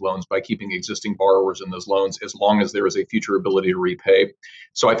value of these loans by keeping existing borrowers in those loans as long as there is a future ability to repay.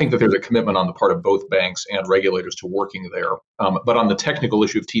 So I think that there's a commitment on the part of both banks and regulators to working there. But on the technical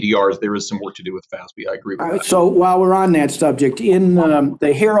issue of TDRs, there is some work to do with FASB. I agree with that. So while we're on that subject, in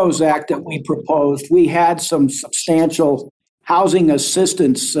the HEROES Act that we proposed, we had some substantial housing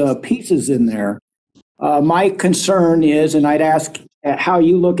assistance pieces in there. My concern is, and I'd ask how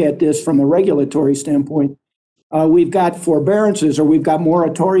you look at this from a regulatory standpoint, we've got forbearances or we've got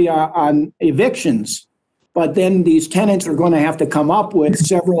moratoria on evictions, but then these tenants are going to have to come up with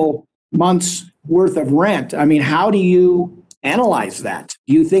several months worth of rent. I mean, how do you analyze that?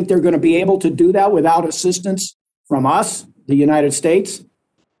 Do you think they're going to be able to do that without assistance from us, the United States?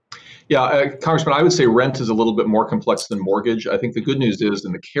 Yeah, Congressman, I would say rent is a little bit more complex than mortgage. I think the good news is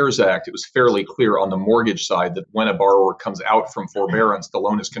in the CARES Act, it was fairly clear on the mortgage side that when a borrower comes out from forbearance, the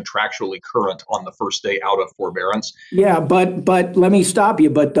loan is contractually current on the first day out of forbearance. Yeah, but let me stop you.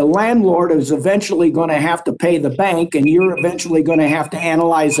 But the landlord is eventually going to have to pay the bank, and you're eventually going to have to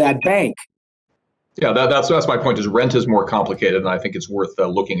analyze that bank. Yeah, that's my point, is rent is more complicated, and I think it's worth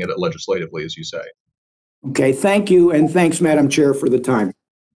looking at it legislatively, as you say. Okay, thank you, and thanks, Madam Chair, for the time.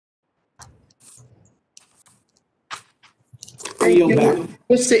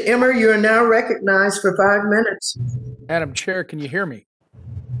 Mr. Emmer, you are now recognized for 5 minutes. Madam Chair, can you hear me?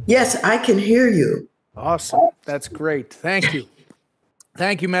 Yes, I can hear you. Awesome. That's great. Thank you.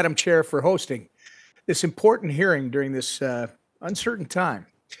 Thank you, Madam Chair, for hosting this important hearing during this uncertain time.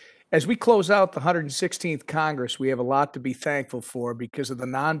 As we close out the 116th Congress, we have a lot to be thankful for because of the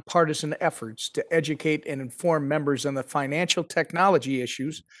nonpartisan efforts to educate and inform members on the financial technology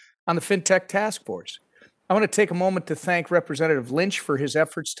issues on the FinTech Task Force. I want to take a moment to thank Representative Lynch for his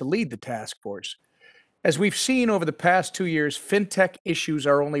efforts to lead the task force. As we've seen over the past 2 years, FinTech issues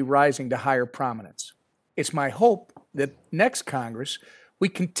are only rising to higher prominence. It's my hope that next Congress, we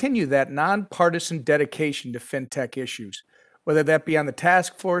continue that nonpartisan dedication to FinTech issues, whether that be on the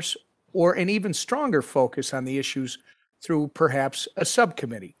task force or an even stronger focus on the issues through perhaps a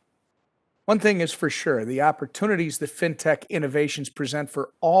subcommittee. One thing is for sure, the opportunities that FinTech innovations present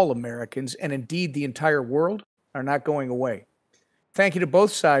for all Americans and indeed the entire world are not going away. Thank you to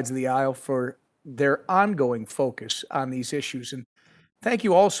both sides of the aisle for their ongoing focus on these issues. And Thank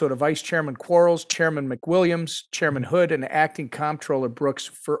you also to Vice Chairman Quarles, Chairman McWilliams, Chairman Hood, and Acting Comptroller Brooks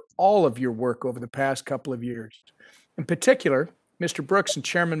for all of your work over the past couple of years. In particular, Mr. Brooks and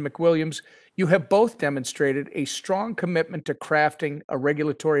Chairman McWilliams, you have both demonstrated a strong commitment to crafting a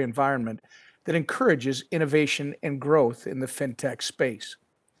regulatory environment that encourages innovation and growth in the fintech space.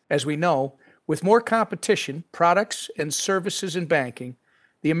 As we know, with more competition, products, and services in banking,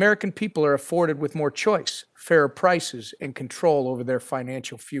 the American people are afforded with more choice, fairer prices, and control over their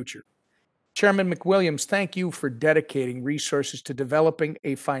financial future. Chairman McWilliams, thank you for dedicating resources to developing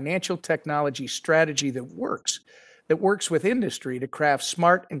a financial technology strategy that works with industry to craft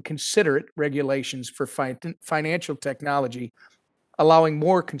smart and considerate regulations for financial technology, allowing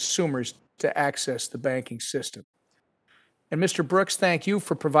more consumers to access the banking system. And Mr. Brooks, thank you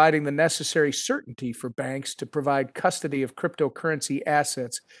for providing the necessary certainty for banks to provide custody of cryptocurrency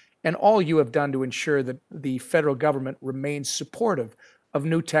assets and all you have done to ensure that the federal government remains supportive of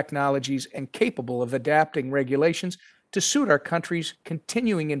new technologies and capable of adapting regulations to suit our country's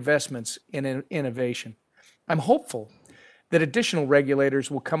continuing investments in innovation. I'm hopeful that additional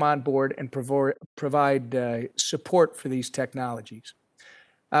regulators will come on board and provide support for these technologies.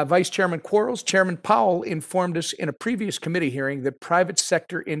 Vice Chairman Quarles, Chairman Powell informed us in a previous committee hearing that private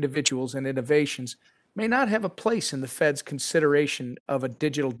sector individuals and innovations may not have a place in the Fed's consideration of a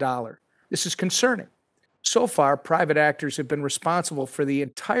digital dollar. This is concerning. So far, private actors have been responsible for the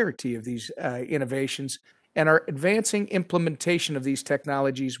entirety of these innovations and are advancing implementation of these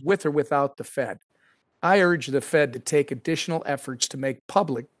technologies with or without the Fed. I urge the Fed to take additional efforts to make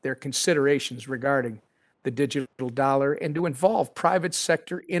public their considerations regarding the digital dollar and to involve private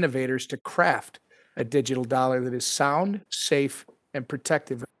sector innovators to craft a digital dollar that is sound, safe, and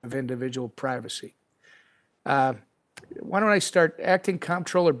protective of individual privacy. Why don't I start? Acting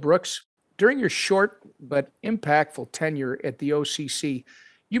Comptroller Brooks, during your short but impactful tenure at the OCC,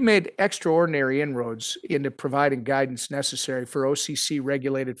 you made extraordinary inroads into providing guidance necessary for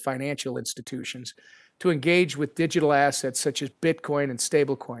OCC-regulated financial institutions to engage with digital assets such as Bitcoin and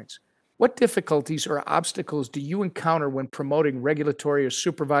stablecoins. What difficulties or obstacles do you encounter when promoting regulatory or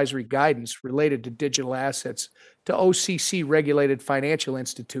supervisory guidance related to digital assets to OCC-regulated financial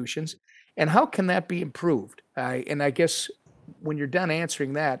institutions, and how can that be improved? And I guess when you're done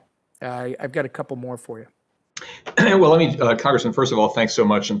answering that, I've got a couple more for you. Well, let me, Congressman, first of all, thanks so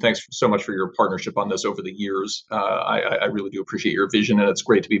much, and thanks so much for your partnership on this over the years. I really do appreciate your vision, and it's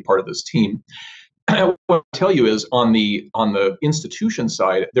great to be part of this team. What I'll tell you is on the institution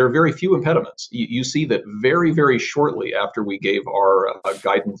side, there are very few impediments. You see that very, very shortly after we gave our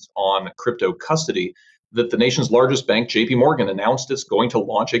guidance on crypto custody, that the nation's largest bank, JP Morgan, announced it's going to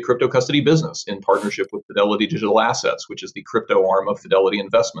launch a crypto custody business in partnership with Fidelity Digital Assets, which is the crypto arm of Fidelity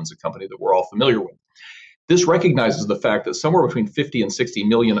Investments, a company that we're all familiar with. This recognizes the fact that somewhere between 50 and 60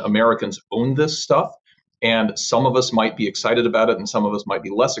 million Americans own this stuff. And some of us might be excited about it and some of us might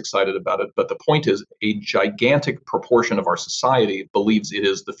be less excited about it. But the point is, a gigantic proportion of our society believes it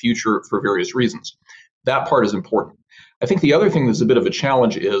is the future for various reasons. That part is important. I think the other thing that's a bit of a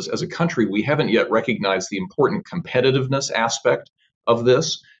challenge is, as a country, we haven't yet recognized the important competitiveness aspect of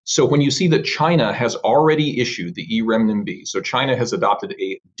this. So when you see that China has already issued the e-renminbi, so China has adopted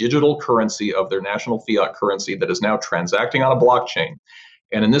a digital currency of their national fiat currency that is now transacting on a blockchain.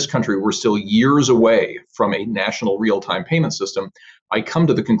 And in this country, we're still years away from a national real-time payment system. I come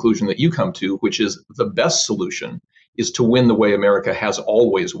to the conclusion that you come to, which is the best solution is to win the way America has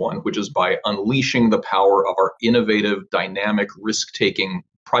always won, which is by unleashing the power of our innovative, dynamic, risk-taking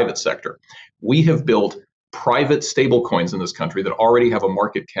private sector. We have built private stablecoins in this country that already have a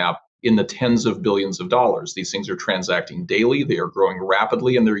market cap in the tens of billions of dollars. These things are transacting daily, they are growing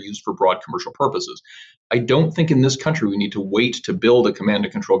rapidly, and they're used for broad commercial purposes. I don't think in this country we need to wait to build a command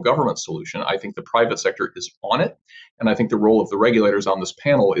and control government solution. I think the private sector is on it, and I think the role of the regulators on this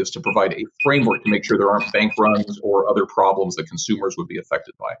panel is to provide a framework to make sure there aren't bank runs or other problems that consumers would be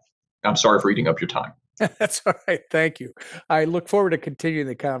affected by. I'm sorry for eating up your time. That's all right. Thank you. I look forward to continuing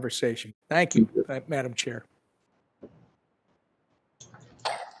the conversation. Thank you, Madam Chair.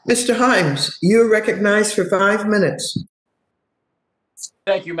 Mr. Himes, you're recognized for 5 minutes.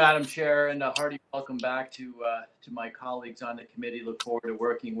 Thank you, Madam Chair, and a hearty welcome back to my colleagues on the committee. Look forward to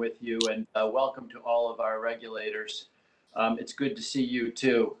working with you, and welcome to all of our regulators. It's good to see you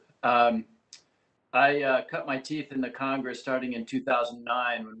too. I cut my teeth in the Congress starting in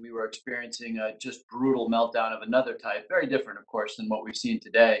 2009 when we were experiencing a just brutal meltdown of another type, very different, of course, than what we've seen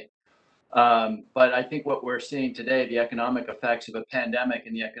today. But I think what we're seeing today, the economic effects of a pandemic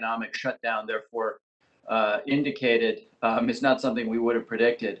and the economic shutdown, therefore indicated, is not something we would have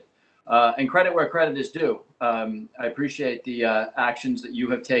predicted. And credit where credit is due. I appreciate the actions that you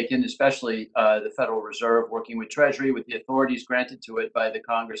have taken, especially the Federal Reserve working with Treasury, with the authorities granted to it by the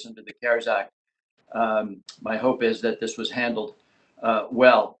Congress under the CARES Act. My hope is that this was handled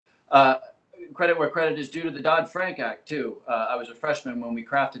well. Credit where credit is due to the Dodd-Frank Act, too. I was a freshman when we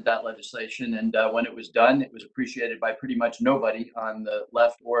crafted that legislation, and when it was done, it was appreciated by pretty much nobody on the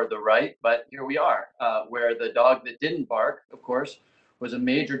left or the right. But here we are, where the dog that didn't bark, of course, was a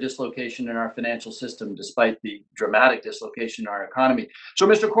major dislocation in our financial system, despite the dramatic dislocation in our economy. So,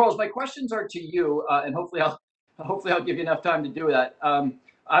 Mr. Quarles, my questions are to you, and hopefully I'll give you enough time to do that.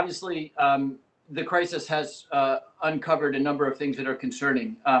 Obviously, the crisis has uncovered a number of things that are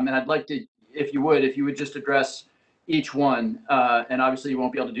concerning, and I'd like to, if you would just address each one, and obviously you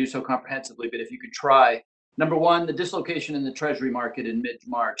won't be able to do so comprehensively, but if you could try. Number one, the dislocation in the Treasury market in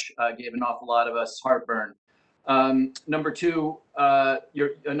mid-March gave an awful lot of us heartburn. Number two, a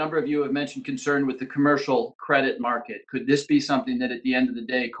number of you have mentioned concern with the commercial credit market. Could this be something that at the end of the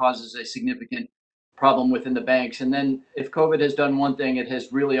day causes a significant problem within the banks? And then if COVID has done one thing, it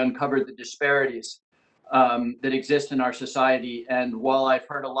has really uncovered the disparities that exist in our society. And while I've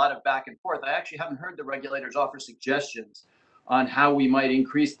heard a lot of back and forth, I actually haven't heard the regulators offer suggestions on how we might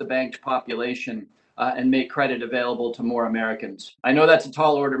increase the banked population and make credit available to more Americans. I know that's a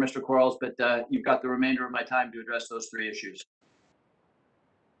tall order, Mr. Quarles, but you've got the remainder of my time to address those three issues.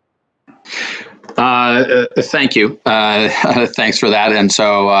 Thank you. Thanks for that. And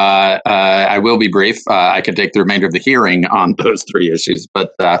so I will be brief. I could take the remainder of the hearing on those three issues.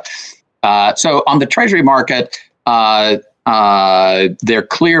 But so on the Treasury market, there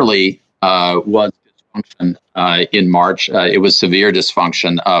clearly was dysfunction in March. It was severe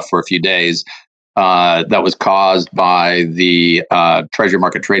dysfunction for a few days. That was caused by the Treasury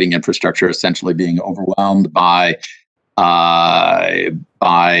market trading infrastructure essentially being overwhelmed by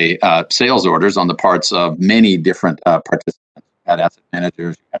sales orders on the parts of many different participants. You had asset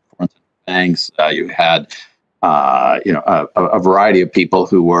managers, you had foreign banks, you had a variety of people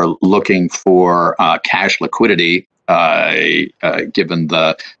who were looking for cash liquidity, given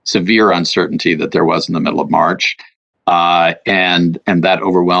the severe uncertainty that there was in the middle of March. And that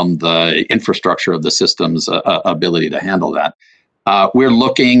overwhelmed the infrastructure of the system's ability to handle that. We're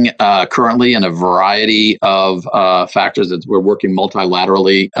looking currently in a variety of factors. We're working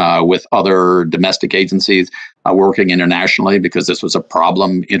multilaterally with other domestic agencies. We're working internationally because this was a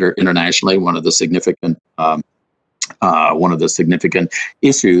problem internationally. One of the significant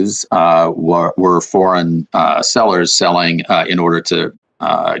issues were foreign sellers selling in order to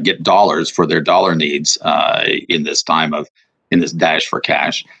get dollars for their dollar needs in this dash for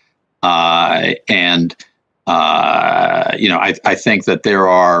cash. I think that there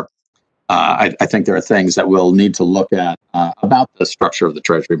are things that we'll need to look at about the structure of the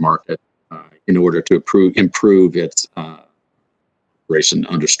Treasury market in order to improve its operation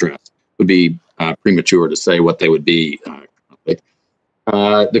under stress. It would be premature to say what they would be.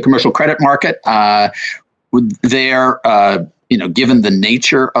 The commercial credit market, given the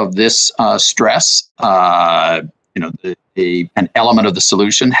nature of this stress, an element of the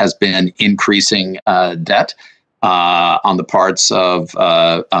solution has been increasing debt on the parts of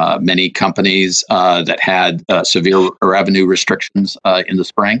many companies that had severe revenue restrictions in the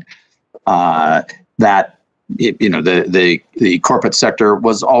spring. The corporate sector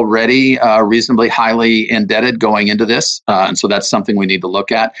was already reasonably highly indebted going into this, and so that's something we need to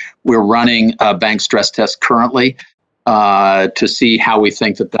look at. We're running a bank stress test currently to see how we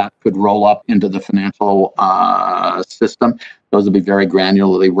think that could roll up into the financial system. Those will be very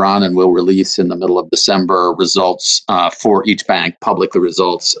granularly run, and we'll release in the middle of December results for each bank, publicly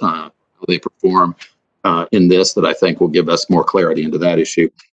results, how they perform in this, that I think will give us more clarity into that issue.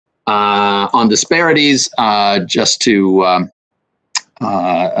 On disparities, just to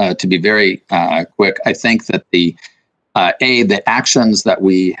be very quick, I think that the actions that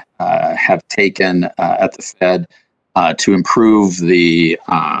we have taken at the Fed to improve a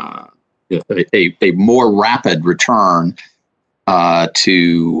more rapid return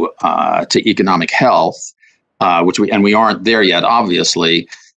to economic health, we aren't there yet, obviously.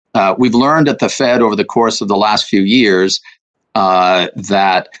 We've learned at the Fed over the course of the last few years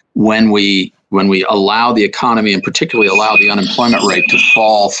that when we allow the economy, and particularly allow the unemployment rate to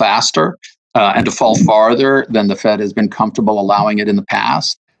fall faster and to fall farther than the Fed has been comfortable allowing it in the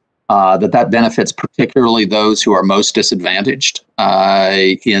past, that benefits particularly those who are most disadvantaged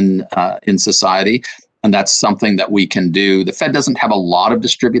in society. And that's something that we can do. The Fed doesn't have a lot of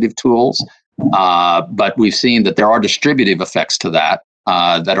distributive tools, but we've seen that there are distributive effects to that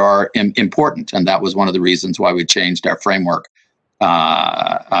that are important. And that was one of the reasons why we changed our framework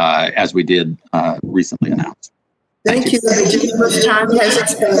as we did recently announce. Thank you. The gentleman's time has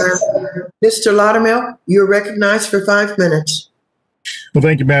expired. Mr. Laudermilk, you're recognized for 5 minutes. Well,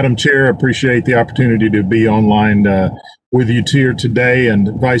 thank you, Madam Chair. I appreciate the opportunity to be online with you here today.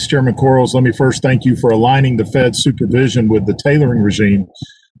 And Vice Chairman Quarles, let me first thank you for aligning the Fed's supervision with the tailoring regime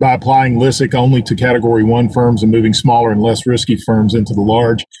by applying LISIC only to Category 1 firms and moving smaller and less risky firms into the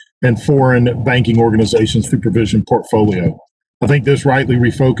large and foreign banking organizations supervision portfolio. I think this rightly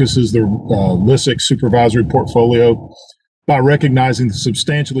refocuses the LISIC supervisory portfolio by recognizing the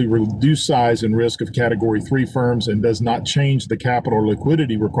substantially reduced size and risk of Category 3 firms and does not change the capital or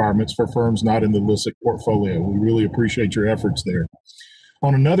liquidity requirements for firms not in the LISIC portfolio. We really appreciate your efforts there.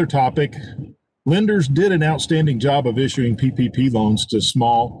 On another topic, lenders did an outstanding job of issuing PPP loans to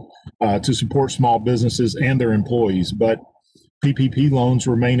support small businesses and their employees, but PPP loans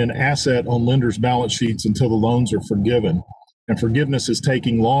remain an asset on lenders' balance sheets until the loans are forgiven, and forgiveness is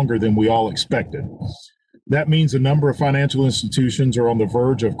taking longer than we all expected. That means a number of financial institutions are on the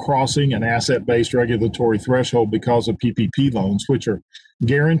verge of crossing an asset-based regulatory threshold because of PPP loans, which are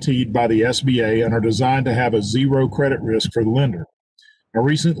guaranteed by the SBA and are designed to have a zero credit risk for the lender. I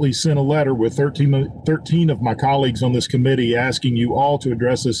recently sent a letter with 13 of my colleagues on this committee asking you all to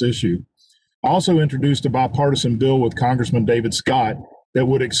address this issue. I also introduced a bipartisan bill with Congressman David Scott that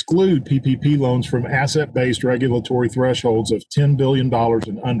would exclude PPP loans from asset-based regulatory thresholds of $10 billion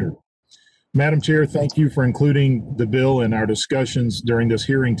and under. Madam Chair, thank you for including the bill in our discussions during this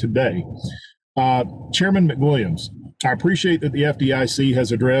hearing today. Chairman McWilliams, I appreciate that the FDIC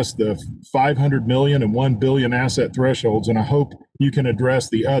has addressed the $500 million and $1 billion asset thresholds, and I hope you can address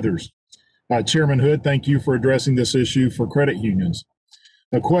the others. Chairman Hood, thank you for addressing this issue for credit unions.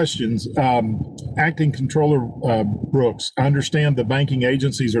 Questions. Acting Comptroller Brooks, I understand the banking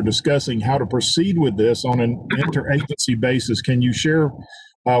agencies are discussing how to proceed with this on an interagency basis. Can you share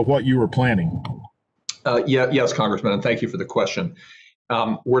what you were planning? Yes, Congressman, and thank you for the question.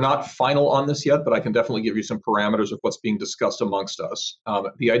 We're not final on this yet, but I can definitely give you some parameters of what's being discussed amongst us.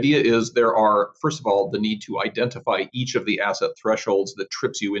 The idea is there are, first of all, the need to identify each of the asset thresholds that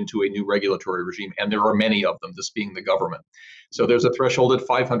trips you into a new regulatory regime, and there are many of them, this being the government. So there's a threshold at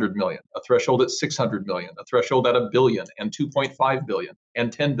 500 million, a threshold at 600 million, a threshold at $1 billion and 2.5 billion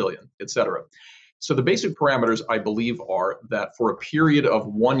and 10 billion, et cetera. So the basic parameters, I believe, are that for a period of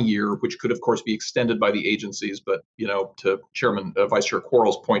 1 year, which could, of course, be extended by the agencies, but, you know, to Vice Chair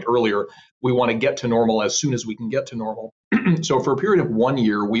Quarles' point earlier, we want to get to normal as soon as we can get to normal. So for a period of 1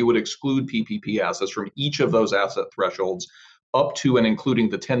 year, we would exclude PPP assets from each of those asset thresholds up to and including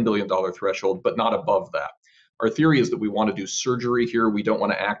the $10 billion threshold, but not above that. Our theory is that we want to do surgery here. We don't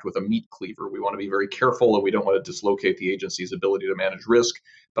want to act with a meat cleaver. We want to be very careful, and we don't want to dislocate the agency's ability to manage risk.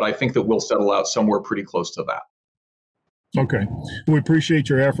 But I think that we'll settle out somewhere pretty close to that. Okay. We appreciate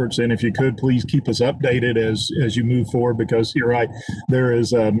your efforts. And if you could, please keep us updated as you move forward, because you're right, there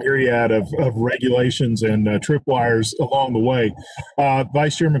is a myriad of regulations and tripwires along the way.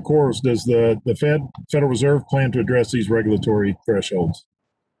 Vice Chairman Quarles, does the Federal Reserve plan to address these regulatory thresholds?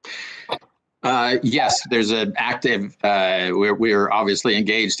 Yes, there's an active, we're obviously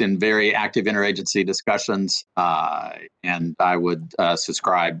engaged in very active interagency discussions, and I would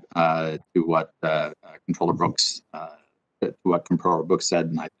subscribe to what Comptroller Brooks said,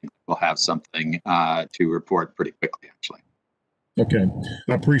 and I think we'll have something to report pretty quickly, actually. Okay,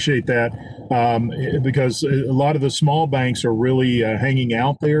 I appreciate that, because a lot of the small banks are really hanging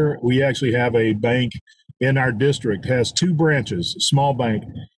out there. We actually have a bank in our district, has 2 branches, small bank,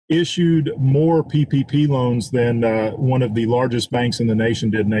 issued more PPP loans than one of the largest banks in the nation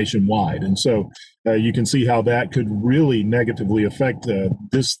did nationwide. And so you can see how that could really negatively affect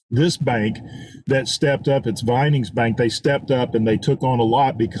this bank that stepped up. It's Vining's bank. They stepped up and they took on a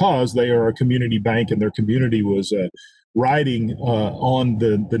lot because they are a community bank and their community was riding on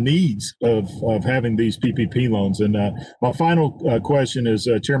the needs of having these PPP loans. And my final question is,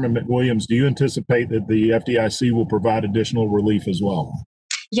 Chairman McWilliams, do you anticipate that the FDIC will provide additional relief as well?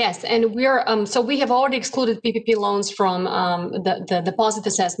 Yes, and we're so we have already excluded PPP loans from the deposit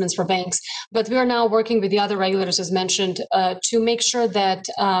assessments for banks, but we are now working with the other regulators, as mentioned, to make sure that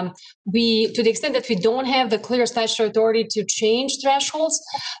we, to the extent that we don't have the clear statutory authority to change thresholds,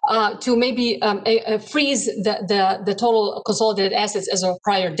 to maybe freeze the total consolidated assets as of a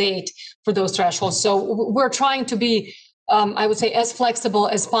prior date for those thresholds. So we're trying to be I would say as flexible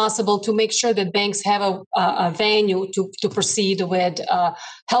as possible to make sure that banks have a venue to proceed with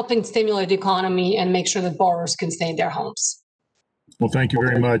helping stimulate the economy and make sure that borrowers can stay in their homes. Well, thank you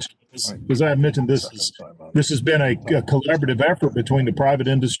very much. As I mentioned, this has been a collaborative effort between the private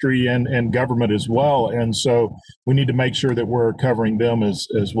industry and government as well, and so we need to make sure that we're covering them as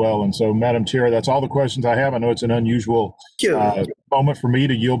well. And so, Madam Chair, that's all the questions I have. I know it's an unusual moment for me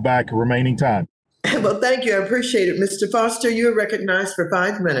to yield back remaining time. Well, thank you. I appreciate it. Mr. Foster, you're recognized for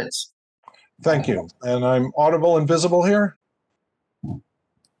 5 minutes. Thank you. And I'm audible and visible here?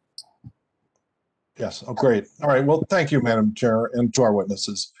 Yes. Oh, great. All right. Well, thank you, Madam Chair, and to our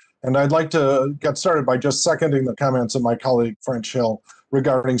witnesses. And I'd like to get started by just seconding the comments of my colleague, French Hill,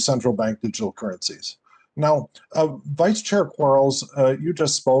 regarding central bank digital currencies. Now, Vice Chair Quarles, you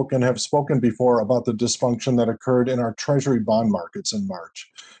just spoke and have spoken before about the dysfunction that occurred in our Treasury bond markets in March,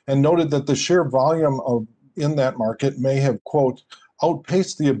 and noted that the sheer volume in that market may have, quote,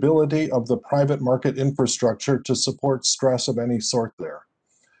 outpaced the ability of the private market infrastructure to support stress of any sort there.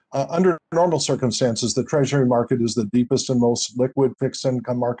 Under normal circumstances, the Treasury market is the deepest and most liquid fixed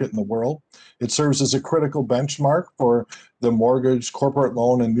income market in the world. It serves as a critical benchmark for the mortgage, corporate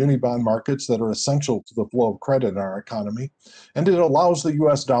loan, and muni bond markets that are essential to the flow of credit in our economy. And it allows the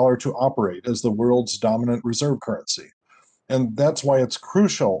US dollar to operate as the world's dominant reserve currency. And that's why it's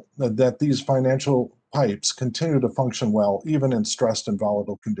crucial that these financial pipes continue to function well, even in stressed and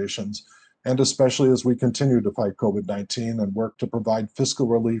volatile conditions, and especially as we continue to fight COVID-19 and work to provide fiscal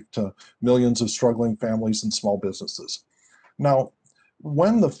relief to millions of struggling families and small businesses. Now,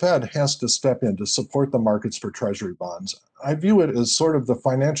 when the Fed has to step in to support the markets for Treasury bonds, I view it as sort of the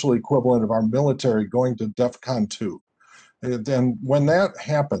financial equivalent of our military going to DEFCON 2. And when that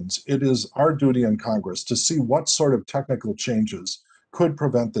happens, it is our duty in Congress to see what sort of technical changes could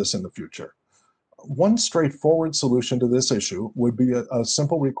prevent this in the future. One straightforward solution to this issue would be a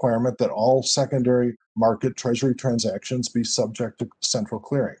simple requirement that all secondary market Treasury transactions be subject to central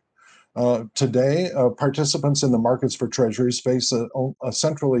clearing. Today, participants in the markets for Treasuries face a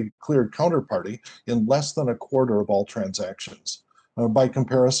centrally cleared counterparty in less than a quarter of all transactions. By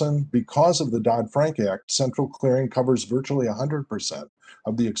comparison, because of the Dodd-Frank Act, central clearing covers virtually 100%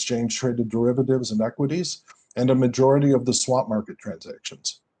 of the exchange-traded derivatives and equities and a majority of the swap market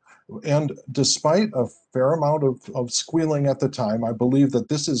transactions. And despite a fair amount of squealing at the time, I believe that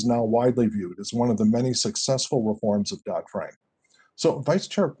this is now widely viewed as one of the many successful reforms of Dodd-Frank. So, Vice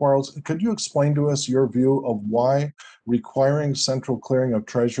Chair Quarles, could you explain to us your view of why requiring central clearing of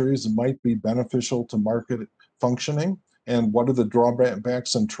treasuries might be beneficial to market functioning, and what are the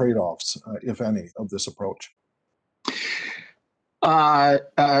drawbacks and trade-offs, if any, of this approach?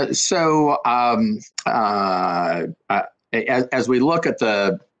 As we look at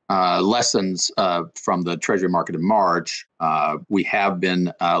the lessons from the Treasury market in March, we have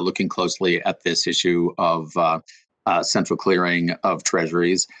been looking closely at this issue of central clearing of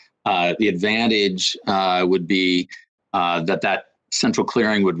treasuries. The advantage would be that central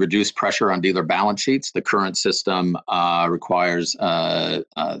clearing would reduce pressure on dealer balance sheets. The current system requires the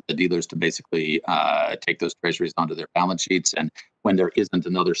dealers to basically take those treasuries onto their balance sheets, and when there isn't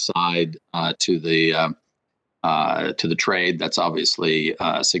another side to the trade, that's obviously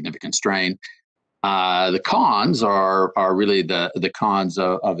a significant strain. The cons are really the cons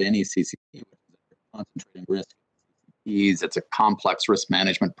of any CCP, which is concentrating risk. It's a complex risk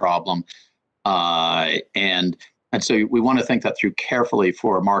management problem, and so we want to think that through carefully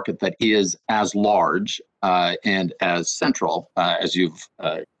for a market that is as large and as central as you've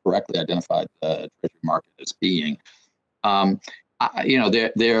correctly identified the Treasury market as being. The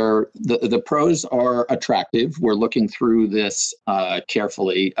pros are attractive. We're looking through this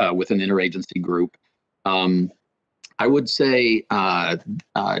carefully with an interagency group. I would say,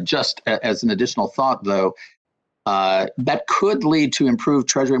 just as an additional thought, though, that could lead to improved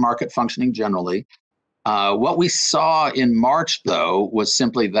Treasury market functioning generally. What we saw in March, though, was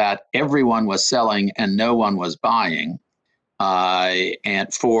simply that everyone was selling and no one was buying.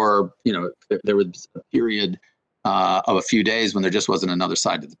 And for, there was a period of a few days when there just wasn't another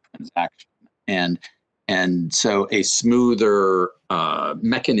side to the transaction. And so a smoother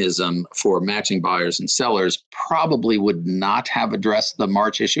mechanism for matching buyers and sellers probably would not have addressed the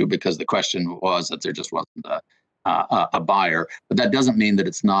March issue, because the question was that there just wasn't a buyer. But that doesn't mean that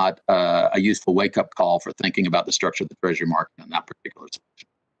it's not a useful wake-up call for thinking about the structure of the Treasury market in that particular situation.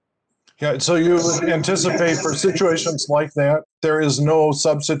 Yeah, so you anticipate for situations like that, there is no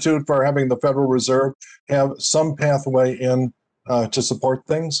substitute for having the Federal Reserve have some pathway in to support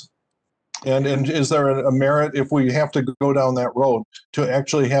things? And is there a merit, if we have to go down that road, to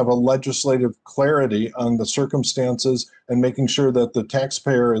actually have a legislative clarity on the circumstances and making sure that the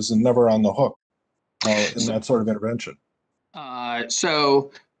taxpayer is never on the hook in that sort of intervention?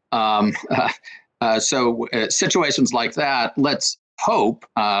 So situations like that, let's hope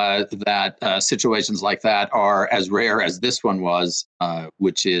that situations like that are as rare as this one was,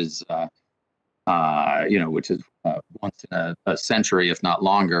 which is once in a century, if not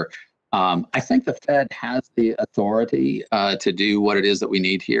longer. I think the Fed has the authority to do what it is that we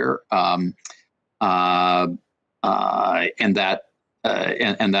need here, and that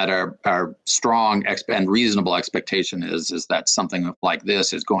our strong and reasonable expectation is that something like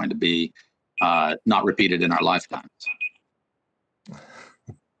this is going to be not repeated in our lifetimes.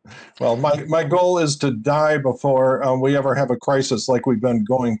 Well, my goal is to die before we ever have a crisis like we've been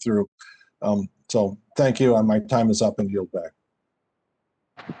going through. So thank you, and my time is up and yield back.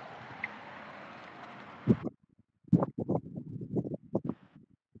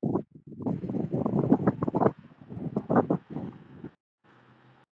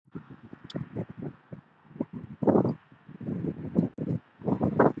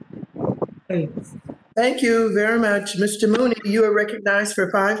 Thank you very much. Mr. Mooney, you are recognized for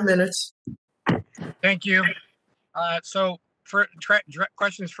 5 minutes. Thank you. So for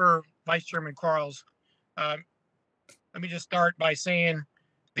questions for Vice Chairman Quarles, let me just start by saying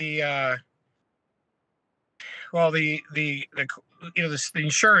the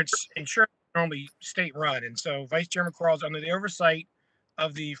insurance is normally state run, and so Vice Chairman Quarles, under the oversight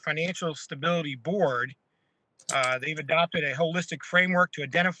of the Financial Stability Board, they've adopted a holistic framework to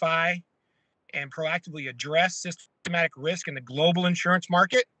identify and proactively address systematic risk in the global insurance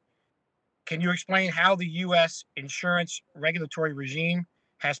market. Can you explain how the U.S. insurance regulatory regime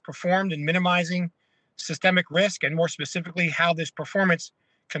has performed in minimizing systemic risk, and more specifically, how this performance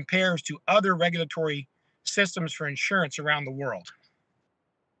compares to other regulatory systems for insurance around the world?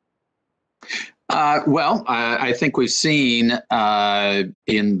 I think we've seen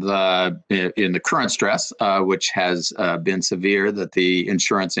in the current stress, which has been severe, that the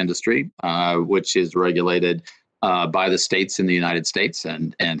insurance industry, which is regulated by the states in the United States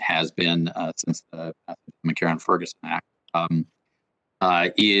and has been since the McCarran-Ferguson Act,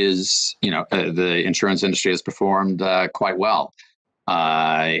 the insurance industry has performed quite well.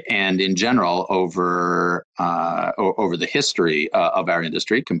 And in general, over the history of our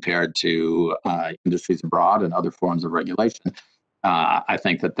industry compared to industries abroad and other forms of regulation, I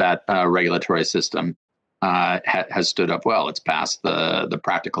think that regulatory system has stood up well. It's passed the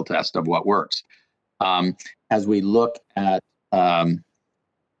practical test of what works. As we look at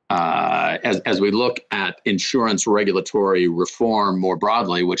insurance regulatory reform more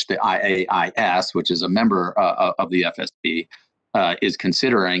broadly, which the IAIS, which is a member of the FSB, is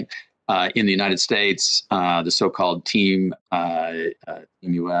considering in the United States, the so-called Team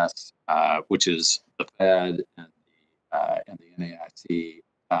US, which is the Fed and the NAIC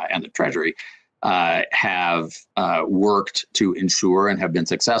and the Treasury, have worked to ensure and have been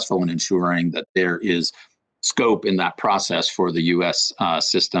successful in ensuring that there is scope in that process for the U.S.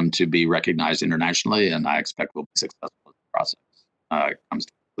 System to be recognized internationally, and I expect we'll be successful as the process comes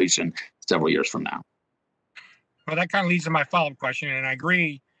to completion several years from now. Well, that kind of leads to my follow-up question, and I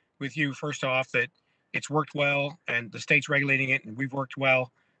agree with you, first off, that it's worked well, and the state's regulating it, and we've worked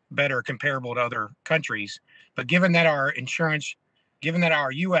well, better, comparable to other countries. But given that our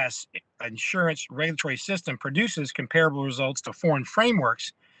U.S. insurance regulatory system produces comparable results to foreign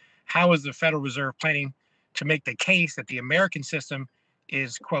frameworks, how is the Federal Reserve planning to make the case that the American system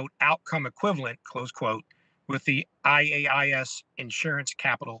is, quote, outcome equivalent, close quote, with the IAIS insurance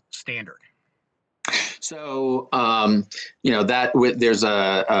capital standard? So, there's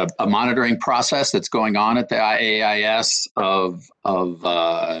a monitoring process that's going on at the IAIS of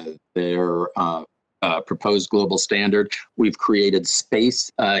their proposed global standard. We've created space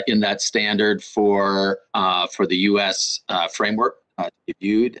in that standard for the U.S. framework to be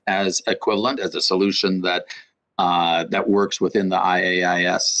viewed as equivalent, as a solution that works within the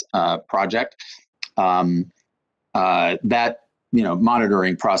IAIS project. That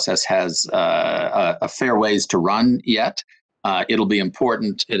monitoring process has a fair ways to run yet. It'll be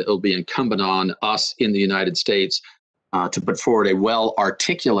incumbent on us in the United States to put forward a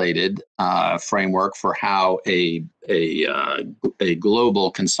well-articulated framework for how a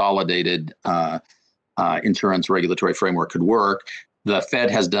global consolidated insurance regulatory framework could work. The Fed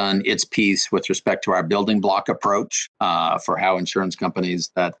has done its piece with respect to our building block approach for how insurance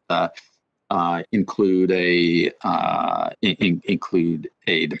companies that include a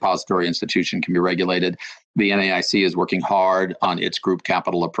depository institution can be regulated. The NAIC is working hard on its group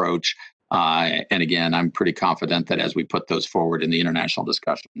capital approach. And again, I'm pretty confident that as we put those forward in the international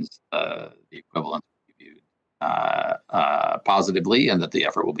discussions, the equivalent will be viewed positively, and that the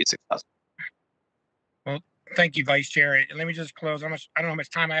effort will be successful. Well, thank you, Vice Chair. And let me just close. I don't know how much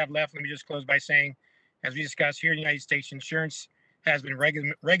time I have left. Let me just close by saying, as we discussed here in the United States, insurance has been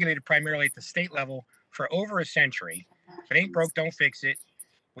regulated primarily at the state level for over a century. If it ain't broke, don't fix it.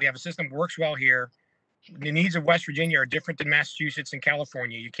 We have a system that works well here. The needs of West Virginia are different than Massachusetts and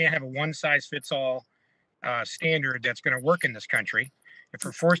California. You can't have a one-size-fits-all standard that's going to work in this country. If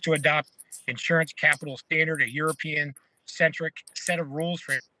we're forced to adopt insurance capital standard, a European-centric set of rules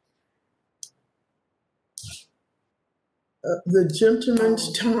for the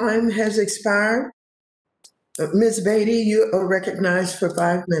gentleman's time has expired. Ms. Beatty, you are recognized for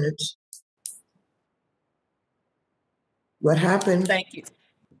 5 minutes. What happened? Thank you.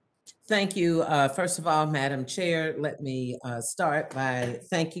 Thank you. First of all, Madam Chair, let me start by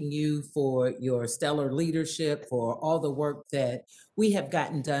thanking you for your stellar leadership, for all the work that we have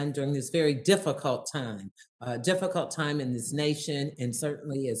gotten done during this very difficult time in this nation, and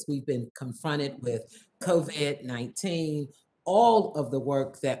certainly as we've been confronted with COVID-19, all of the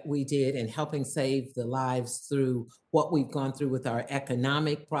work that we did in helping save the lives through what we've gone through with our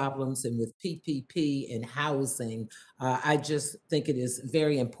economic problems and with PPP and housing. I just think it is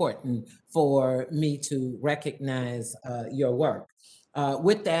very important for me to recognize your work.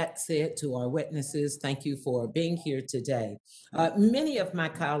 With that said, to our witnesses, thank you for being here today. Many of my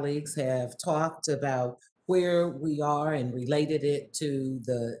colleagues have talked about where we are and related it to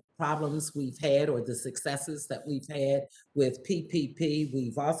the problems we've had or the successes that we've had with PPP.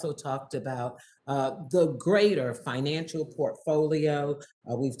 We've also talked about the greater financial portfolio.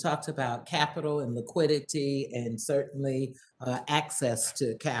 We've talked about capital and liquidity and certainly access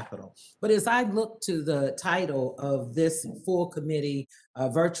to capital. But as I look to the title of this full committee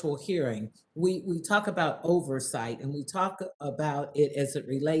virtual hearing, we talk about oversight, and we talk about it as it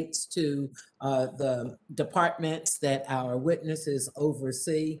relates to the departments that our witnesses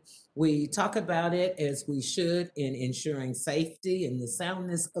oversee. We talk about it as we should in ensuring safety and the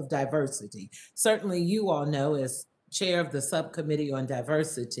soundness of diversity. Certainly, you all know, as chair of the subcommittee on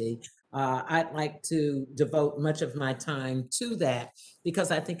diversity, I'd like to devote much of my time to that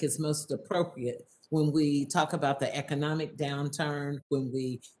because I think it's most appropriate when we talk about the economic downturn, when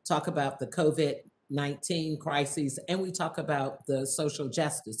we talk about the COVID-19 crises, and we talk about the social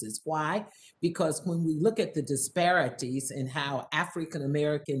justices. Why? Because when we look at the disparities in how African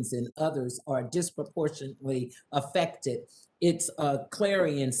Americans and others are disproportionately affected, it's a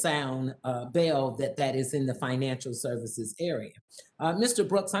clarion sound bell that is in the financial services area. Mr.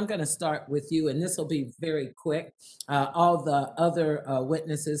 Brooks, I'm going to start with you, and this will be very quick. All the other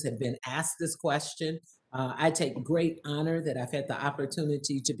witnesses have been asked this question. I take great honor that I've had the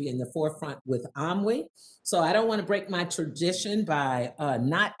opportunity to be in the forefront with OMWI. So I don't want to break my tradition by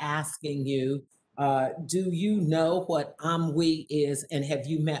not asking you, do you know what OMWI is, and have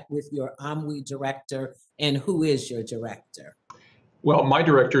you met with your OMWI director, and who is your director? Well, my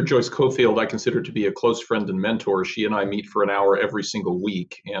director, Joyce Cofield, I consider to be a close friend and mentor. She and I meet for an hour every single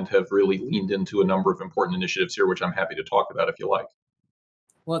week and have really leaned into a number of important initiatives here, which I'm happy to talk about if you like.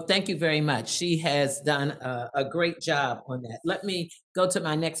 Well, thank you very much. She has done a great job on that. Let me go to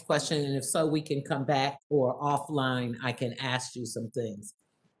my next question, and if so, we can come back, or offline, I can ask you some things.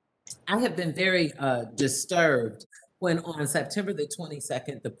 I have been very disturbed when on September the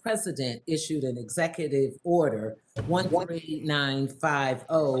 22nd, the president issued an executive order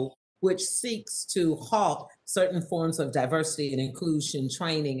 13950, which seeks to halt certain forms of diversity and inclusion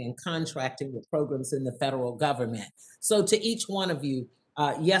training and contracting with programs in the federal government. So to each one of you,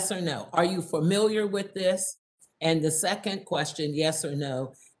 yes or no, are you familiar with this? And the second question, yes or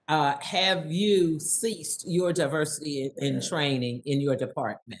no, have you ceased your diversity in training in your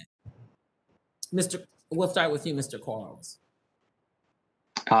department? We'll start with you, Mr. Quarles.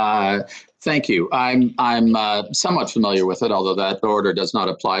 Thank you. I'm somewhat familiar with it, although that order does not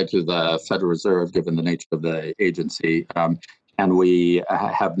apply to the Federal Reserve, given the nature of the agency, and we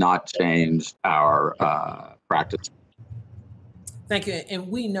have not changed our practice. Thank you. And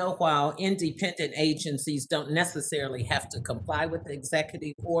we know while independent agencies don't necessarily have to comply with the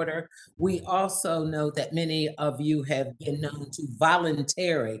executive order, we also know that many of you have been known to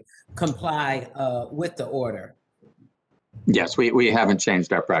voluntarily comply with the order. Yes, we haven't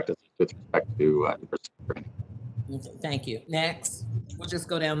changed our practice with respect to diversity training. Okay, thank you. Next, we'll just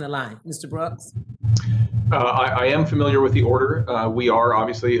go down the line. Mr. Brooks? I am familiar with the order. We are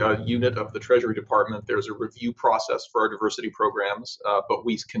obviously a unit of the Treasury Department. There's a review process for our diversity programs, but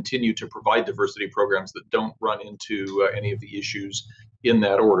we continue to provide diversity programs that don't run into any of the issues in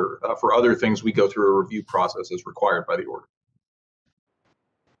that order. For other things, we go through a review process as required by the order.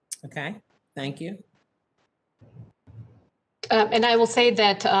 Okay, thank you. And I will say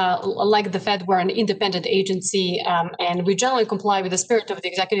that, like the Fed, we're an independent agency, and we generally comply with the spirit of the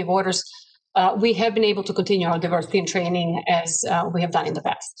executive orders. we have been able to continue our diversity and training as we have done in the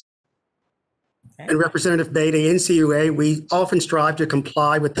past. And Representative Beatty, NCUA, we often strive to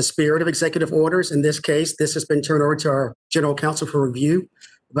comply with the spirit of executive orders. In this case, this has been turned over to our general counsel for review.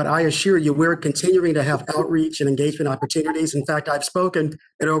 But I assure you, we're continuing to have outreach and engagement opportunities. In fact, I've spoken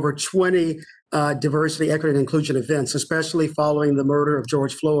at over 20 diversity, equity, and inclusion events, especially following the murder of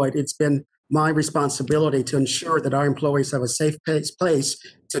George Floyd. It's been my responsibility to ensure that our employees have a safe place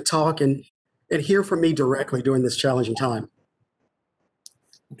to talk and hear from me directly during this challenging time.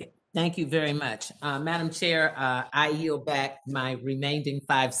 Okay. Thank you very much. Madam Chair, I yield back my remaining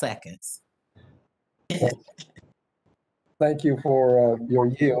 5 seconds. Thank you for your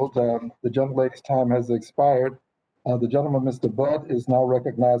yield. The gentlelady's time has expired. The gentleman, Mr. Budd, is now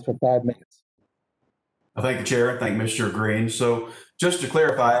recognized for 5 minutes. Thank you, Chair. Thank Mr. Green. So just to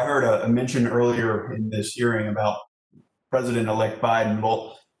clarify, I heard a mention earlier in this hearing about President-elect Biden.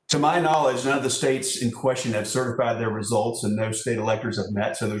 Well, to my knowledge, none of the states in question have certified their results and no state electors have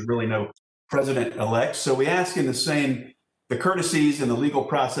met. So there's really no president-elect. So we ask in the courtesies and the legal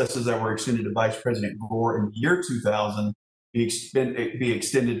processes that were extended to Vice President Gore in the year 2000 be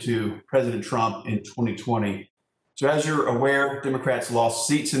extended to President Trump in 2020. So as you're aware, Democrats lost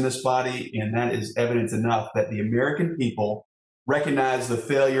seats in this body, and that is evidence enough that the American people recognize the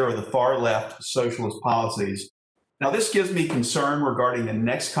failure of the far left socialist policies. Now, this gives me concern regarding the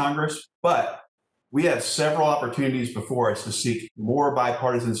next Congress, but we have several opportunities before us to seek more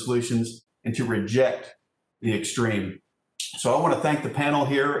bipartisan solutions and to reject the extreme. So I want to thank the panel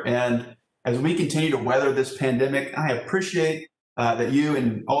here, and as we continue to weather this pandemic, I appreciate that you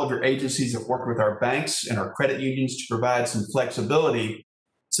and all of your agencies have worked with our banks and our credit unions to provide some flexibility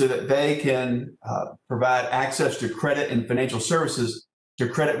so that they can provide access to credit and financial services to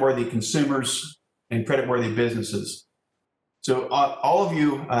creditworthy consumers and creditworthy businesses. So all of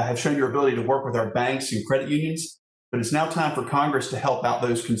you have shown your ability to work with our banks and credit unions, but it's now time for Congress to help out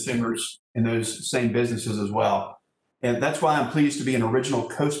those consumers and those same businesses as well. And that's why I'm pleased to be an original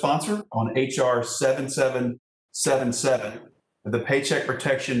co-sponsor on HR 7777, the Paycheck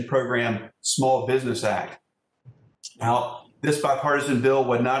Protection Program Small Business Act. Now, this bipartisan bill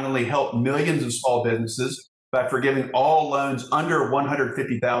would not only help millions of small businesses by forgiving all loans under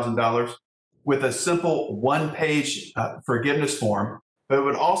 $150,000 with a simple one-page forgiveness form, but it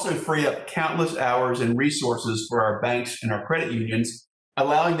would also free up countless hours and resources for our banks and our credit unions,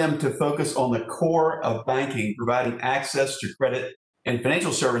 allowing them to focus on the core of banking, providing access to credit and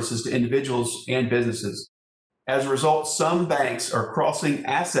financial services to individuals and businesses. As a result, some banks are crossing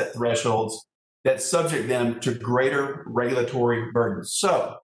asset thresholds that subject them to greater regulatory burdens.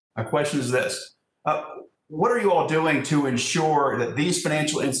 So my question is this. What are you all doing to ensure that these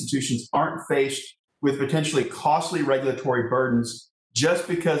financial institutions aren't faced with potentially costly regulatory burdens just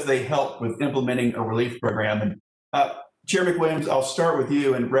because they help with implementing a relief program? And Chair McWilliams, I'll start with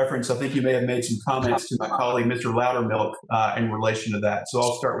you in reference. I think you may have made some comments to my colleague, Mr. Loudermilk, in relation to that. So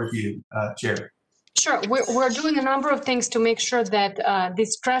I'll start with you, Chair. Sure. We're doing a number of things to make sure that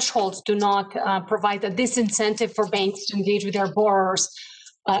these thresholds do not provide a disincentive for banks to engage with their borrowers,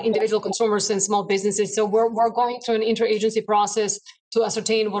 individual consumers and small businesses. So we're going through an interagency process to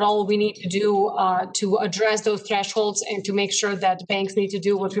ascertain what all we need to do to address those thresholds and to make sure that banks need to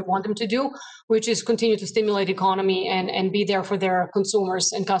do what we want them to do, which is continue to stimulate the economy and be there for their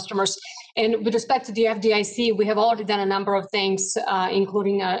consumers and customers. And with respect to the FDIC, we have already done a number of things,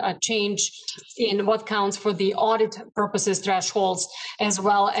 including a change in what counts for the audit purposes thresholds, as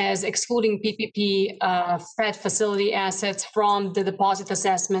well as excluding PPP Fed facility assets from the deposit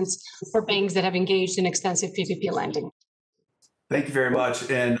assessments for banks that have engaged in extensive PPP lending. Thank you very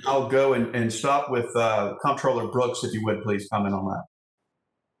much. And I'll go and stop with Comptroller Brooks, if you would please comment on that.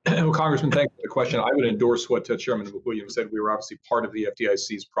 Well, Congressman, thank you for the question. I would endorse what Chairman McWilliams said. We were obviously part of the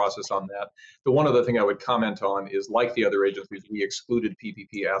FDIC's process on that. The one other thing I would comment on is, like the other agencies, we excluded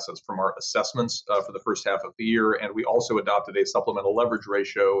PPP assets from our assessments for the first half of the year, and we also adopted a supplemental leverage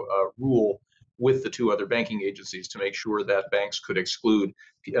ratio rule with the two other banking agencies to make sure that banks could exclude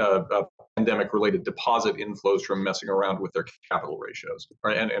pandemic-related deposit inflows from messing around with their capital ratios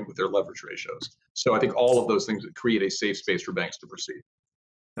and with their leverage ratios. So I think all of those things create a safe space for banks to proceed.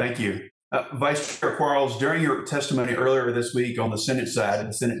 Thank you. Vice Chair Quarles, during your testimony earlier this week on the Senate side of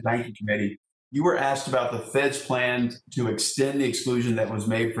the Senate Banking Committee, you were asked about the Fed's plan to extend the exclusion that was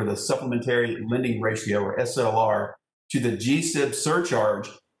made for the supplementary lending ratio, or SLR, to the GSIB surcharge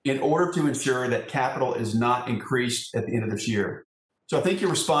in order to ensure that capital is not increased at the end of this year. So I think your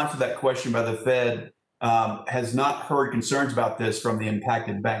response to that question by the Fed has not heard concerns about this from the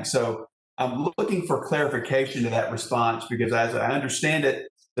impacted banks. So I'm looking for clarification to that response, because as I understand it,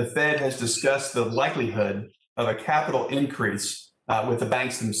 the Fed has discussed the likelihood of a capital increase with the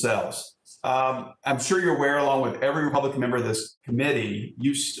banks themselves. I'm sure you're aware, along with every Republican member of this committee,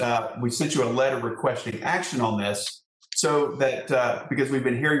 we sent you a letter requesting action on this, so that because we've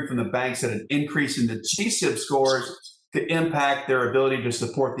been hearing from the banks that an increase in the GSIB scores could impact their ability to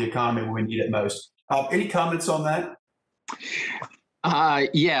support the economy when we need it most. Any comments on that?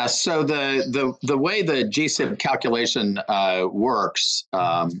 Yeah, so the way the GSIB calculation works,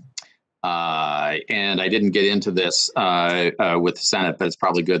 and I didn't get into this with the Senate, but it's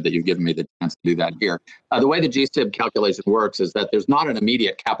probably good that you've given me the chance to do that here. The way the GSIB calculation works is that there's not an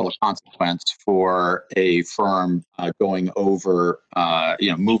immediate capital consequence for a firm going over,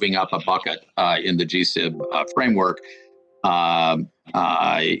 moving up a bucket in the GSIB framework.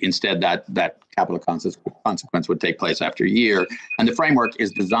 Instead, that capital consequence would take place after a year. And the framework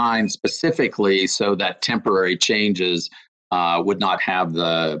is designed specifically so that temporary changes would not have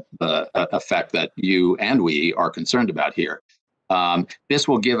the effect that you and we are concerned about here. This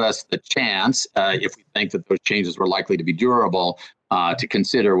will give us the chance, if we think that those changes were likely to be durable, to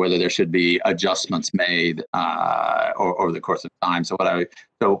consider whether there should be adjustments made over the course of time. So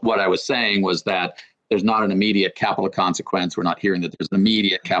what I was saying was that there's not an immediate capital consequence. We're not hearing that there's an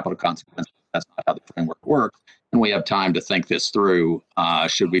immediate capital consequence. That's not how the framework works. And we have time to think this through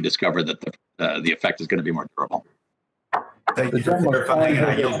should we discover that the effect is going to be more durable. Thank you for clarifying.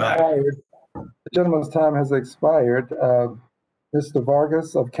 I yield back. The gentleman's time has expired. Mr.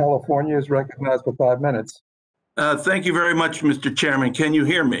 Vargas of California is recognized for 5 minutes. Thank you very much, Mr. Chairman. Can you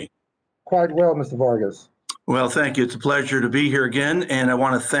hear me? Quite well, Mr. Vargas. Well, thank you. It's a pleasure to be here again. And I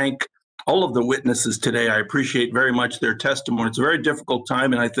want to thank all of the witnesses today. I appreciate very much their testimony. It's a very difficult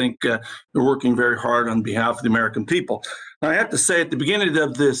time, and I think they're working very hard on behalf of the American people. Now, I have to say, at the beginning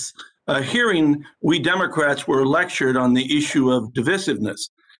of this hearing, we Democrats were lectured on the issue of divisiveness,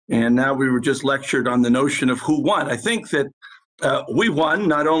 and now we were just lectured on the notion of who won. I think that we won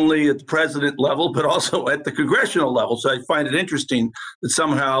not only at the president level, but also at the congressional level. So I find it interesting that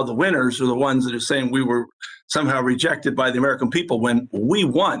somehow the winners are the ones that are saying we were somehow rejected by the American people when we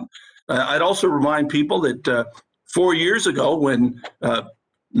won. I'd also remind people that 4 years ago, when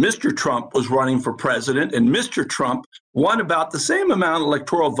Mr. Trump was running for president, and Mr. Trump won about the same amount of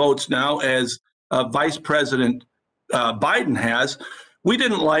electoral votes now as Vice President Biden has, we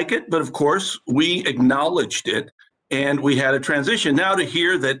didn't like it, but of course, we acknowledged it, and we had a transition. Now to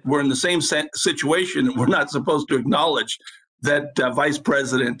hear that we're in the same situation, and we're not supposed to acknowledge that Vice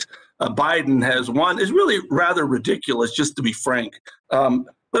President Biden has won is really rather ridiculous, just to be frank.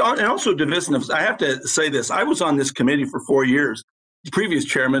 And also divisiveness. I have to say this. I was on this committee for 4 years, the previous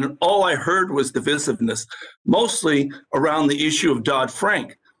chairman, and all I heard was divisiveness, mostly around the issue of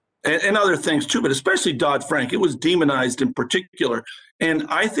Dodd-Frank and other things too, but especially Dodd-Frank. It was demonized in particular. And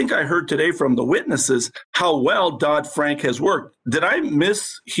I think I heard today from the witnesses how well Dodd-Frank has worked. Did I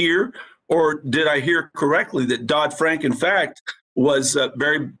mishear, or did I hear correctly that Dodd-Frank, in fact, was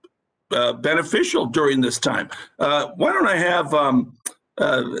very beneficial during this time? Why don't I have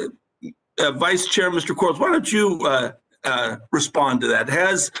Vice Chair, Mr. Quarles, why don't you respond to that?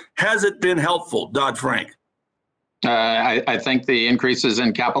 Has it been helpful, Dodd-Frank? I think the increases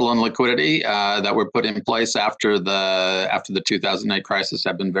in capital and liquidity that were put in place after the 2008 crisis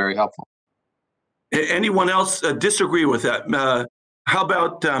have been very helpful. Anyone else disagree with that? How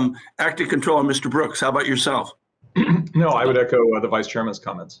about Acting Comptroller Mr. Brooks? How about yourself? No, I would echo the Vice Chairman's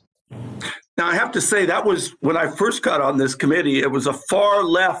comments. Now, I have to say, that was when I first got on this committee, it was a far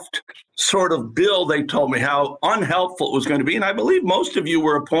left sort of bill. They told me how unhelpful it was going to be. And I believe most of you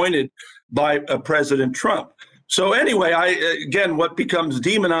were appointed by President Trump. So anyway, again, what becomes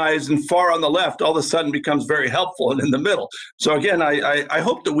demonized and far on the left all of a sudden becomes very helpful and in the middle. So again, I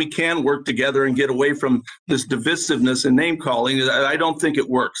hope that we can work together and get away from this divisiveness and name calling. I don't think it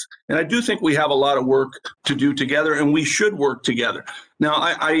works. And I do think we have a lot of work to do together, and we should work together. Now,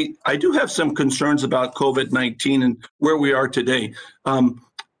 I do have some concerns about COVID-19 and where we are today.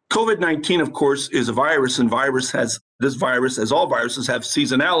 COVID-19, of course, is a virus, and this virus, as all viruses, have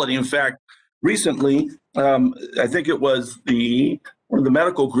seasonality. In fact, recently, I think it was one of the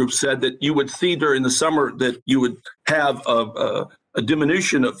medical groups said that you would see during the summer that you would have a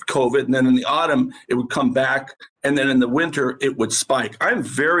diminution of COVID, and then in the autumn it would come back, and then in the winter it would spike. I'm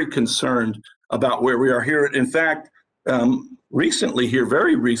very concerned about where we are here. In fact,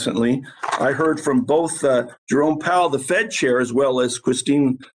 very recently, I heard from both Jerome Powell, the Fed chair, as well as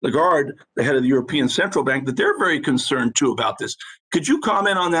Christine Lagarde, the head of the European Central Bank, that they're very concerned too about this. Could you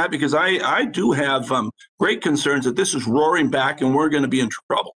comment on that? Because I do have great concerns that this is roaring back and we're going to be in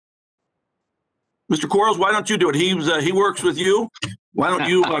trouble. Mr. Quarles, why don't you do it? He works with you. Why don't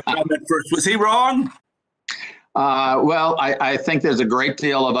you comment first? Was he wrong? Well, I think there's a great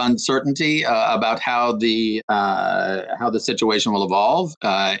deal of uncertainty about how the situation will evolve,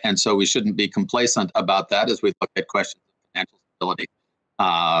 and so we shouldn't be complacent about that as we look at questions of financial stability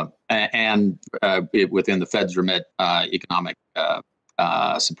and within the Fed's remit, economic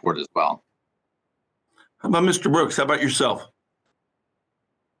support as well. How about Mr. Brooks? How about yourself?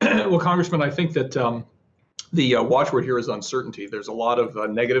 Well, Congressman, I think that the watchword here is uncertainty. There's a lot of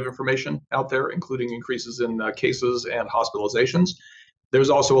negative information out there, including increases in cases and hospitalizations. There's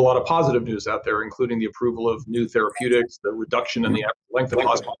also a lot of positive news out there, including the approval of new therapeutics, the reduction in the length of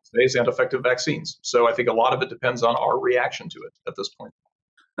hospital stays, and effective vaccines. So I think a lot of it depends on our reaction to it at this point.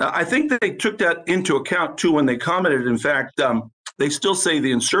 I think they took that into account, too, when they commented. In fact, they still say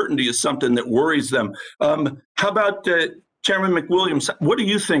the uncertainty is something that worries them. How about Chairman McWilliams? What do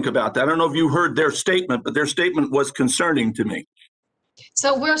you think about that? I don't know if you heard their statement, but their statement was concerning to me.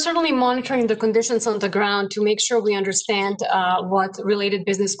 So we're certainly monitoring the conditions on the ground to make sure we understand what related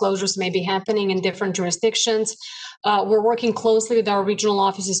business closures may be happening in different jurisdictions. We're working closely with our regional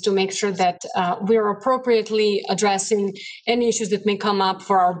offices to make sure that we're appropriately addressing any issues that may come up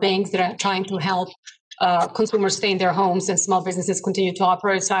for our banks that are trying to help consumers stay in their homes and small businesses continue to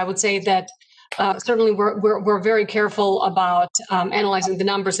operate. So I would say that certainly we're very careful about analyzing the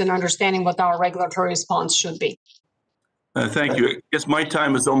numbers and understanding what our regulatory response should be. Thank you. I guess my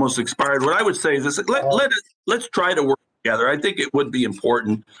time has almost expired. What I would say is this: let's try to work together. I think it would be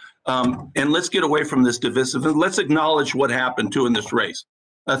important, and let's get away from this divisiveness. Let's acknowledge what happened too in this race.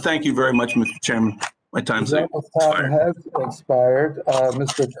 Thank you very much, Mr. Chairman. My time's expired. Time has expired.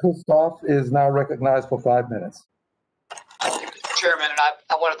 Mr. Kustoff is now recognized for 5 minutes. Chairman, and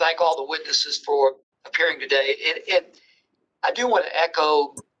I want to thank all the witnesses for appearing today. And I do want to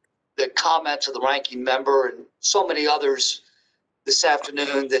echo the comments of the ranking member and so many others this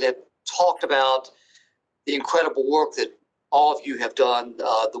afternoon that have talked about the incredible work that all of you have done,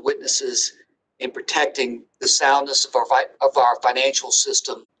 the witnesses, in protecting the soundness of our financial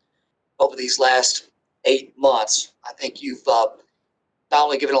system over these last 8 months. I think you've not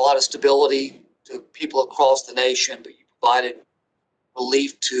only given a lot of stability to people across the nation, but you provided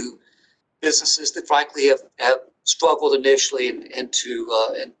relief to businesses that frankly have struggled initially and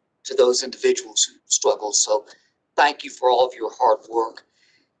to those individuals who struggled. So thank you for all of your hard work.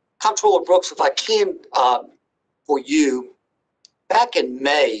 Comptroller Brooks, if I can, for you, back in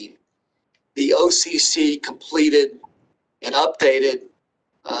May, the OCC completed and updated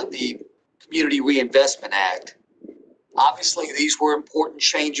the Community Reinvestment Act. Obviously, these were important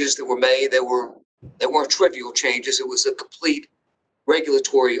changes that were made. They weren't trivial changes. It was a complete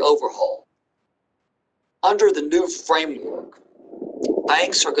regulatory overhaul. Under the new framework,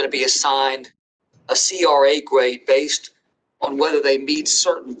 banks are going to be assigned a CRA grade based on whether they meet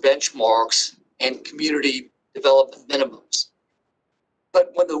certain benchmarks and community development minimums.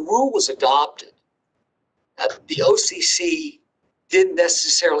 But when the rule was adopted, the OCC didn't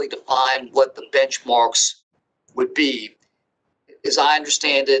necessarily define what the benchmarks would be. As I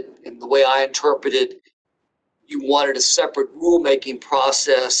understand it, and the way I interpret it, you wanted a separate rulemaking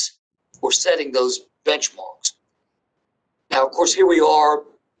process for setting those benchmarks. Now, of course, here we are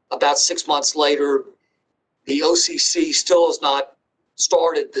about 6 months later. The OCC still has not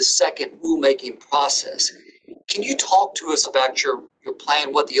started the second rulemaking process. Can you talk to us about your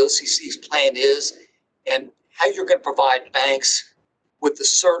plan, what the OCC's plan is, and how you're going to provide banks with the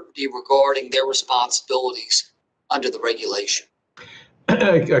certainty regarding their responsibilities under the regulation?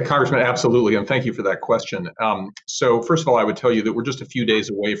 Congressman, absolutely, and thank you for that question. So first of all, I would tell you that we're just a few days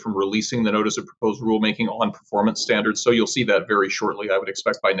away from releasing the notice of proposed rulemaking on performance standards, so you'll see that very shortly, I would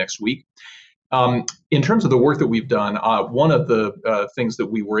expect by next week. In terms of the work that we've done, one of the things that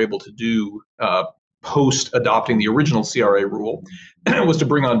we were able to do post adopting the original CRA rule was to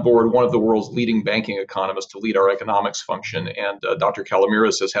bring on board one of the world's leading banking economists to lead our economics function. And Dr.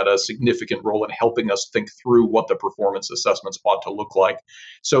 Kalamiris has had a significant role in helping us think through what the performance assessments ought to look like.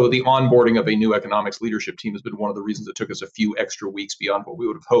 So the onboarding of a new economics leadership team has been one of the reasons it took us a few extra weeks beyond what we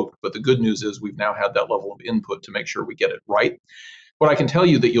would have hoped. But the good news is we've now had that level of input to make sure we get it right. What I can tell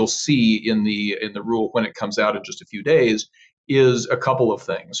you that you'll see in the rule when it comes out in just a few days is a couple of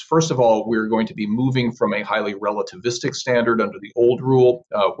things. First of all, we're going to be moving from a highly relativistic standard under the old rule,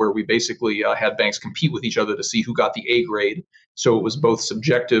 where we basically had banks compete with each other to see who got the A grade. So it was both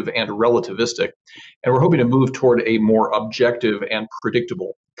subjective and relativistic. And we're hoping to move toward a more objective and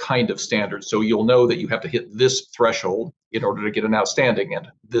predictable kind of standards. So you'll know that you have to hit this threshold in order to get an outstanding and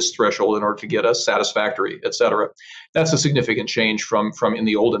this threshold in order to get a satisfactory, et cetera. That's a significant change from in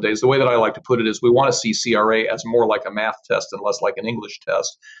the olden days. The way that I like to put it is we want to see CRA as more like a math test and less like an English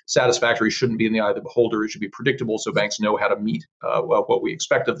test. Satisfactory shouldn't be in the eye of the beholder. It should be predictable so banks know how to meet what we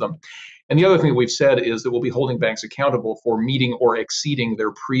expect of them. And the other thing we've said is that we'll be holding banks accountable for meeting or exceeding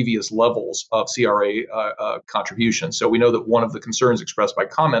their previous levels of CRA contribution. So we know that one of the concerns expressed by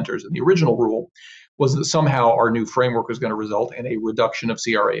commenters in the original rule was that somehow our new framework was going to result in a reduction of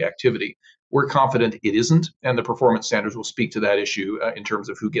CRA activity. We're confident it isn't, and the performance standards will speak to that issue in terms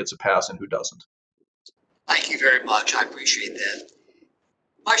of who gets a pass and who doesn't. Thank you very much. I appreciate that.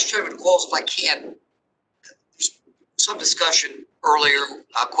 Vice Chairman Quarles, if I can, there's some discussion earlier,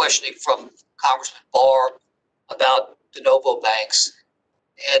 questioning from Congressman Barr about de novo banks,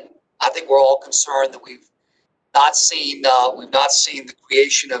 and I think we're all concerned that we've not seen the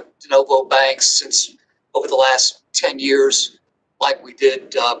creation of de novo banks since over the last 10 years, like we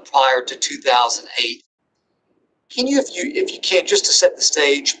did prior to 2008. Can you, if you can, just to set the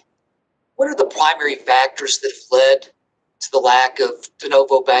stage, what are the primary factors that have led to the lack of de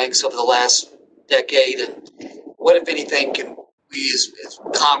novo banks over the last decade, and what, if anything, can we as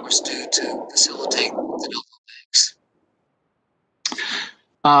Congress do to facilitate de novo banks?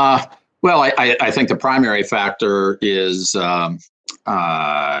 Well, I think the primary factor is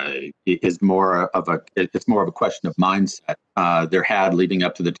more of a question of mindset. There had, leading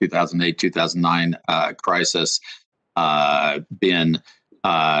up to the 2008-2009 crisis, been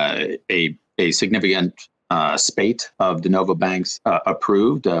a significant spate of de novo banks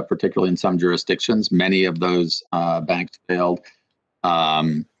approved, particularly in some jurisdictions. Many of those banks failed.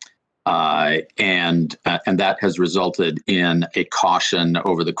 And that has resulted in a caution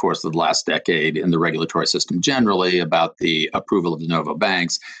over the course of the last decade in the regulatory system generally about the approval of de novo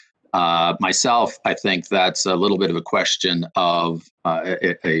banks. Myself, I think that's a little bit of a question of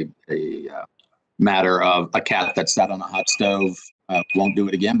a matter of a cat that sat on a hot stove won't do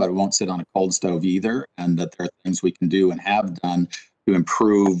it again, but it won't sit on a cold stove either, and that there are things we can do and have done to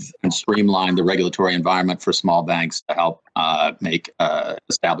improve and streamline the regulatory environment for small banks to help make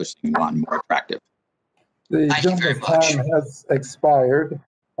establishing one more attractive. The gentleman's time has expired.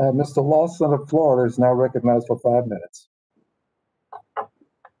 Mr. Lawson of Florida is now recognized for 5 minutes.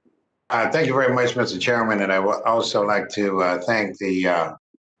 Thank you very much, Mr. Chairman, and I would also like to thank the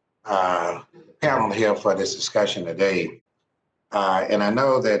panel here for this discussion today. And I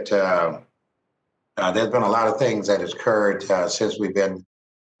know that there's been a lot of things that has occurred since we've been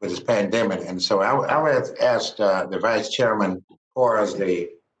with this pandemic. And so I would ask the Vice Chairman Quarles, the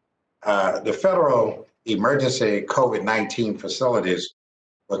federal emergency COVID-19 facilities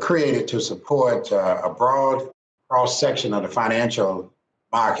were created to support a broad cross-section of the financial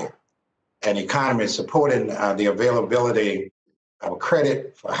market and economy, supporting the availability of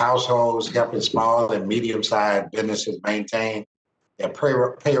credit for households, helping small and medium-sized businesses maintain their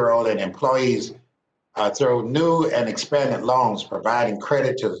payroll and employees through new and expanded loans, providing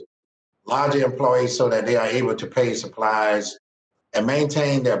credit to larger employees so that they are able to pay supplies and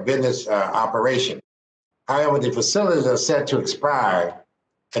maintain their business operation. However, the facilities are set to expire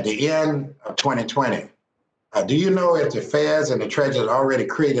at the end of 2020. Do you know if the feds and the treasury already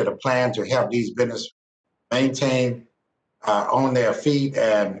created a plan to help these businesses maintain on their feet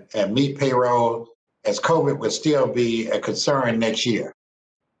and meet payroll, as COVID would still be a concern next year?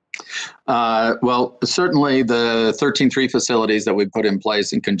 Well, certainly the 13.3 facilities that we put in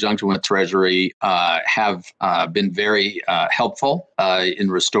place in conjunction with Treasury have been very helpful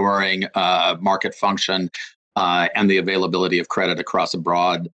in restoring market function and the availability of credit across a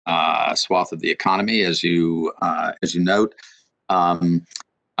broad swath of the economy, as you note. The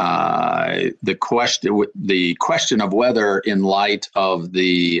question of whether, in light of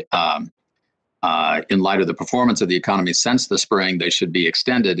the performance of the economy since the spring, they should be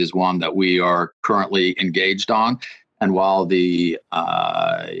extended is one that we are currently engaged on. And while the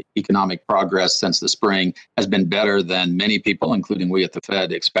economic progress since the spring has been better than many people, including we at the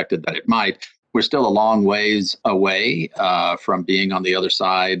Fed, expected that it might, we're still a long ways away from being on the other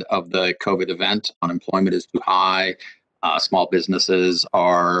side of the COVID event. Unemployment is too high. Small businesses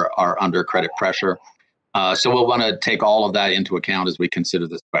are under credit pressure. So we'll want to take all of that into account as we consider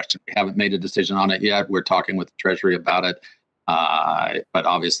this question. We haven't made a decision on it yet. We're talking with the Treasury about it. But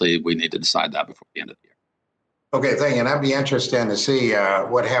obviously, we need to decide that before the end of the year. Okay, thank you. And I'd be interested to see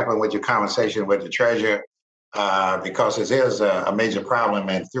what happened with your conversation with the Treasury, because this is a major problem.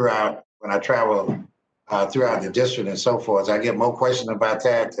 And throughout, when I travel throughout the district and so forth, I get more questions about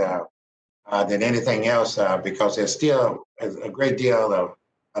that than anything else, because there's still a great deal of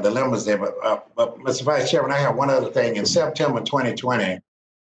dilemmas there. But Mr. Vice Chairman, I have one other thing. In September 2020,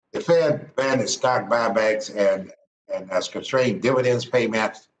 the Fed banned its stock buybacks and constrained dividends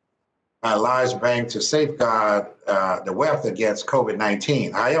payments by large banks to safeguard the wealth against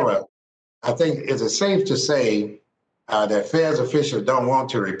COVID-19. However, I think is it safe to say that Fed's officials don't want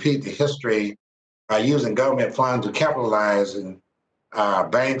to repeat the history by using government funds to capitalize in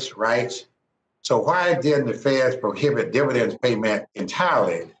banks' rights? So why didn't the Fed prohibit dividends payment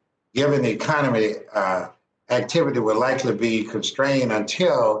entirely, given the economy activity will likely be constrained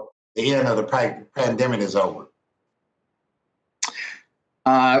until the end of the pandemic is over?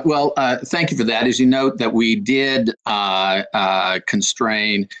 Thank you for that. As you note, that we did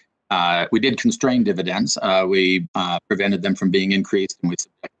constrain dividends. We prevented them from being increased, and we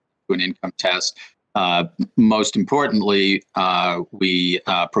subjected them to an income test. Most importantly, we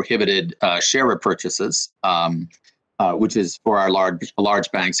prohibited share repurchases, which is for our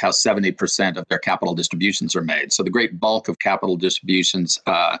large banks how 70% of their capital distributions are made. So the great bulk of capital distributions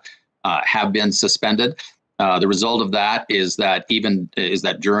have been suspended. The result of that is that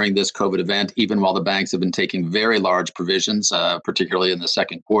during this COVID event, even while the banks have been taking very large provisions, particularly in the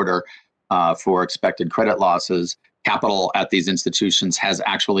second quarter for expected credit losses, capital at these institutions has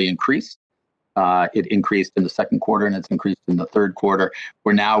actually increased. It increased in the second quarter and it's increased in the third quarter.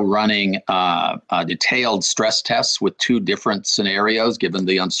 We're now running detailed stress tests with two different scenarios, given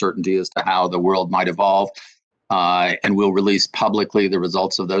the uncertainty as to how the world might evolve. And we'll release publicly the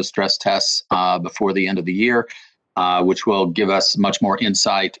results of those stress tests before the end of the year, which will give us much more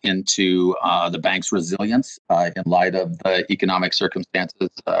insight into the bank's resilience in light of the economic circumstances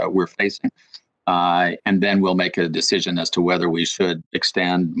we're facing. And then we'll make a decision as to whether we should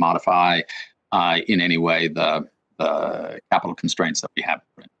extend, modify in any way the capital constraints that we have.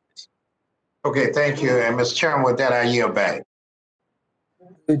 Okay, thank you. And Mr. Chairman, with that, I yield back.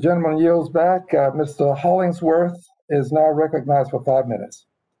 The gentleman yields back. Mr. Hollingsworth is now recognized for 5 minutes.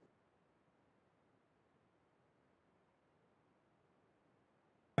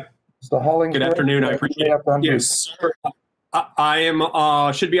 Mr. Hollingsworth. Good afternoon. I appreciate it. Yes, sir. I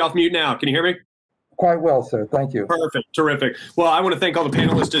am should be off mute now. Can you hear me? Quite well, sir. Thank you. Perfect. Terrific. Well, I want to thank all the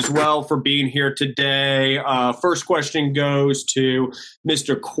panelists as well for being here today. First question goes to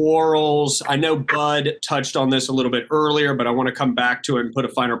Mr. Quarles. I know Bud touched on this a little bit earlier, but I want to come back to it and put a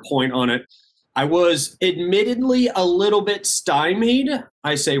finer point on it. I was admittedly a little bit stymied,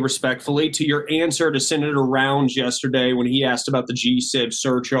 I say respectfully, to your answer to Senator Rounds yesterday when he asked about the GSIB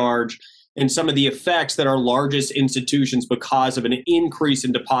surcharge and some of the effects that our largest institutions, because of an increase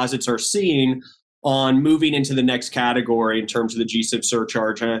in deposits, are seeing on moving into the next category in terms of the GSIB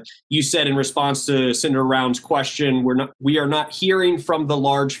surcharge. You said in response to Senator Rounds' question, we are not hearing from the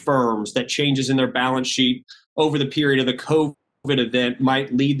large firms that changes in their balance sheet over the period of the COVID event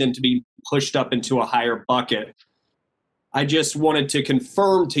might lead them to be pushed up into a higher bucket. I just wanted to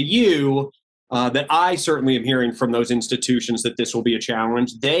confirm to you that I certainly am hearing from those institutions that this will be a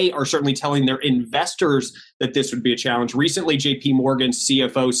challenge. They are certainly telling their investors that this would be a challenge. Recently, JP Morgan's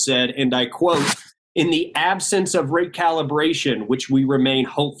CFO said, and I quote, "In the absence of rate calibration, which we remain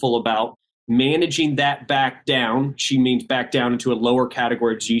hopeful about, managing that back down," she means back down into a lower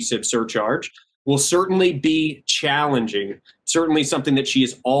category of GSIB surcharge, "will certainly be challenging." Certainly something that she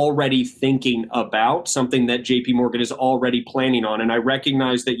is already thinking about, something that JP Morgan is already planning on. And I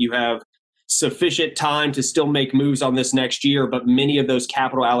recognize that you have sufficient time to still make moves on this next year, but many of those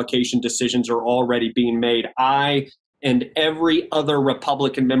capital allocation decisions are already being made. I and every other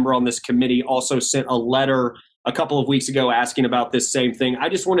Republican member on this committee also sent a letter a couple of weeks ago asking about this same thing. I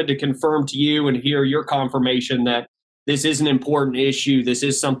just wanted to confirm to you and hear your confirmation that this is an important issue. This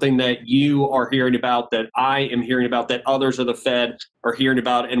is something that you are hearing about, that I am hearing about, that others of the Fed are hearing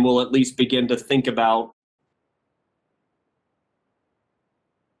about, and will at least begin to think about.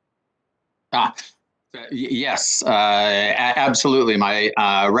 Yes, absolutely. My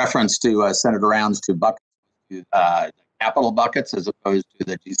reference to Senator Rounds to buckets, capital buckets as opposed to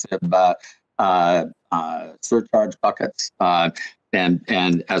the GSIB surcharge buckets.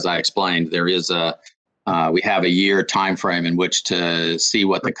 And as I explained, there is we have a year time frame in which to see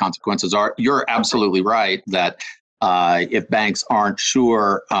what the consequences are. You're absolutely right that if banks aren't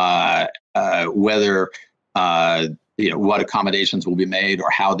sure whether what accommodations will be made or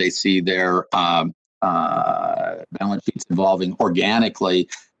how they see their balance sheets evolving organically,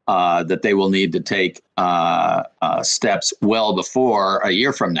 that they will need to take steps well before a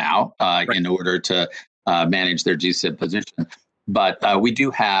year from now in order to manage their GSIB position. But we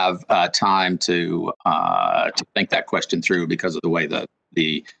do have time to think that question through because of the way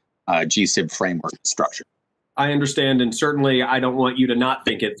the GSIB framework is structured. I understand, and certainly I don't want you to not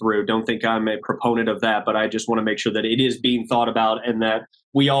think it through. Don't think I'm a proponent of that, but I just want to make sure that it is being thought about and that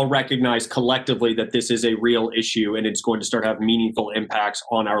we all recognize collectively that this is a real issue and it's going to start to have meaningful impacts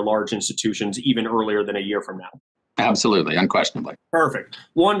on our large institutions even earlier than a year from now. Absolutely, unquestionably. Perfect.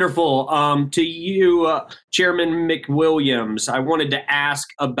 Wonderful. To you, Chairman McWilliams, I wanted to ask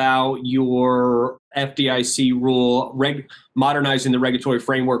about your FDIC rule, modernizing the regulatory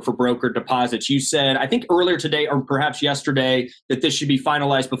framework for broker deposits. You said, I think earlier today or perhaps yesterday, that this should be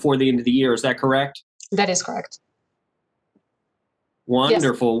finalized before the end of the year. Is that correct? That is correct.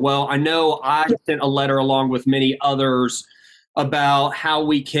 Wonderful. Yes. Well, I know I sent a letter along with many others about how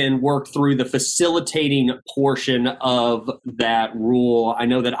we can work through the facilitating portion of that rule. I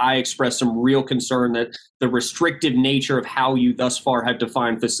know that I expressed some real concern that the restrictive nature of how you thus far have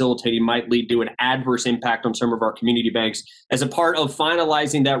defined facilitating might lead to an adverse impact on some of our community banks. As a part of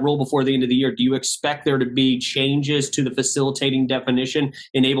finalizing that rule before the end of the year, do you expect there to be changes to the facilitating definition,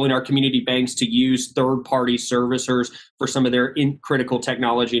 enabling our community banks to use third-party servicers for some of their critical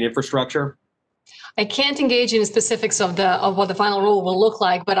technology and infrastructure? I can't engage in specifics of what the final rule will look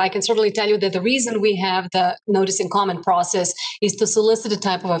like, but I can certainly tell you that the reason we have the notice and comment process is to solicit the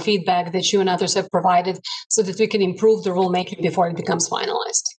type of a feedback that you and others have provided so that we can improve the rulemaking before it becomes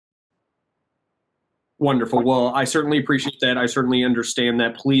finalized. Wonderful. Well, I certainly appreciate that. I certainly understand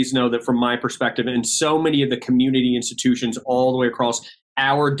that. Please know that from my perspective, and so many of the community institutions all the way across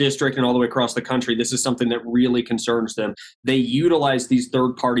our district and all the way across the country, this is something that really concerns them. They utilize these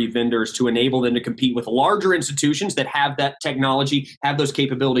third-party vendors to enable them to compete with larger institutions that have that technology, have those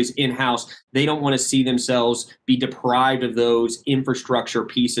capabilities in-house. They don't want to see themselves be deprived of those infrastructure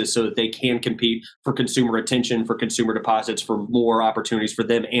pieces so that they can compete for consumer attention, for consumer deposits, for more opportunities for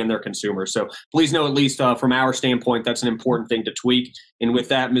them and their consumers. So please know, at least from our standpoint, that's an important thing to tweak. And with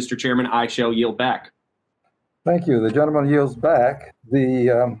that, Mr. Chairman, I shall yield back. Thank you. The gentleman yields back.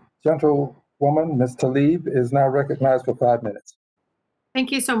 The gentlewoman, Ms. Tlaib, is now recognized for 5 minutes.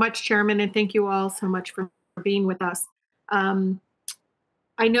 Thank you so much, Chairman, and thank you all so much for being with us.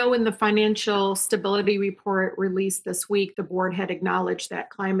 I know in the financial stability report released this week, the board had acknowledged that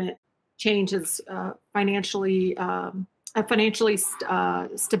climate change is a financially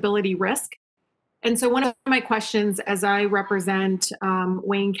stability risk. And so one of my questions, as I represent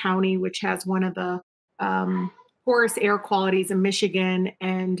Wayne County, which has one of the poorest air qualities in Michigan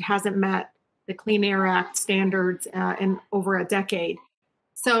and hasn't met the Clean Air Act standards in over a decade.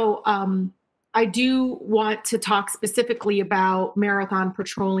 So I do want to talk specifically about Marathon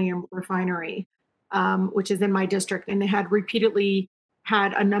Petroleum Refinery, which is in my district, and they had repeatedly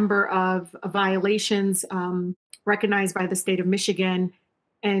had a number of violations recognized by the state of Michigan,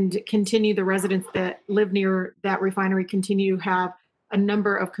 and the residents that live near that refinery continue to have a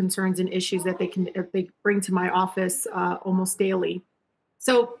number of concerns and issues that they bring to my office almost daily.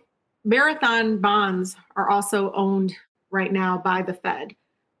 So Marathon bonds are also owned right now by the Fed,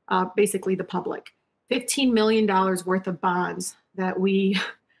 basically the public. $15 million worth of bonds that we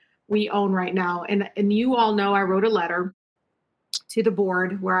own right now. And you all know I wrote a letter to the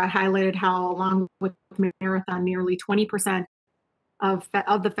board where I highlighted how, along with Marathon, nearly 20% of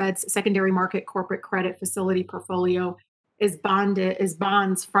the Fed's secondary market corporate credit facility portfolio is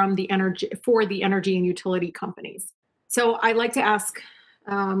bonds from the energy and utility companies. So I'd like to ask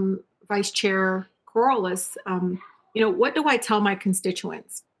Vice Chair Quarles, what do I tell my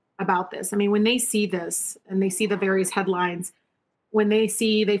constituents about this? I mean, when they see this and they see the various headlines, when they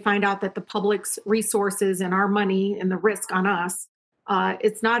find out that the public's resources and our money and the risk on us,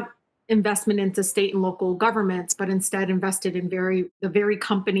 it's not investment into state and local governments, but instead invested in the very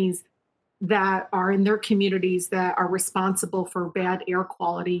companies that are in their communities that are responsible for bad air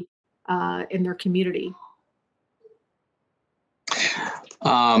quality in their community.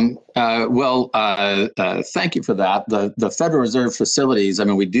 Thank you for that. The Federal Reserve facilities, I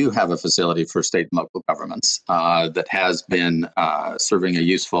mean, we do have a facility for state and local governments that has been serving a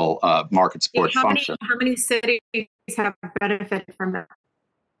useful market support function. How many cities have benefited from that?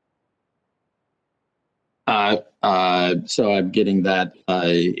 So I'm getting that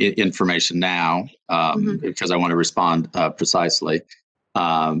information now because I want to respond precisely.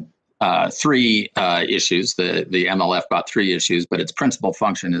 3 issues. The MLF got 3 issues, but its principal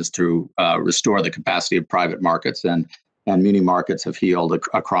function is to restore the capacity of private markets, and muni markets have healed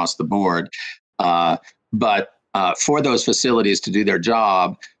across the board. But for those facilities to do their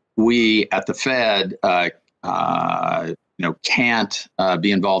job, we at the Fed can't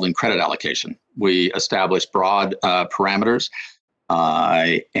be involved in credit allocation. We establish broad parameters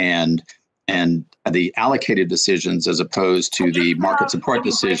and the allocated decisions, as opposed to the market support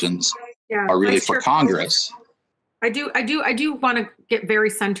decisions, are really for Congress. I do want to get very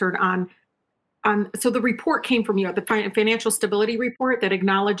centered on, so the report came from you, the financial stability report that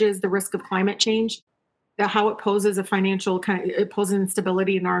acknowledges the risk of climate change, how it poses a financial it poses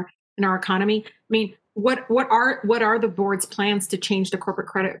instability in our economy. I mean, what are the board's plans to change the corporate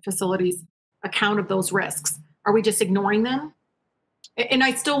credit facilities account of those risks? Are we just ignoring them? And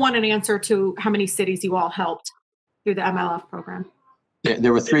I still want an answer to how many cities you all helped through the MLF program.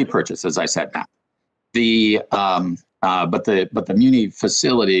 There were 3 purchases, I said now. But the muni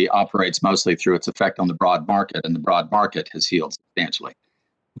facility operates mostly through its effect on the broad market, and the broad market has healed substantially.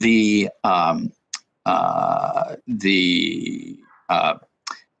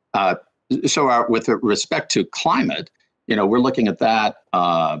 With respect to climate, we're looking at that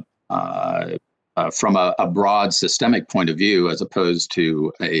from a broad systemic point of view, as opposed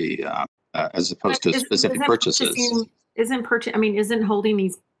to specific purchases. Isn't holding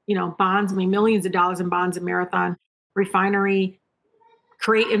these bonds, millions of dollars in bonds in Marathon Refinery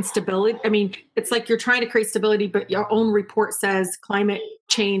create instability? It's like you're trying to create stability, but your own report says climate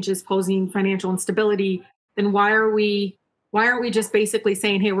change is posing financial instability. Then why aren't we just basically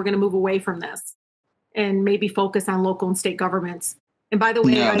saying, hey, we're going to move away from this and maybe focus on local and state governments? And by the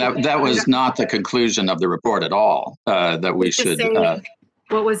way, that was not the conclusion of the report at all. That we should.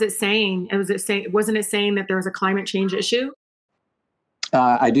 What was it saying? Wasn't it saying that there's a climate change issue?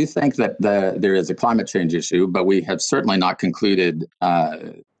 I do think that there is a climate change issue, but we have certainly not concluded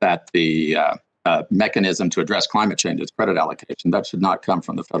that the mechanism to address climate change is credit allocation. That should not come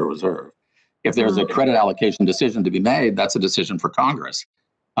from the Federal Reserve. If there's a credit allocation decision to be made, that's a decision for Congress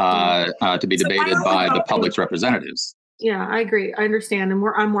to be debated by the public's representatives. Yeah, I agree. I understand, and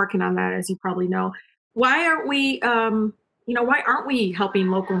I'm working on that, as you probably know. Why aren't we, why aren't we helping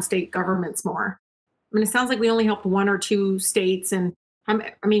local and state governments more? It sounds like we only helped 1 or 2 states, and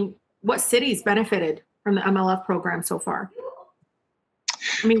what cities benefited from the MLF program so far?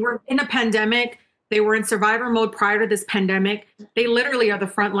 We're in a pandemic. They were in survivor mode prior to this pandemic. They literally are the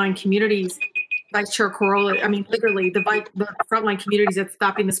frontline communities, Vice Chair Quarles. Literally the frontline communities that's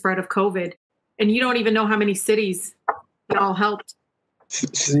stopping the spread of COVID. And you don't even know how many cities it all helped.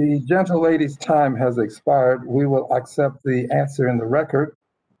 The gentlelady's time has expired. We will accept the answer in the record.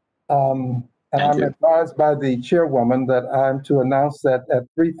 And I'm advised by the chairwoman that I'm to announce that at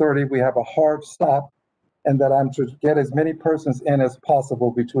 3:30 we have a hard stop, and that I'm to get as many persons in as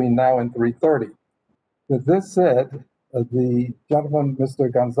possible between now and 3:30. With this said, the gentleman,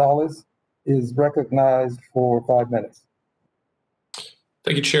 Mr. Gonzalez, is recognized for 5 minutes.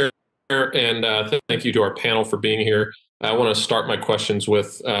 Thank you, Chair, and thank you to our panel for being here. I want to start my questions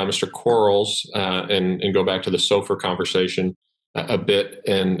with Mr. Quarles and go back to the SOFR conversation a bit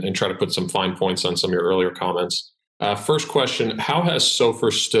and try to put some fine points on some of your earlier comments. First question, how has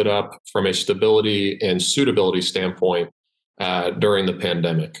SOFR stood up from a stability and suitability standpoint during the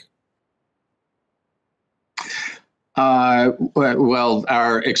pandemic? Well,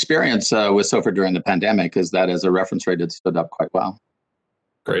 our experience with SOFR during the pandemic is that as a reference rate, it stood up quite well.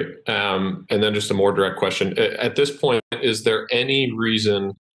 Great. And then just a more direct question. At this point, is there any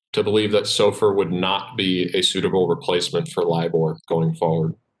reason to believe that SOFR would not be a suitable replacement for LIBOR going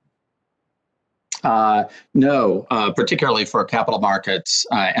forward? No, particularly for capital markets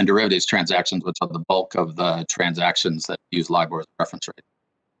and derivatives transactions, which are the bulk of the transactions that use LIBOR as a reference rate.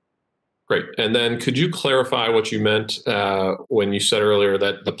 Great. And then could you clarify what you meant when you said earlier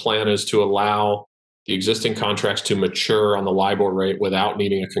that the plan is to allow the existing contracts to mature on the LIBOR rate without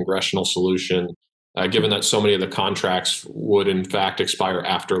needing a congressional solution, given that so many of the contracts would in fact expire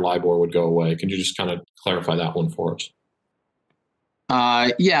after LIBOR would go away? Could you just kind of clarify that one for us?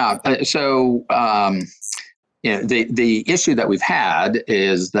 The issue that we've had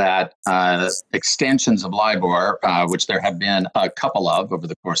is that extensions of LIBOR, which there have been a couple of over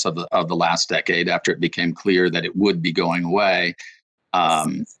the course of the last decade, after it became clear that it would be going away,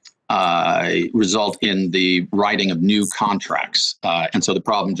 result in the writing of new contracts, and so the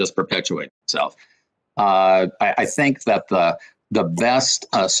problem just perpetuates itself. I think that the best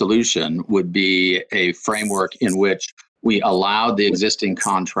solution would be a framework in which we allowed the existing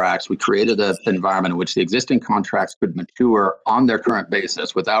contracts. We created an environment in which the existing contracts could mature on their current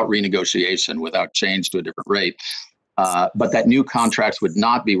basis without renegotiation, without change to a different rate, but that new contracts would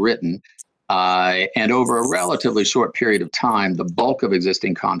not be written. And over a relatively short period of time, the bulk of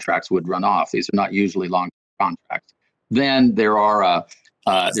existing contracts would run off. These are not usually long contracts. Then there's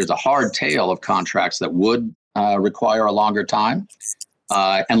a hard tail of contracts that would require a longer time,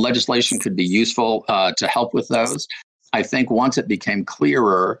 and legislation could be useful to help with those. I think once it became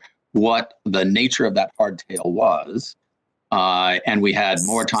clearer what the nature of that hard tail was, and we had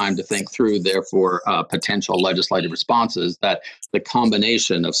more time to think through, therefore, potential legislative responses, that the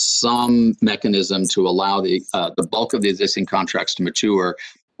combination of some mechanism to allow the bulk of the existing contracts to mature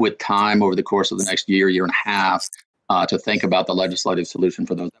with time over the course of the next year, year and a half, to think about the legislative solution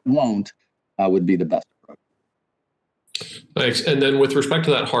for those that won't, would be the best approach. Thanks. And then with respect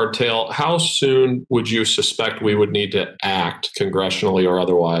to that hardtail, how soon would you suspect we would need to act congressionally or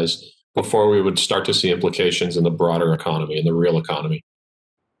otherwise before we would start to see implications in the broader economy, in the real economy?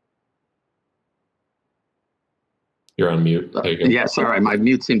 You're on mute. There you go. Yeah, sorry, my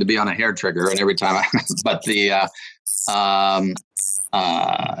mute seemed to be on a hair trigger, and every time but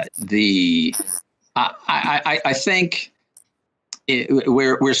I think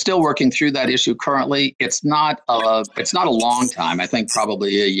we're still working through that issue currently. It's not a long time. I think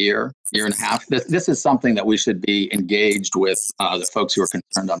probably a year and a half. This is something that we should be engaged with the folks who are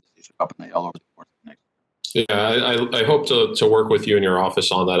concerned on this issue up in the Hill over the course of the next year. Yeah, I hope to work with you in your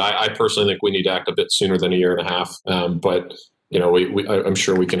office on that. I personally think we need to act a bit sooner than a year and a half, but I'm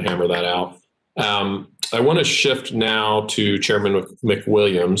sure we can hammer that out. I want to shift now to Chairman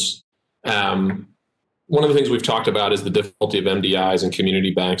McWilliams. One of the things we've talked about is the difficulty of MDIs and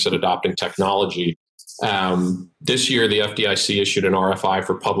community banks at adopting technology. This year, the FDIC issued an RFI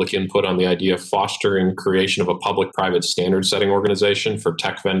for public input on the idea of fostering creation of a public-private standard-setting organization for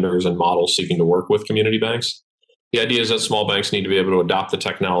tech vendors and models seeking to work with community banks. The idea is that small banks need to be able to adopt the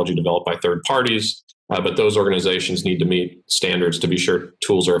technology developed by third parties, but those organizations need to meet standards to be sure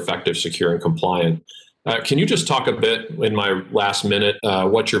tools are effective, secure, and compliant. Can you just talk a bit in my last minute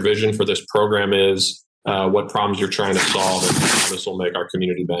what your vision for this program is, what problems you're trying to solve, and how this will make our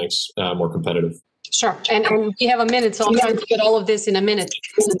community banks more competitive? Sure. And we have a minute, so I'll try to get all of this in a minute.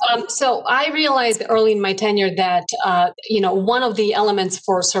 So I realized early in my tenure that, one of the elements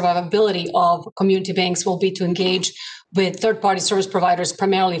for survivability of community banks will be to engage with third-party service providers,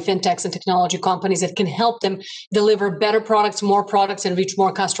 primarily fintechs and technology companies that can help them deliver better products, more products, and reach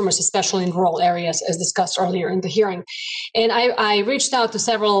more customers, especially in rural areas, as discussed earlier in the hearing. And I reached out to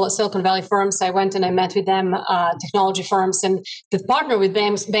several Silicon Valley firms. I went and I met with them, technology firms, and that partner with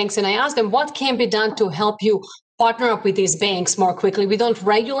banks, and I asked them, what can be done to help you partner up with these banks more quickly? We don't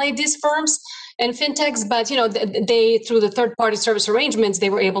regulate these firms and fintechs, but they, through the third-party service arrangements,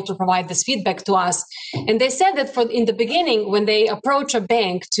 they were able to provide this feedback to us. And they said that in the beginning, when they approach a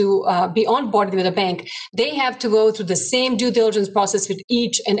bank to be onboarded with a bank, they have to go through the same due diligence process with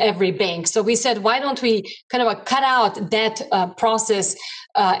each and every bank. So we said, why don't we kind of cut out that process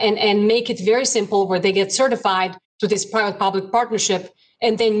and make it very simple, where they get certified to this private-public partnership,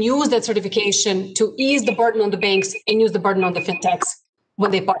 and then use that certification to ease the burden on the banks and use the burden on the fintechs when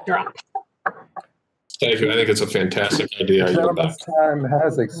they partner up. Thank you. I think it's a fantastic idea. The gentleman's time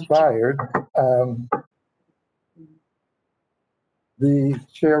has expired. The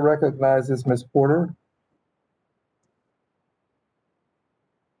chair recognizes Ms. Porter.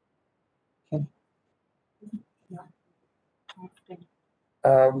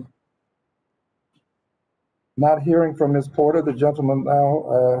 Not hearing from Ms. Porter, the gentleman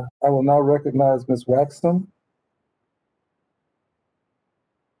now, I will now recognize Ms. Waxton.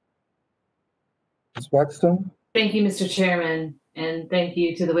 Ms. Waxton. Thank you, Mr. Chairman, and thank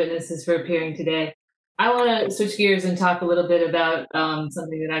you to the witnesses for appearing today. I want to switch gears and talk a little bit about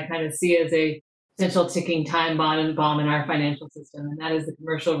something that I kind of see as a potential ticking time bomb in our financial system, and that is the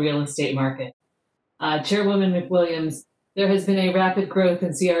commercial real estate market. Chairwoman McWilliams, there has been a rapid growth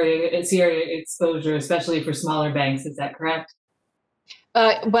in CRE exposure, especially for smaller banks. Is that correct?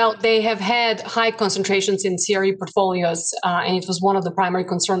 Well, they have had high concentrations in CRE portfolios, and it was one of the primary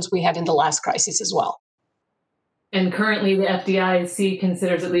concerns we had in the last crisis as well. And currently, the FDIC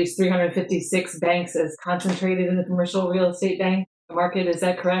considers at least 356 banks as concentrated in the commercial real estate market. Is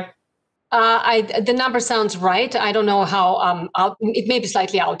that correct? The number sounds right. I don't know how, it may be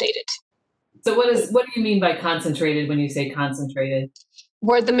slightly outdated. So what do you mean by concentrated when you say concentrated?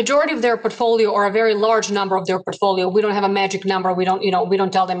 Where the majority of their portfolio, or a very large number of their portfolio, we don't have a magic number. We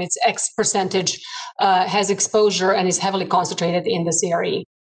don't tell them it's X percentage has exposure and is heavily concentrated in the CRE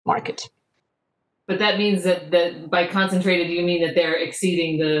market. But that means that by concentrated, you mean that they're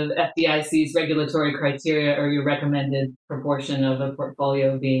exceeding the FDIC's regulatory criteria, or your recommended proportion of a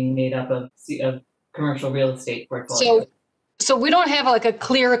portfolio being made up of commercial real estate portfolio. So we don't have like a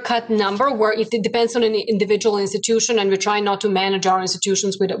clear-cut number, where it depends on an individual institution, and we try not to manage our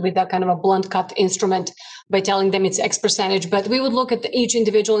institutions with that kind of a blunt-cut instrument by telling them it's X percentage. But we would look at each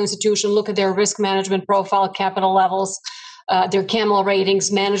individual institution, look at their risk management profile, capital levels, their CAMEL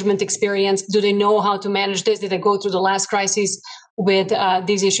ratings, management experience. Do they know how to manage this? Did they go through the last crisis with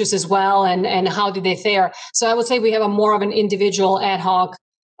these issues as well, and how did they fare. So I would say we have a more of an individual ad hoc,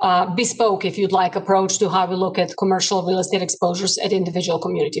 bespoke, if you'd like, approach to how we look at commercial real estate exposures at individual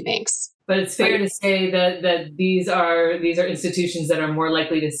community banks. But it's fair to say that these are institutions that are more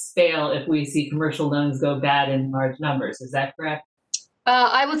likely to fail if we see commercial loans go bad in large numbers. Is that correct?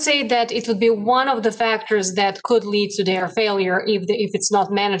 I would say that it would be one of the factors that could lead to their failure if it's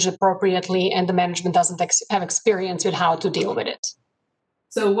not managed appropriately and the management doesn't have experience with how to deal with it.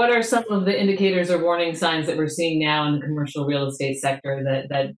 So what are some of the indicators or warning signs that we're seeing now in the commercial real estate sector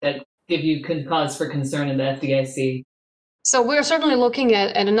that give you cause for concern in the FDIC? So we're certainly looking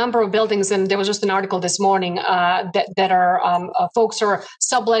at a number of buildings, and there was just an article this morning that are folks are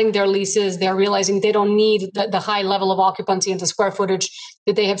subletting their leases. They're realizing they don't need the high level of occupancy and the square footage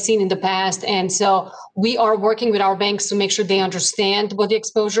that they have seen in the past. And so we are working with our banks to make sure they understand what the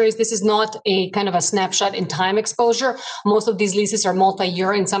exposure is. This is not a kind of a snapshot in time exposure. Most of these leases are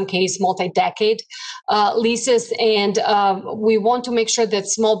multi-year, in some case multi-decade leases. And we want to make sure that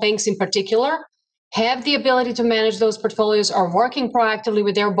small banks in particular have the ability to manage those portfolios, are working proactively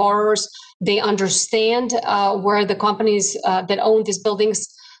with their borrowers. They understand where the companies that own these buildings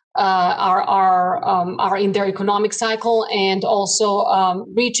are in their economic cycle, and also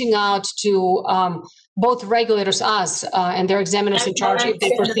reaching out to both regulators, us, and their examiners in charge if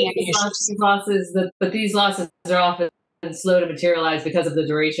they foresee any issues. But these losses are often slow to materialize because of the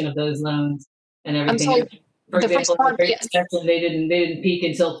duration of those loans and everything. I'm sorry. For The example, first part, the Great yes. Recession, they didn't peak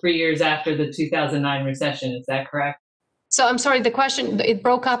until 3 years after the 2009 recession. Is that correct? So I'm sorry, the question, it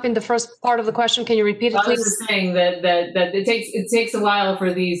broke up in the first part of the question. Can you repeat it, I was please? just saying that it takes a while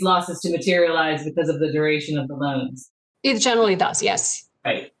for these losses to materialize because of the duration of the loans. It generally does, yes.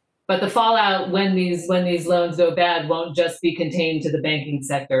 Right. But the fallout when these loans go bad won't just be contained to the banking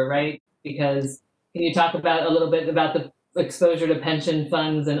sector, right? Because can you talk about a little bit about the exposure to pension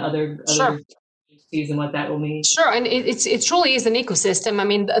funds and other Sure. and what that will mean? Sure, and it truly is an ecosystem. I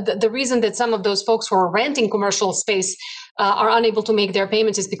mean, the reason that some of those folks who are renting commercial space are unable to make their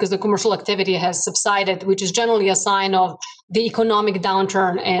payments is because the commercial activity has subsided, which is generally a sign of the economic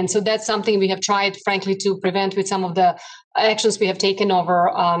downturn. And so that's something we have tried, frankly, to prevent with some of the actions we have taken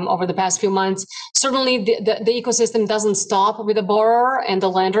over the past few months. Certainly, the ecosystem doesn't stop with the borrower and the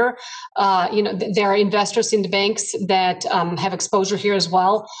lender. There are investors in the banks that have exposure here as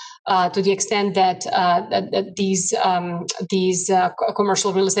well. To the extent that these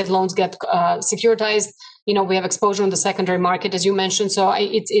commercial real estate loans get securitized, we have exposure in the secondary market, as you mentioned. So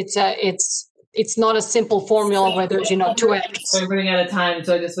it's not a simple formula where there's two actors. We're running out of time,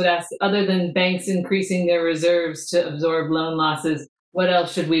 so I just would ask: other than banks increasing their reserves to absorb loan losses, what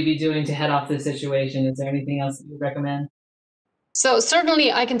else should we be doing to head off this situation? Is there anything else that you recommend? So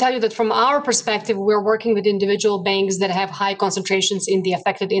certainly, I can tell you that from our perspective, we're working with individual banks that have high concentrations in the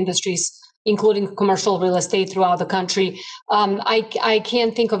affected industries, including commercial real estate throughout the country. I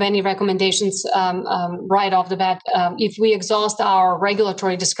can't think of any recommendations right off the bat. If we exhaust our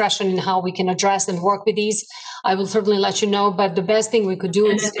regulatory discretion in how we can address and work with these, I will certainly let you know. But the best thing we could do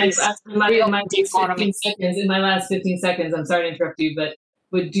is reopen the economy. In my last 15 seconds, I'm sorry to interrupt you, but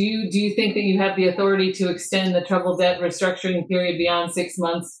do you think that you have the authority to extend the troubled debt restructuring period beyond 6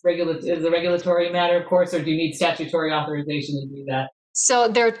 months as a regulatory matter, of course, or do you need statutory authorization to do that? So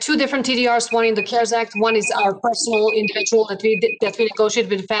there are two different TDRs, one in the CARES Act, one is our personal individual that we negotiated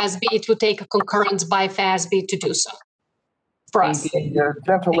with FASB. It would take a concurrence by FASB to do so for us. The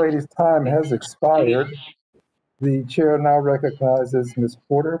gentle lady's time has expired. The chair now recognizes Ms.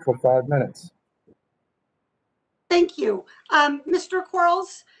 Porter for 5 minutes. Thank you. Mr.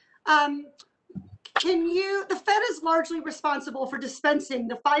 Quarles, the Fed is largely responsible for dispensing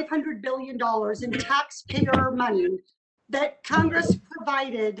the $500 billion in taxpayer money that Congress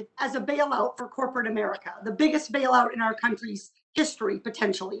provided as a bailout for corporate America, the biggest bailout in our country's history,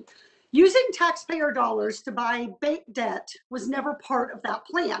 potentially. Using taxpayer dollars to buy bank debt was never part of that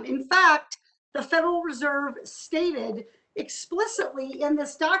plan. In fact, the Federal Reserve stated explicitly in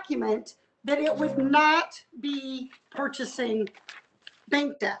this document that it would not be purchasing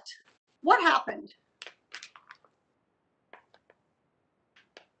bank debt. What happened?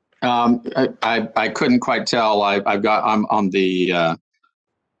 I couldn't quite tell. I'm on the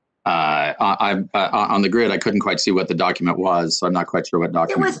on the grid. I couldn't quite see what the document was, so I'm not quite sure what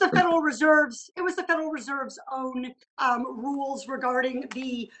document. It was the Federal Reserve's. It was the Federal Reserve's own rules regarding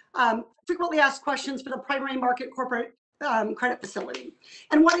the frequently asked questions for the primary market corporate credit facility.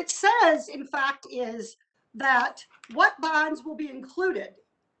 And what it says, in fact, is that what bonds will be included,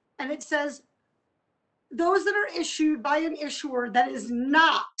 and it says those that are issued by an issuer that is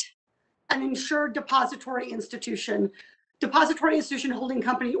not an insured depository institution depository institution holding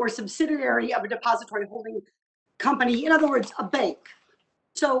company or subsidiary of a depository holding company. In other words, a bank.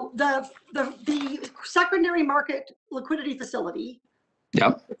 So the secondary market liquidity facility,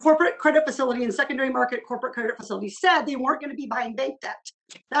 Yep. the corporate credit facility and secondary market corporate credit facility said they weren't going to be buying bank debt.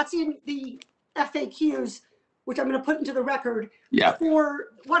 That's in the FAQs, which I'm going to put into the record. Yeah.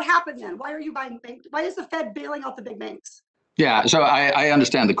 For what happened then? Why are you buying bank? Why is the Fed bailing out the big banks? Yeah, so I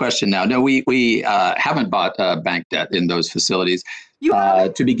understand the question now. No, we haven't bought bank debt in those facilities.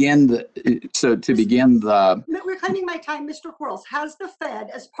 We're claiming my time, Mr. Quarles. Has the Fed,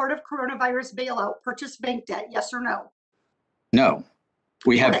 as part of coronavirus bailout, purchased bank debt? Yes or no? No,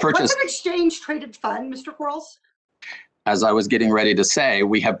 we have purchased. What's an exchange traded fund, Mr. Quarles? As I was getting ready to say,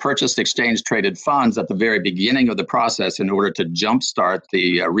 we have purchased exchange traded funds at the very beginning of the process in order to jumpstart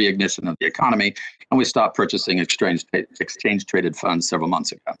the reignition of the economy, and we stopped purchasing exchange traded funds several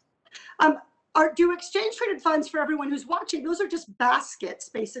months ago. Do exchange traded funds, for everyone who's watching, those are just baskets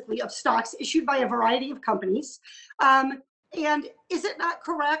basically of stocks issued by a variety of companies. And is it not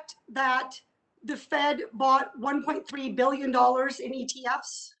correct that the Fed bought $1.3 billion in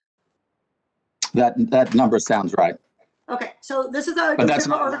ETFs? That number sounds right. Okay, so this is a but that's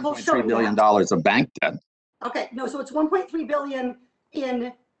not article $1.3 billion of bank debt. Okay, no, so it's 1.3 billion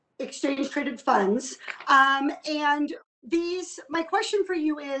in exchange traded funds. And these, my question for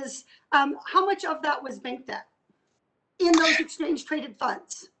you is, how much of that was bank debt in those exchange traded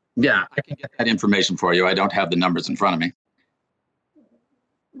funds? Yeah, I can get that information for you. I don't have the numbers in front of me.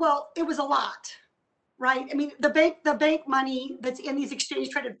 Well, it was a lot, right? I mean, the bank money that's in these exchange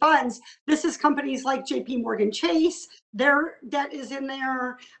traded funds, this is companies like JP Morgan Chase, their debt is in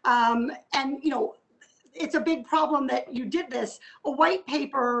there. And, you know, it's a big problem that you did this. A white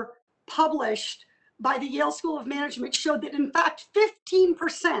paper published by the Yale School of Management showed that, in fact,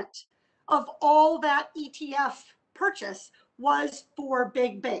 15% of all that ETF purchase was for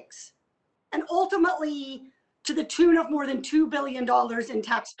big banks. And ultimately, to the tune of more than $2 billion in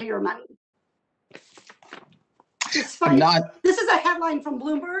taxpayer money. Despite, this is a headline from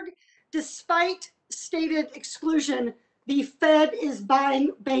Bloomberg. Despite stated exclusion, the Fed is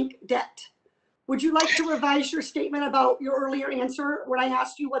buying bank debt. Would you like to revise your statement about your earlier answer when I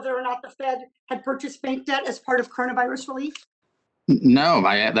asked you whether or not the Fed had purchased bank debt as part of coronavirus relief? No,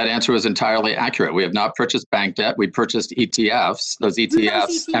 that answer was entirely accurate. We have not purchased bank debt. We purchased ETFs. Those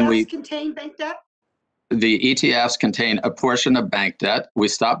ETFs, contain bank debt? The ETFs contain a portion of bank debt. We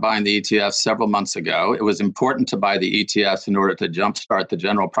stopped buying the ETFs several months ago. It was important to buy the ETFs in order to jumpstart the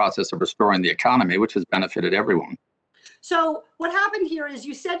general process of restoring the economy, which has benefited everyone. So what happened here is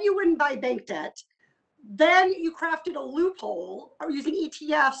you said you wouldn't buy bank debt. Then you crafted a loophole using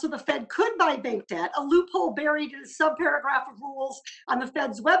ETFs so the Fed could buy bank debt, a loophole buried in a subparagraph of rules on the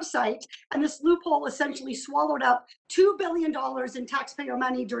Fed's website. And this loophole essentially swallowed up $2 billion in taxpayer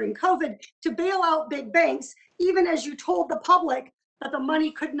money during COVID to bail out big banks, even as you told the public that the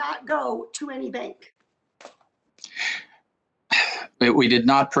money could not go to any bank. We did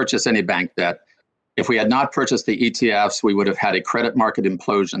not purchase any bank debt. If we had not purchased the ETFs, we would have had a credit market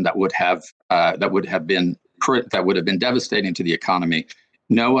implosion that would have been devastating to the economy.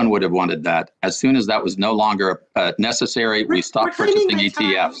 No one would have wanted that. As soon as that was no longer necessary, we stopped purchasing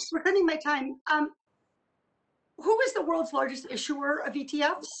ETFs. Reclaiming my time. Who is the world's largest issuer of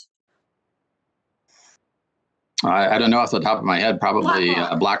ETFs? I don't know off the top of my head. Probably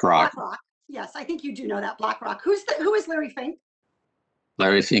BlackRock. BlackRock. Yes, I think you do know that. BlackRock. Who is Larry Fink?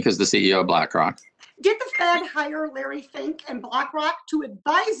 Larry Fink is the CEO of BlackRock. Did the Fed hire Larry Fink and BlackRock to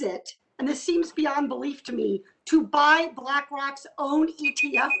advise it, and this seems beyond belief to me, to buy BlackRock's own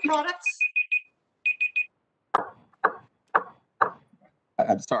ETF products?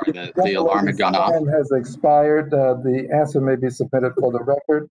 I'm sorry, the alarm had gone off. Time has expired. The answer may be submitted for the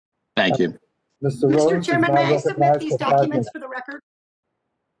record. Thank you. Mr. Chairman, may I submit these documents for the record?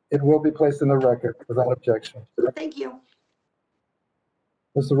 It will be placed in the record without objection. Thank you.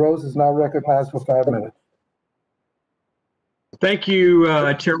 Mr. Rose is now recognized for 5 minutes. Thank you,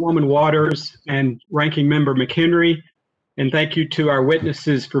 Chairwoman Waters and Ranking Member McHenry, and thank you to our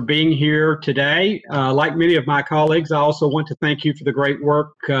witnesses for being here today. Like many of my colleagues, I also want to thank you for the great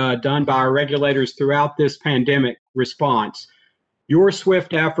work done by our regulators throughout this pandemic response. Your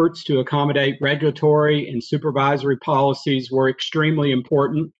swift efforts to accommodate regulatory and supervisory policies were extremely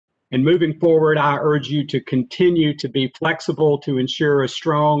important. And moving forward, I urge you to continue to be flexible to ensure a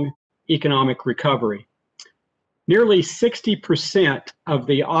strong economic recovery. Nearly 60% of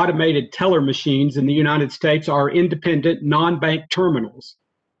the automated teller machines in the United States are independent non-bank terminals.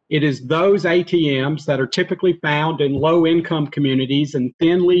 It is those ATMs that are typically found in low-income communities and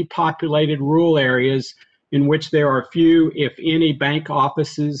thinly populated rural areas in which there are few, if any, bank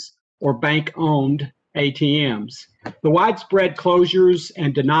offices or bank-owned ATMs. The widespread closures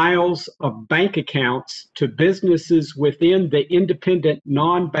and denials of bank accounts to businesses within the independent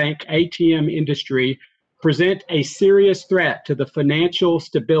non-bank ATM industry present a serious threat to the financial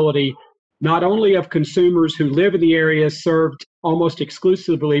stability not only of consumers who live in the areas served almost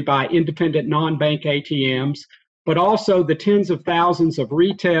exclusively by independent non-bank ATMs, but also the tens of thousands of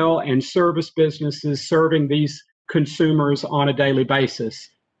retail and service businesses serving these consumers on a daily basis.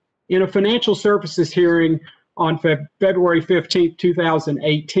 In a financial services hearing on February 15,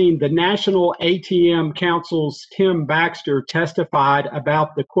 2018, the National ATM Council's Tim Baxter testified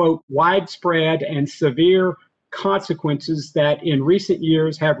about the, quote, widespread and severe consequences that in recent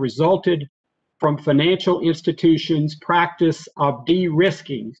years have resulted from financial institutions' practice of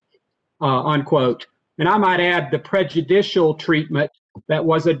de-risking, unquote. And I might add the prejudicial treatment that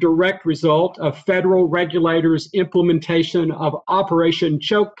was a direct result of federal regulators' implementation of Operation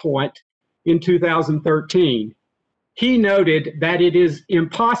Choke Point in 2013. He noted that it is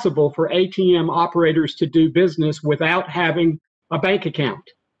impossible for ATM operators to do business without having a bank account.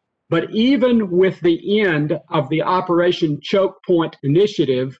 But even with the end of the Operation Choke Point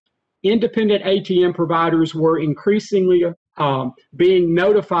initiative, independent ATM providers were increasingly being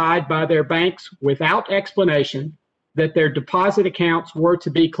notified by their banks without explanation that their deposit accounts were to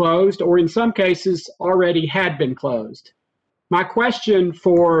be closed, or in some cases already had been closed. My question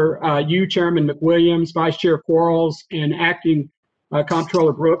for you, Chairman McWilliams, Vice Chair Quarles, and Acting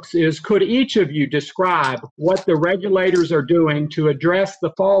Comptroller Brooks is, could each of you describe what the regulators are doing to address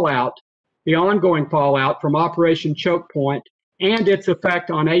the fallout, the ongoing fallout from Operation Choke Point and its effect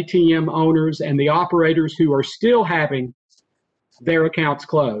on ATM owners and the operators who are still having their accounts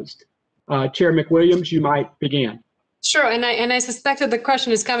closed? Chair McWilliams, you might begin. Sure, and I suspected the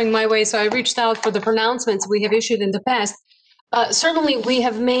question is coming my way, so I reached out for the pronouncements we have issued in the past. Certainly, we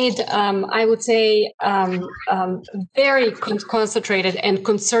have made, I would say, very concentrated and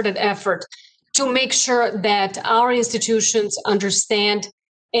concerted effort to make sure that our institutions understand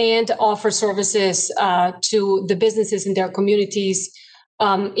and offer services to the businesses in their communities,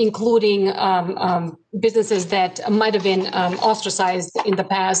 including businesses that might have been ostracized in the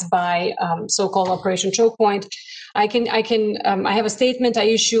past by so-called Operation Choke Point. I have a statement I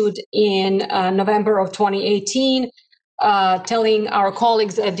issued in November of 2018, telling our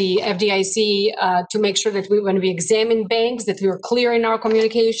colleagues at the FDIC to make sure that when we examine banks, that we were clear in our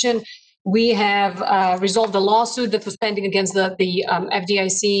communication. We have resolved a lawsuit that was pending against the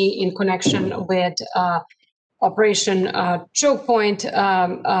FDIC in connection with Operation Choke Point,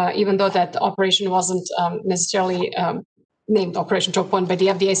 even though that operation wasn't necessarily named Operation Choke Point by the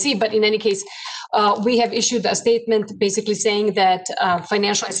FDIC. But in any case, we have issued a statement basically saying that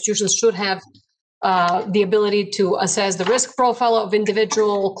financial institutions should have the ability to assess the risk profile of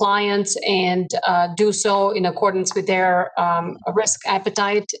individual clients and do so in accordance with their risk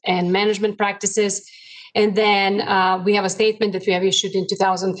appetite and management practices. And then we have a statement that we have issued in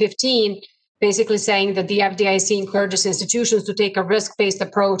 2015, basically saying that the FDIC encourages institutions to take a risk-based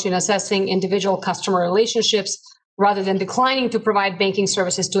approach in assessing individual customer relationships rather than declining to provide banking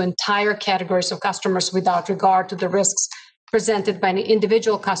services to entire categories of customers without regard to the risks presented by an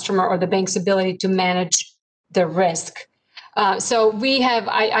individual customer or the bank's ability to manage the risk. So we have,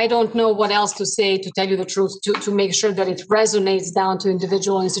 I don't know what else to say, to tell you the truth, to make sure that it resonates down to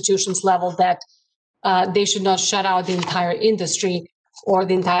individual institutions level, that they should not shut out the entire industry or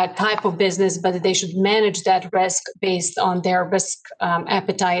the entire type of business, but that they should manage that risk based on their risk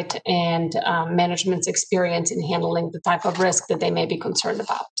appetite and management's experience in handling the type of risk that they may be concerned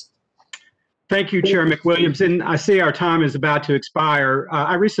about. Thank you, Chair McWilliams. And I see our time is about to expire.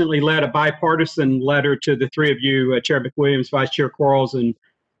 I recently led a bipartisan letter to the three of you, Chair McWilliams, Vice Chair Quarles,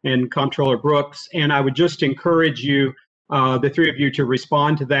 and Comptroller Brooks. And I would just encourage you, the three of you, to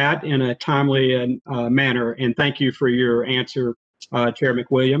respond to that in a timely manner. And thank you for your answer, Chair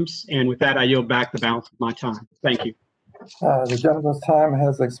McWilliams. And with that, I yield back the balance of my time. Thank you. The gentleman's time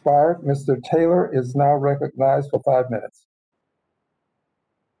has expired. Mr. Taylor is now recognized for 5 minutes.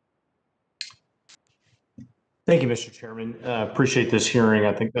 Thank you, Mr. Chairman. Appreciate this hearing.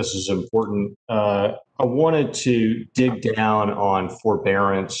 I think this is important. I wanted to dig down on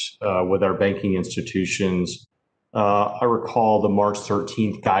forbearance with our banking institutions. I recall the March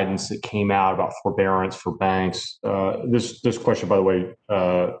 13th guidance that came out about forbearance for banks. This question, by the way,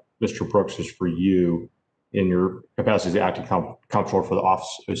 Mr. Brooks, is for you in your capacity as acting comptroller for the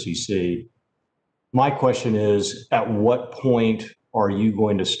Office of OCC. My question is, at what point are you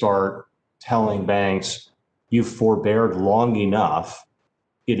going to start telling banks you've forbeared long enough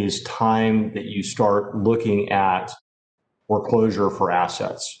it is time that you start looking at foreclosure for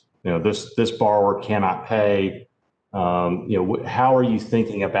assets. This borrower cannot pay. How are you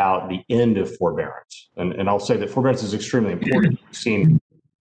thinking about the end of forbearance? And I'll say that forbearance is extremely important. We've seen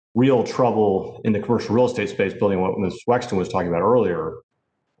real trouble in the commercial real estate space, building what Ms. Wexton was talking about earlier,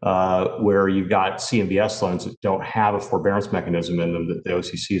 where you've got CMBS loans that don't have a forbearance mechanism in them that the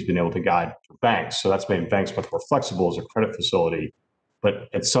OCC has been able to guide for banks. So that's made banks much more flexible as a credit facility. But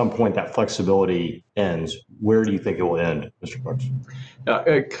at some point, that flexibility ends. Where do you think it will end, Mr. Brooks?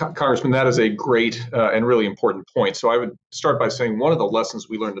 Congressman, that is a great and really important point. So I would start by saying one of the lessons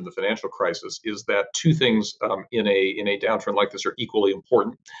we learned in the financial crisis is that two things in a downturn like this are equally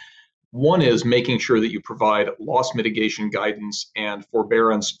important. One is making sure that you provide loss mitigation guidance and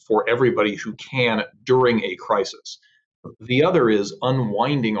forbearance for everybody who can during a crisis. The other is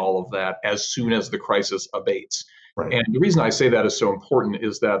unwinding all of that as soon as the crisis abates. Right. And the reason I say that is so important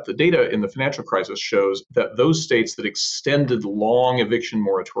is that the data in the financial crisis shows that those states that extended long eviction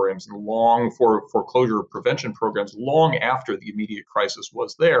moratoriums and long foreclosure prevention programs long after the immediate crisis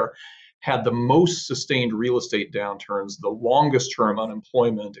was there had the most sustained real estate downturns, the longest term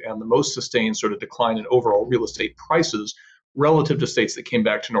unemployment, and the most sustained sort of decline in overall real estate prices relative to states that came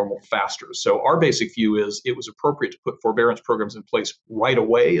back to normal faster. So our basic view is it was appropriate to put forbearance programs in place right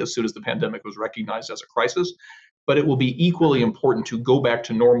away as soon as the pandemic was recognized as a crisis. But it will be equally important to go back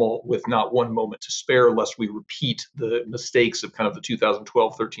to normal with not one moment to spare, lest we repeat the mistakes of kind of the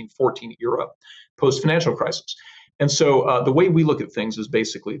 2012, 13, 14 era post-financial crisis. And so the way we look at things is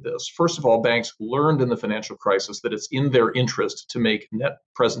basically this. First of all, banks learned in the financial crisis that it's in their interest to make net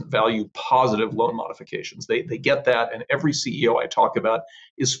present value positive loan modifications. They get that, and every CEO I talk about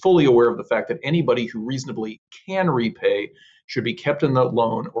is fully aware of the fact that anybody who reasonably can repay should be kept in the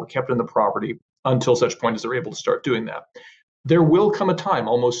loan or kept in the property until such point as they're able to start doing that. There will come a time,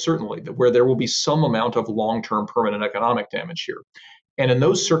 almost certainly, where there will be some amount of long-term permanent economic damage here. And in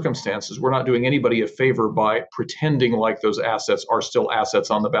those circumstances, we're not doing anybody a favor by pretending like those assets are still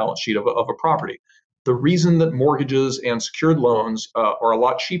assets on the balance sheet of a property. The reason that mortgages and secured loans are a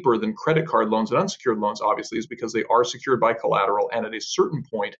lot cheaper than credit card loans and unsecured loans, obviously, is because they are secured by collateral. And at a certain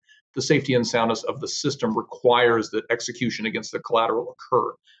point, the safety and soundness of the system requires that execution against the collateral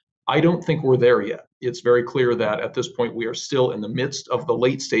occur. I don't think we're there yet. It's very clear that at this point we are still in the midst of the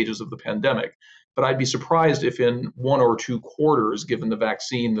late stages of the pandemic. But I'd be surprised if in 1 or 2 quarters, given the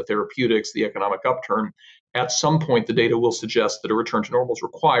vaccine, the therapeutics, the economic upturn, at some point the data will suggest that a return to normal is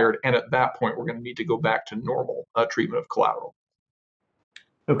required. And at that point, we're going to need to go back to normal treatment of collateral.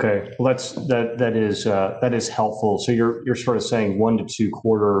 Okay, well, that is helpful. So you're sort of saying 1 to 2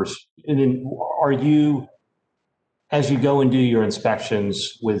 quarters. And then are you, as you go and do your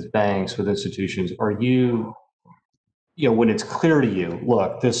inspections with banks, with institutions, are you, when it's clear to you,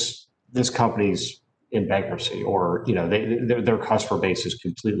 look, this company's in bankruptcy, or their customer base is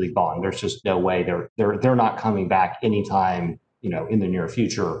completely gone. There's just no way they're not coming back anytime in the near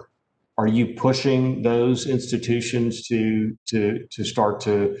future. Are you pushing those institutions to start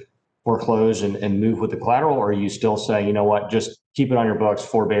to foreclose and move with the collateral, or are you still saying, you know what, just keep it on your books,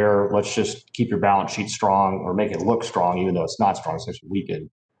 forbear, let's just keep your balance sheet strong or make it look strong, even though it's not strong, it's actually weakened?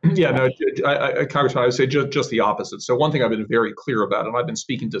 Yeah, no, Congressman, I would say just the opposite. So one thing I've been very clear about, and I've been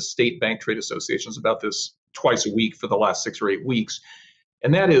speaking to state bank trade associations about this twice a week for the last 6 or 8 weeks,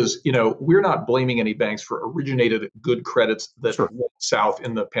 and that is, we're not blaming any banks for originated good credits that went south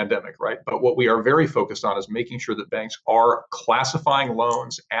in the pandemic, right? But what we are very focused on is making sure that banks are classifying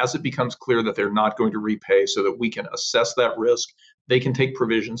loans as it becomes clear that they're not going to repay, so that we can assess that risk, they can take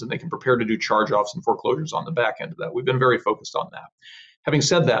provisions, and they can prepare to do charge-offs and foreclosures on the back end of that. We've been very focused on that. Having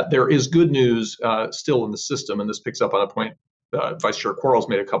said that, there is good news still in the system, and this picks up on a point Vice Chair Quarles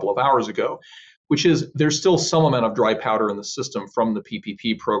made a couple of hours ago, which is there's still some amount of dry powder in the system from the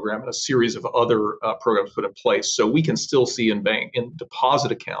PPP program and a series of other programs put in place. So we can still see in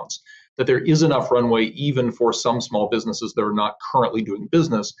deposit accounts that there is enough runway, even for some small businesses that are not currently doing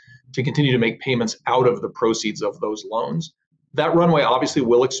business, to continue to make payments out of the proceeds of those loans. That runway obviously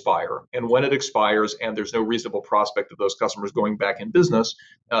will expire, and when it expires and there's no reasonable prospect of those customers going back in business,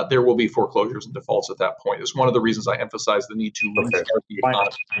 there will be foreclosures and defaults at that point. It's one of the reasons I emphasize the need to restart the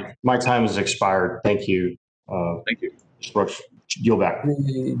economy. My time has expired. Thank you. Thank you. Mr. Brooks, yield back.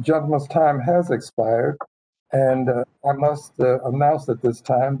 The gentleman's time has expired, and I must announce at this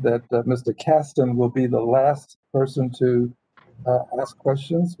time that Mr. Caston will be the last person to ask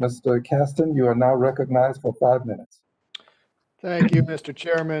questions. Mr. Caston, you are now recognized for 5 minutes. Thank you, Mr.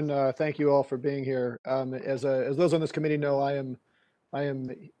 Chairman. Thank you all for being here. As those on this committee know, I am I am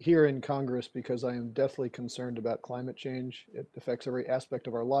here in Congress because I am deathly concerned about climate change. It affects every aspect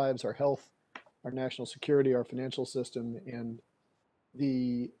of our lives, our health, our national security, our financial system, and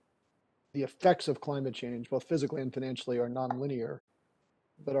the effects of climate change, both physically and financially, are nonlinear,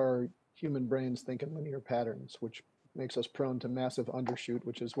 but our human brains think in linear patterns, which makes us prone to massive undershoot,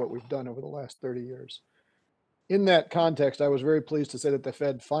 which is what we've done over the last 30 years. In that context, I was very pleased to say that the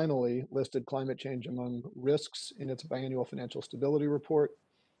Fed finally listed climate change among risks in its biannual financial stability report,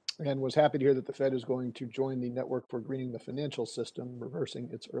 and was happy to hear that the Fed is going to join the Network for Greening the Financial System, reversing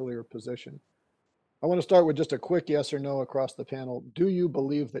its earlier position. I want to start with just a quick yes or no across the panel. Do you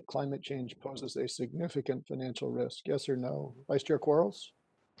believe that climate change poses a significant financial risk? Yes or no? Vice Chair Quarles?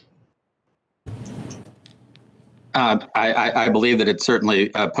 I believe that it certainly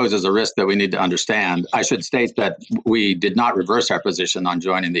poses a risk that we need to understand. I should state that we did not reverse our position on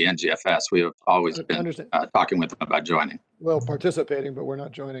joining the NGFS. We have always been talking with them about joining. Well, participating, but we're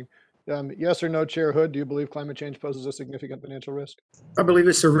not joining. Yes or no, Chair Hood, do you believe climate change poses a significant financial risk? I believe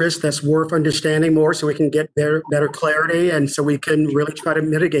it's a risk that's worth understanding more so we can get better clarity and so we can really try to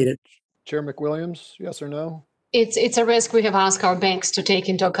mitigate it. Chair McWilliams, yes or no? It's a risk we have asked our banks to take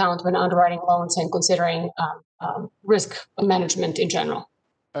into account when underwriting loans and considering risk management in general.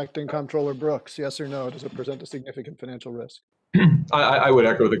 Acting Comptroller Brooks, yes or no? Does it present a significant financial risk? I would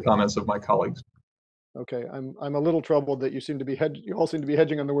echo the comments of my colleagues. Okay, I'm a little troubled that you all seem to be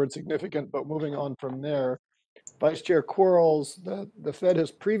hedging on the word significant, but moving on from there, Vice Chair Quarles, the Fed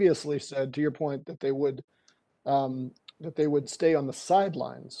has previously said, to your point, that they would stay on the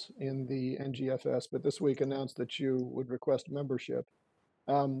sidelines in the NGFS, but this week announced that you would request membership.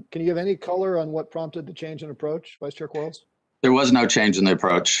 Can you give any color on what prompted the change in approach, Vice Chair Quarles? There was no change in the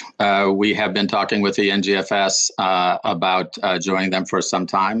approach. We have been talking with the NGFS about joining them for some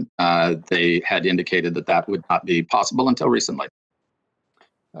time. They had indicated that that would not be possible until recently.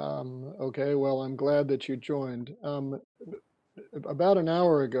 Okay, well, I'm glad that you joined. About an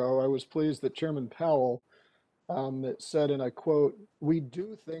hour ago, I was pleased that Chairman Powell said, and I quote, "We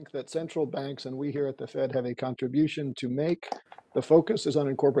do think that central banks and we here at the Fed have a contribution to make. The focus is on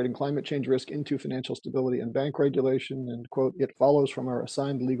incorporating climate change risk into financial stability and bank regulation," and quote, "It follows from our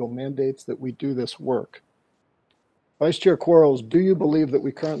assigned legal mandates that we do this work." Vice Chair Quarles, do you believe that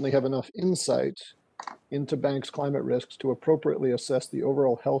we currently have enough insight into banks' climate risks to appropriately assess the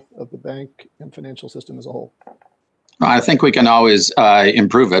overall health of the bank and financial system as a whole? I think we can always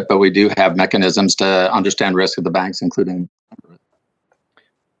improve it, but we do have mechanisms to understand risk of the banks, including.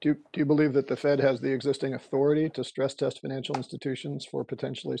 Do you believe that the Fed has the existing authority to stress test financial institutions for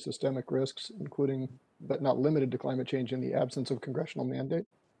potentially systemic risks, including but not limited to climate change, in the absence of congressional mandate?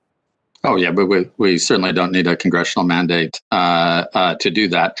 Oh, yeah, but we certainly don't need a congressional mandate to do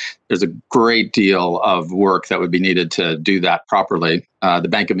that. There's a great deal of work that would be needed to do that properly. The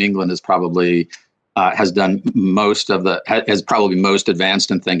Bank of England is probably has done is probably most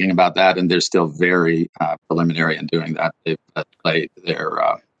advanced in thinking about that, and they're still very preliminary in doing that. They've played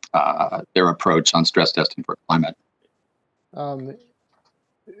their approach on stress testing for climate.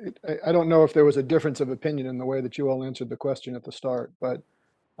 I don't know if there was a difference of opinion in the way that you all answered the question at the start, but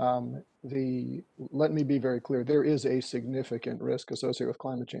let me be very clear. There is a significant risk associated with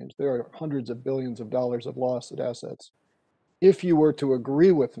climate change. There are hundreds of billions of dollars of lost assets. If you were to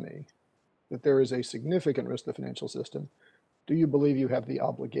agree with me that there is a significant risk to the financial system, do you believe you have the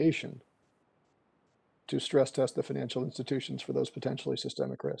obligation to stress test the financial institutions for those potentially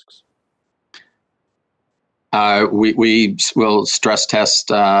systemic risks? We will stress test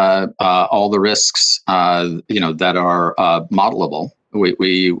all the risks, that are modelable.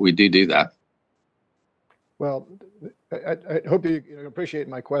 We do that. Well, I hope you appreciate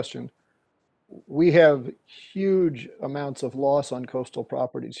my question. We have huge amounts of loss on coastal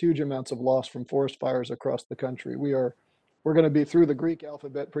properties, huge amounts of loss from forest fires across the country. We're going to be through the Greek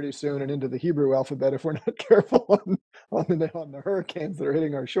alphabet pretty soon and into the Hebrew alphabet if we're not careful on the hurricanes that are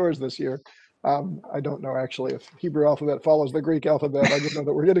hitting our shores this year. I don't know actually if Hebrew alphabet follows the Greek alphabet. I just know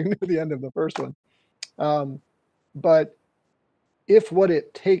that we're getting near the end of the first one. But if what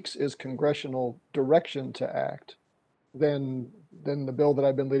it takes is congressional direction to act, then the bill that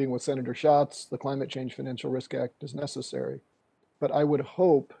I've been leading with Senator Schatz, the Climate Change Financial Risk Act, is necessary. But I would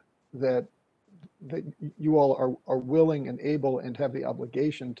hope that you all are willing and able and have the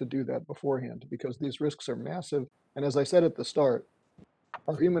obligation to do that beforehand, because these risks are massive. And as I said at the start,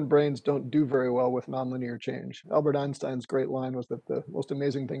 our human brains don't do very well with nonlinear change. Albert Einstein's great line was that the most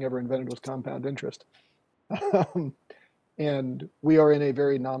amazing thing ever invented was compound interest. And we are in a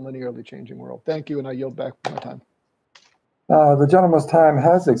very nonlinearly changing world. Thank you, and I yield back my time. The gentleman's time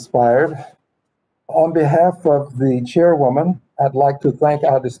has expired. On behalf of the chairwoman, I'd like to thank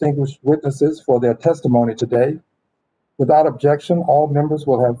our distinguished witnesses for their testimony today. Without objection, all members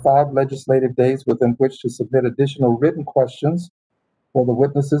will have 5 legislative days within which to submit additional written questions for the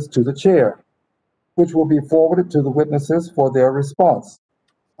witnesses to the chair, which will be forwarded to the witnesses for their response.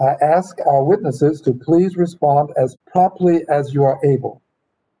 I ask our witnesses to please respond as promptly as you are able.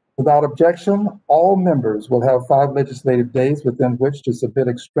 Without objection, all members will have 5 legislative days within which to submit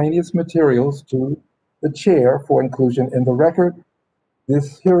extraneous materials to the chair for inclusion in the record.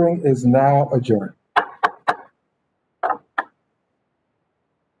 This hearing is now adjourned.